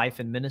for life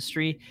and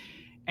ministry.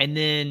 And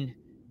then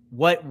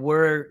what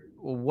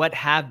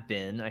have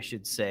been, I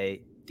should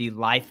say, the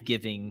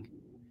life-giving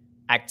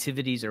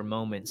activities or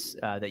moments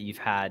that you've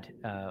had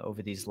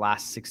over these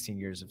last 16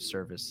 years of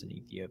service in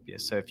Ethiopia.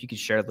 So if you could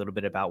share a little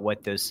bit about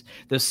what those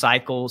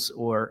cycles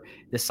or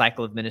the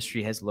cycle of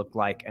ministry has looked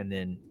like, and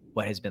then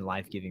what has been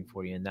life-giving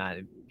for you in that,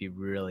 it'd be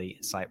really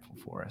insightful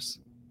for us.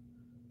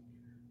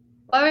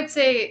 Well, I would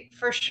say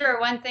for sure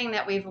one thing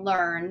that we've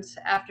learned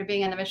after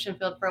being in the mission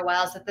field for a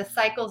while is that the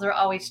cycles are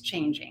always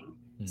changing.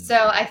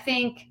 So I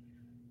think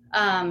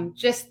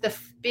just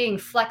being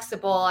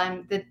flexible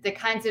and the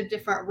kinds of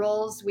different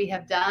roles we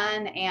have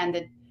done,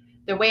 and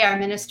the way our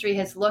ministry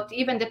has looked,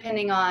 even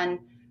depending on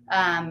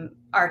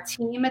our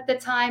team at the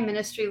time,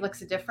 ministry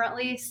looks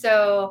differently.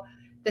 So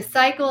the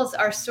cycles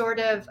are sort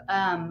of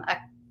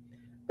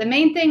the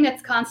main thing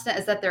that's constant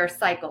is that there are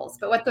cycles,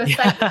 but what those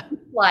cycles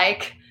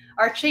look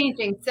are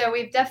changing. So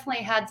we've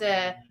definitely had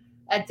to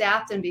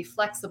adapt and be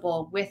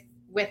flexible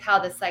with how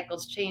the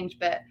cycles change.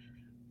 But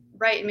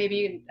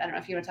maybe I don't know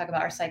if you want to talk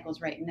about our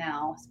cycles right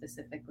now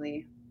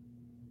specifically.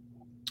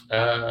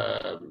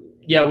 Our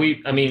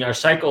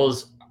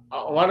cycles, a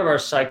lot of our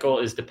cycle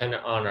is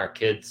dependent on our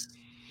kids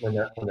when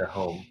they're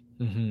home.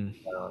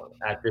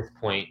 At this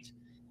point,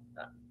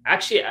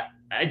 actually,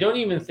 I don't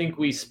even think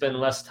we spend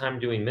less time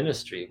doing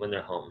ministry when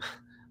they're home.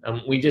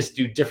 We just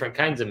do different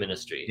kinds of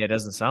ministry. Yeah, it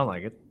doesn't sound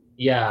like it.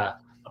 Yeah,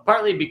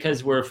 partly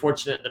because we're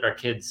fortunate that our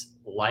kids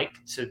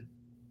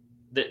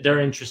they're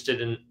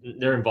interested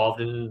they're involved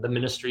in the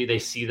ministry. They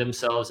see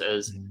themselves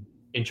as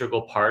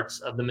integral parts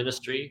of the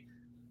ministry.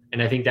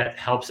 And I think that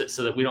helps it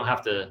so that we don't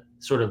have to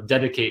sort of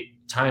dedicate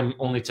time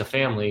only to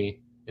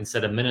family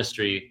instead of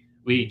ministry.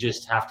 We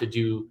just have to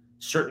do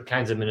certain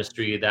kinds of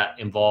ministry that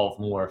involve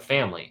more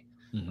family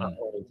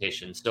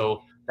orientation.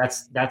 So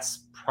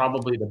that's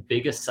probably the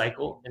biggest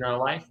cycle in our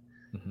life.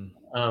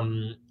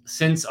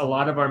 since a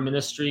lot of our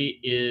ministry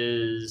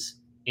is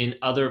in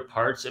other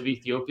parts of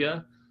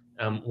Ethiopia,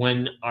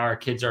 when our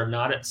kids are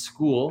not at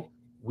school,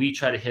 we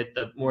try to hit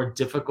the more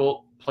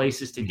difficult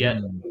places to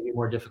get, maybe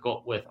more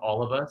difficult with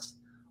all of us.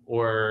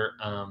 Or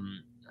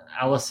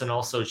Allison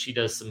also, she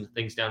does some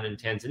things down in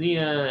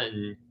Tanzania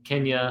and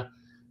Kenya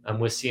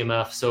with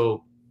CMF.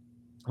 So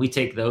we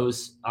take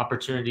those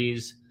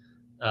opportunities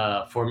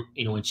for,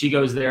 when she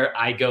goes there,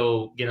 I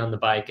go get on the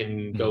bike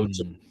and go to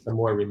some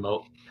more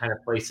remote kind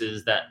of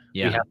places that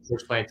we have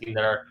church planting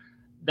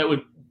that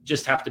would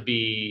just have to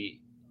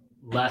be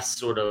less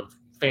sort of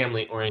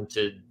family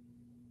oriented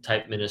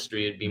type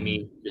ministry. It'd be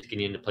me just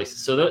getting into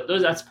places. So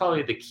that's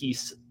probably the key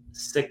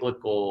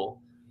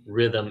cyclical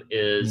rhythm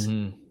is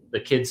the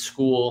kids'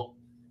 school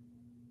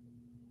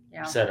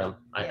set them,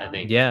 I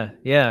think.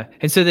 Yeah.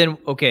 And so then,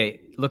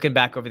 okay, looking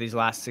back over these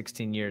last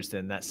 16 years,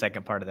 then that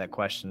second part of that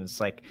question is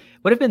like,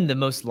 what have been the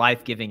most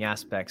life-giving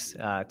aspects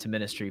to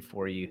ministry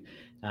for you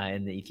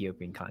in the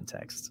Ethiopian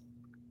context?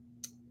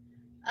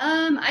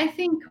 I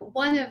think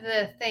one of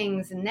the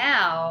things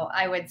now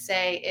I would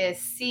say is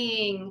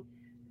seeing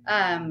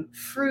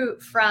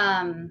fruit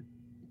from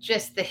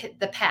just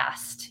the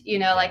past,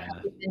 like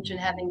you mentioned,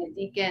 having a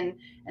deacon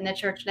in the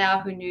church now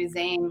who knew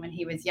Zane when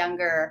he was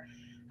younger.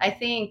 I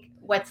think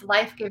what's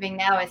life-giving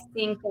now is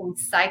seeing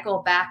things cycle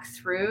back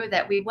through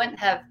that we wouldn't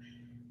have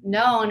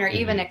known or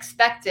even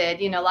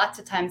expected. Lots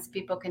of times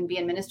people can be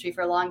in ministry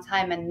for a long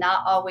time and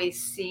not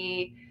always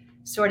see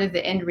sort of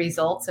the end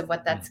results of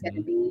what that's going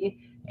to be.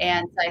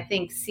 And I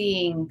think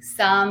seeing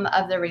some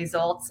of the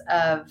results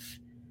of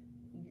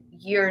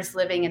years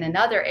living in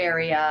another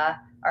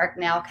area are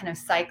now kind of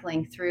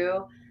cycling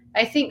through.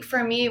 I think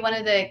for me, one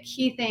of the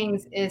key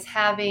things is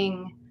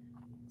having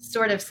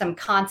sort of some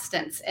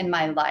constants in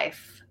my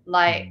life.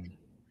 Like,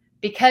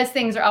 because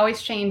things are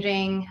always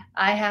changing,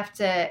 I have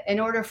to, in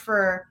order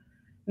for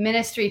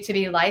ministry to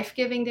be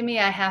life-giving to me,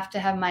 I have to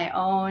have my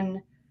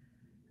own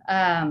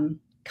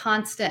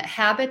constant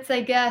habits,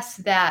 I guess,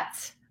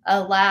 that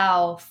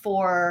allow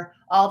for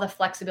all the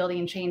flexibility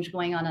and change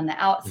going on the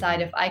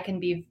outside. If I can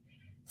be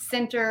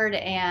centered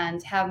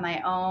and have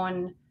my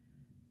own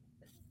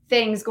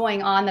things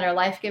going on that are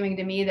life-giving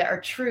to me, that are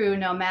true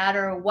no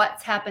matter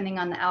what's happening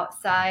on the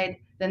outside,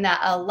 then that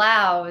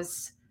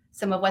allows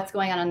some of what's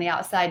going on the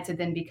outside to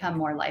then become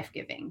more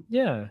life-giving.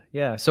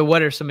 Yeah. So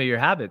what are some of your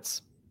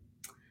habits?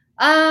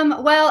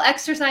 Well,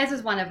 exercise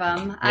is one of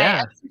them.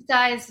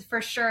 Exercise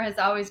for sure has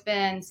always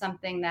been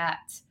something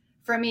that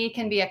for me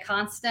can be a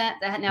constant.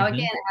 That now again,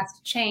 it has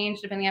to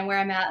change depending on where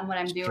I'm at and what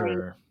I'm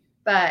doing.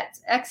 But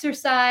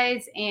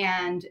exercise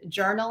and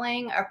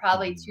journaling are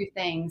probably two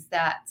things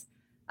that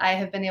I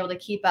have been able to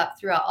keep up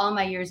throughout all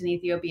my years in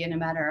Ethiopia, no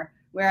matter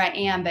where I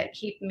am, but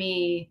keep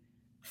me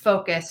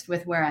focused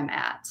with where I'm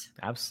at.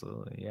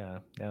 Absolutely. Yeah.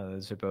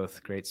 Those are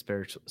both great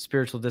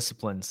spiritual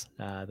disciplines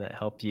that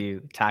help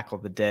you tackle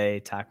the day,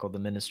 tackle the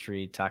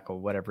ministry, tackle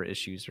whatever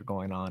issues are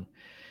going on.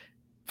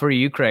 For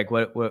you, Craig,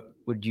 what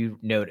would you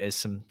note as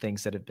some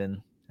things that have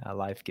been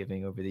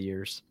life-giving over the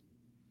years?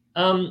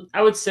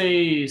 I would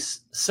say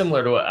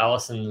similar to what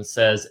Allison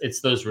says,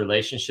 it's those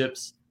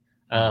relationships.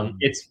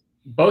 It's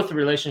both the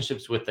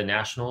relationships with the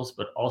nationals,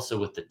 but also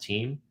with the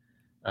team.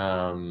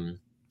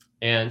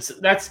 And so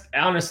that's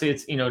honestly,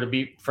 it's, to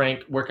be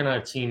frank, working on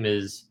a team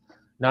is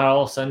not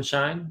all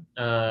sunshine.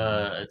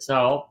 It's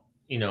not all,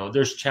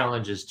 there's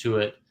challenges to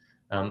it.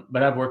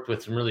 But I've worked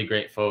with some really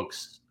great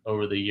folks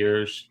over the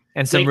years.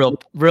 And some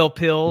real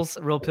pills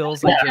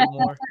like Jay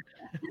Moore.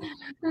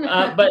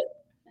 But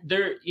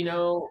there,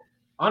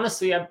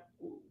 honestly,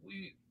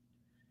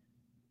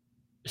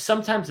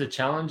 sometimes the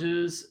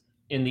challenges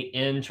in the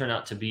end turn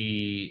out to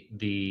be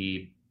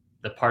the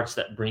parts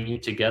that bring you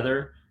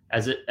together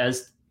as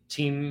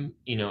team,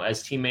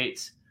 as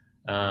teammates.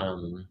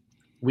 So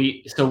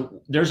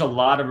there's a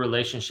lot of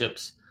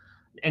relationships,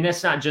 and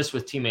it's not just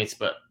with teammates,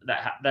 but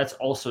that's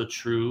also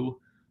true.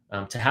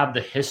 To have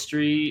the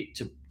history,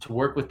 to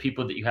work with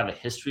people that you have a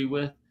history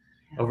with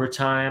over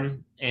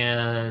time,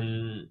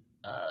 and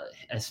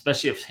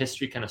especially if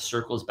history kind of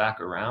circles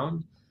back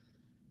around,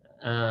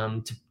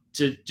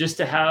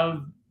 to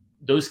have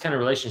those kind of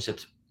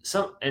relationships.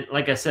 And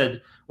like I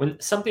said, when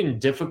something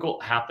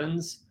difficult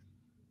happens,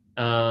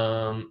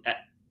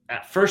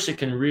 at first it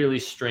can really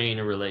strain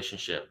a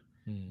relationship,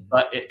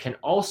 but it can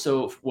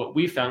also, what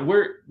we found,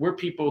 we're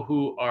people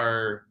who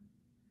are,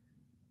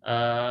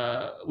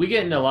 we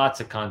get into lots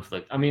of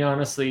conflict. I mean,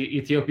 honestly,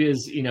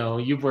 Ethiopia's,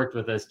 you've worked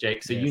with us,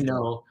 Jake,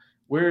 so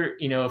we're,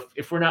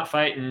 if we're not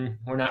fighting,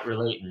 we're not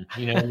relating.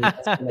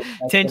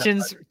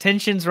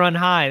 Tensions run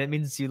high. That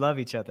means you love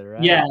each other,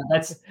 right? Yeah,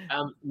 that's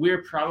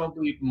we're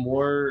probably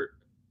more.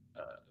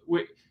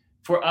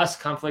 For us,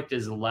 conflict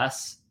is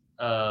less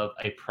of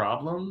a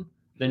problem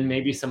than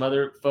maybe some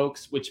other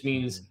folks, which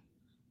means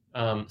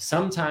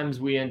sometimes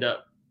we end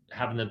up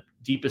having the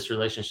deepest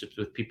relationships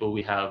with people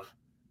we have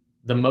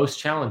the most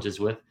challenges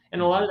with,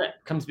 and a lot of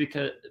that comes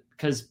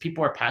because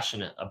people are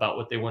passionate about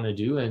what they want to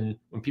do, and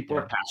when people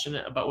are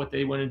passionate about what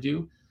they want to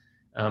do,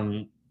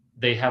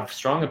 they have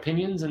strong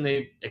opinions and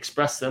they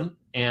express them,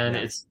 and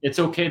it's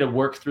okay to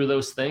work through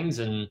those things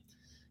and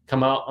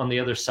come out on the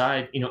other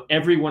side.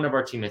 Every one of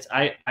our teammates,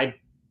 I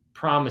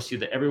promise you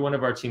that every one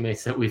of our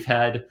teammates that we've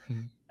had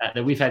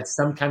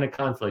some kind of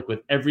conflict with,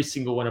 every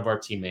single one of our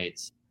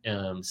teammates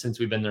since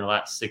we've been there the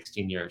last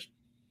 16 years.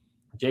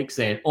 Jake's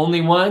saying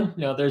only one?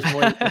 No, there's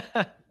more.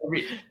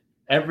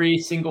 Every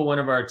single one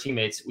of our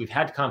teammates we've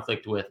had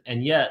conflict with,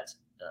 and yet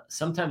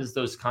sometimes it's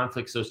those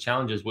conflicts, those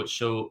challenges, which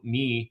show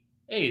me,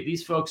 hey,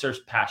 these folks are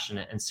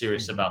passionate and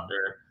serious about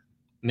their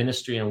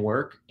ministry and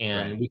work,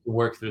 and we can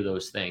work through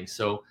those things.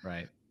 So,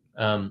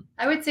 I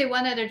would say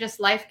one other just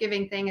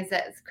life-giving thing is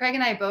that Craig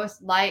and I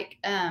both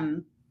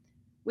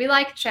we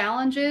like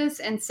challenges.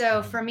 And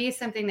so for me,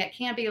 something that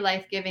can be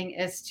life-giving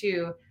is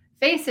to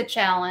face a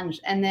challenge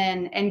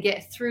and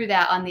get through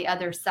that on the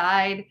other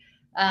side.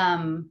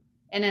 And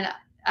then,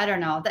 I don't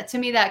know, that to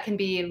me, that can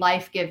be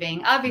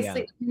life-giving.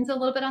 Obviously, it depends a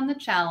little bit on the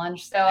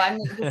challenge. So I'm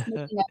just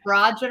making a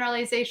broad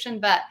generalization,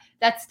 but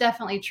that's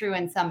definitely true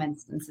in some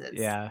instances.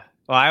 Yeah.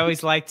 Well, I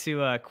always like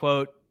to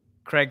quote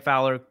Craig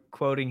Fowler,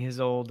 quoting his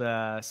old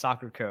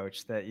soccer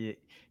coach, that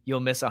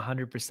you'll miss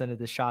 100% of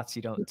the shots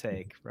you don't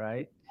take,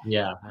 right?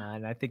 Yeah.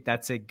 And I think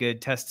that's a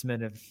good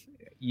testament of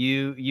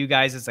you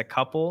guys as a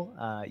couple.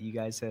 You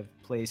guys have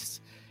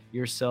placed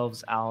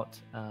yourselves out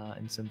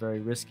in some very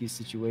risky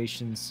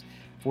situations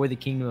for the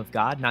kingdom of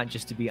God, not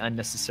just to be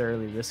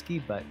unnecessarily risky,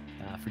 but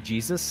for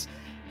Jesus.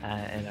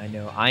 And I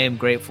know I am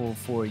grateful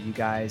for you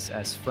guys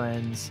as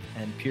friends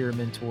and peer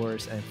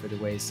mentors, and for the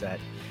ways that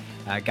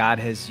God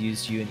has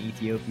used you in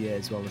Ethiopia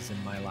as well as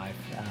in my life.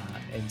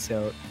 And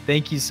so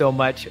thank you so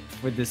much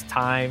for this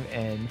time,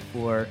 and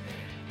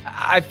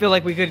I feel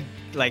like we could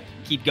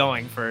keep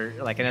going for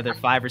another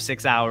 5 or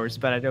 6 hours,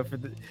 but I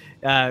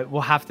know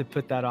we'll have to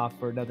put that off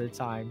for another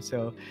time.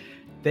 So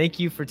thank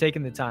you for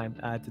taking the time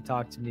to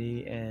talk to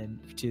me and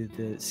to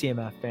the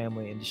CMF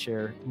family and to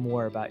share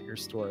more about your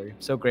story.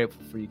 I'm so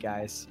grateful for you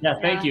guys. Yeah,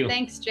 thank you.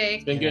 Thanks, Jake.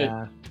 It's been good.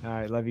 All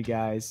right. Love you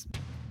guys.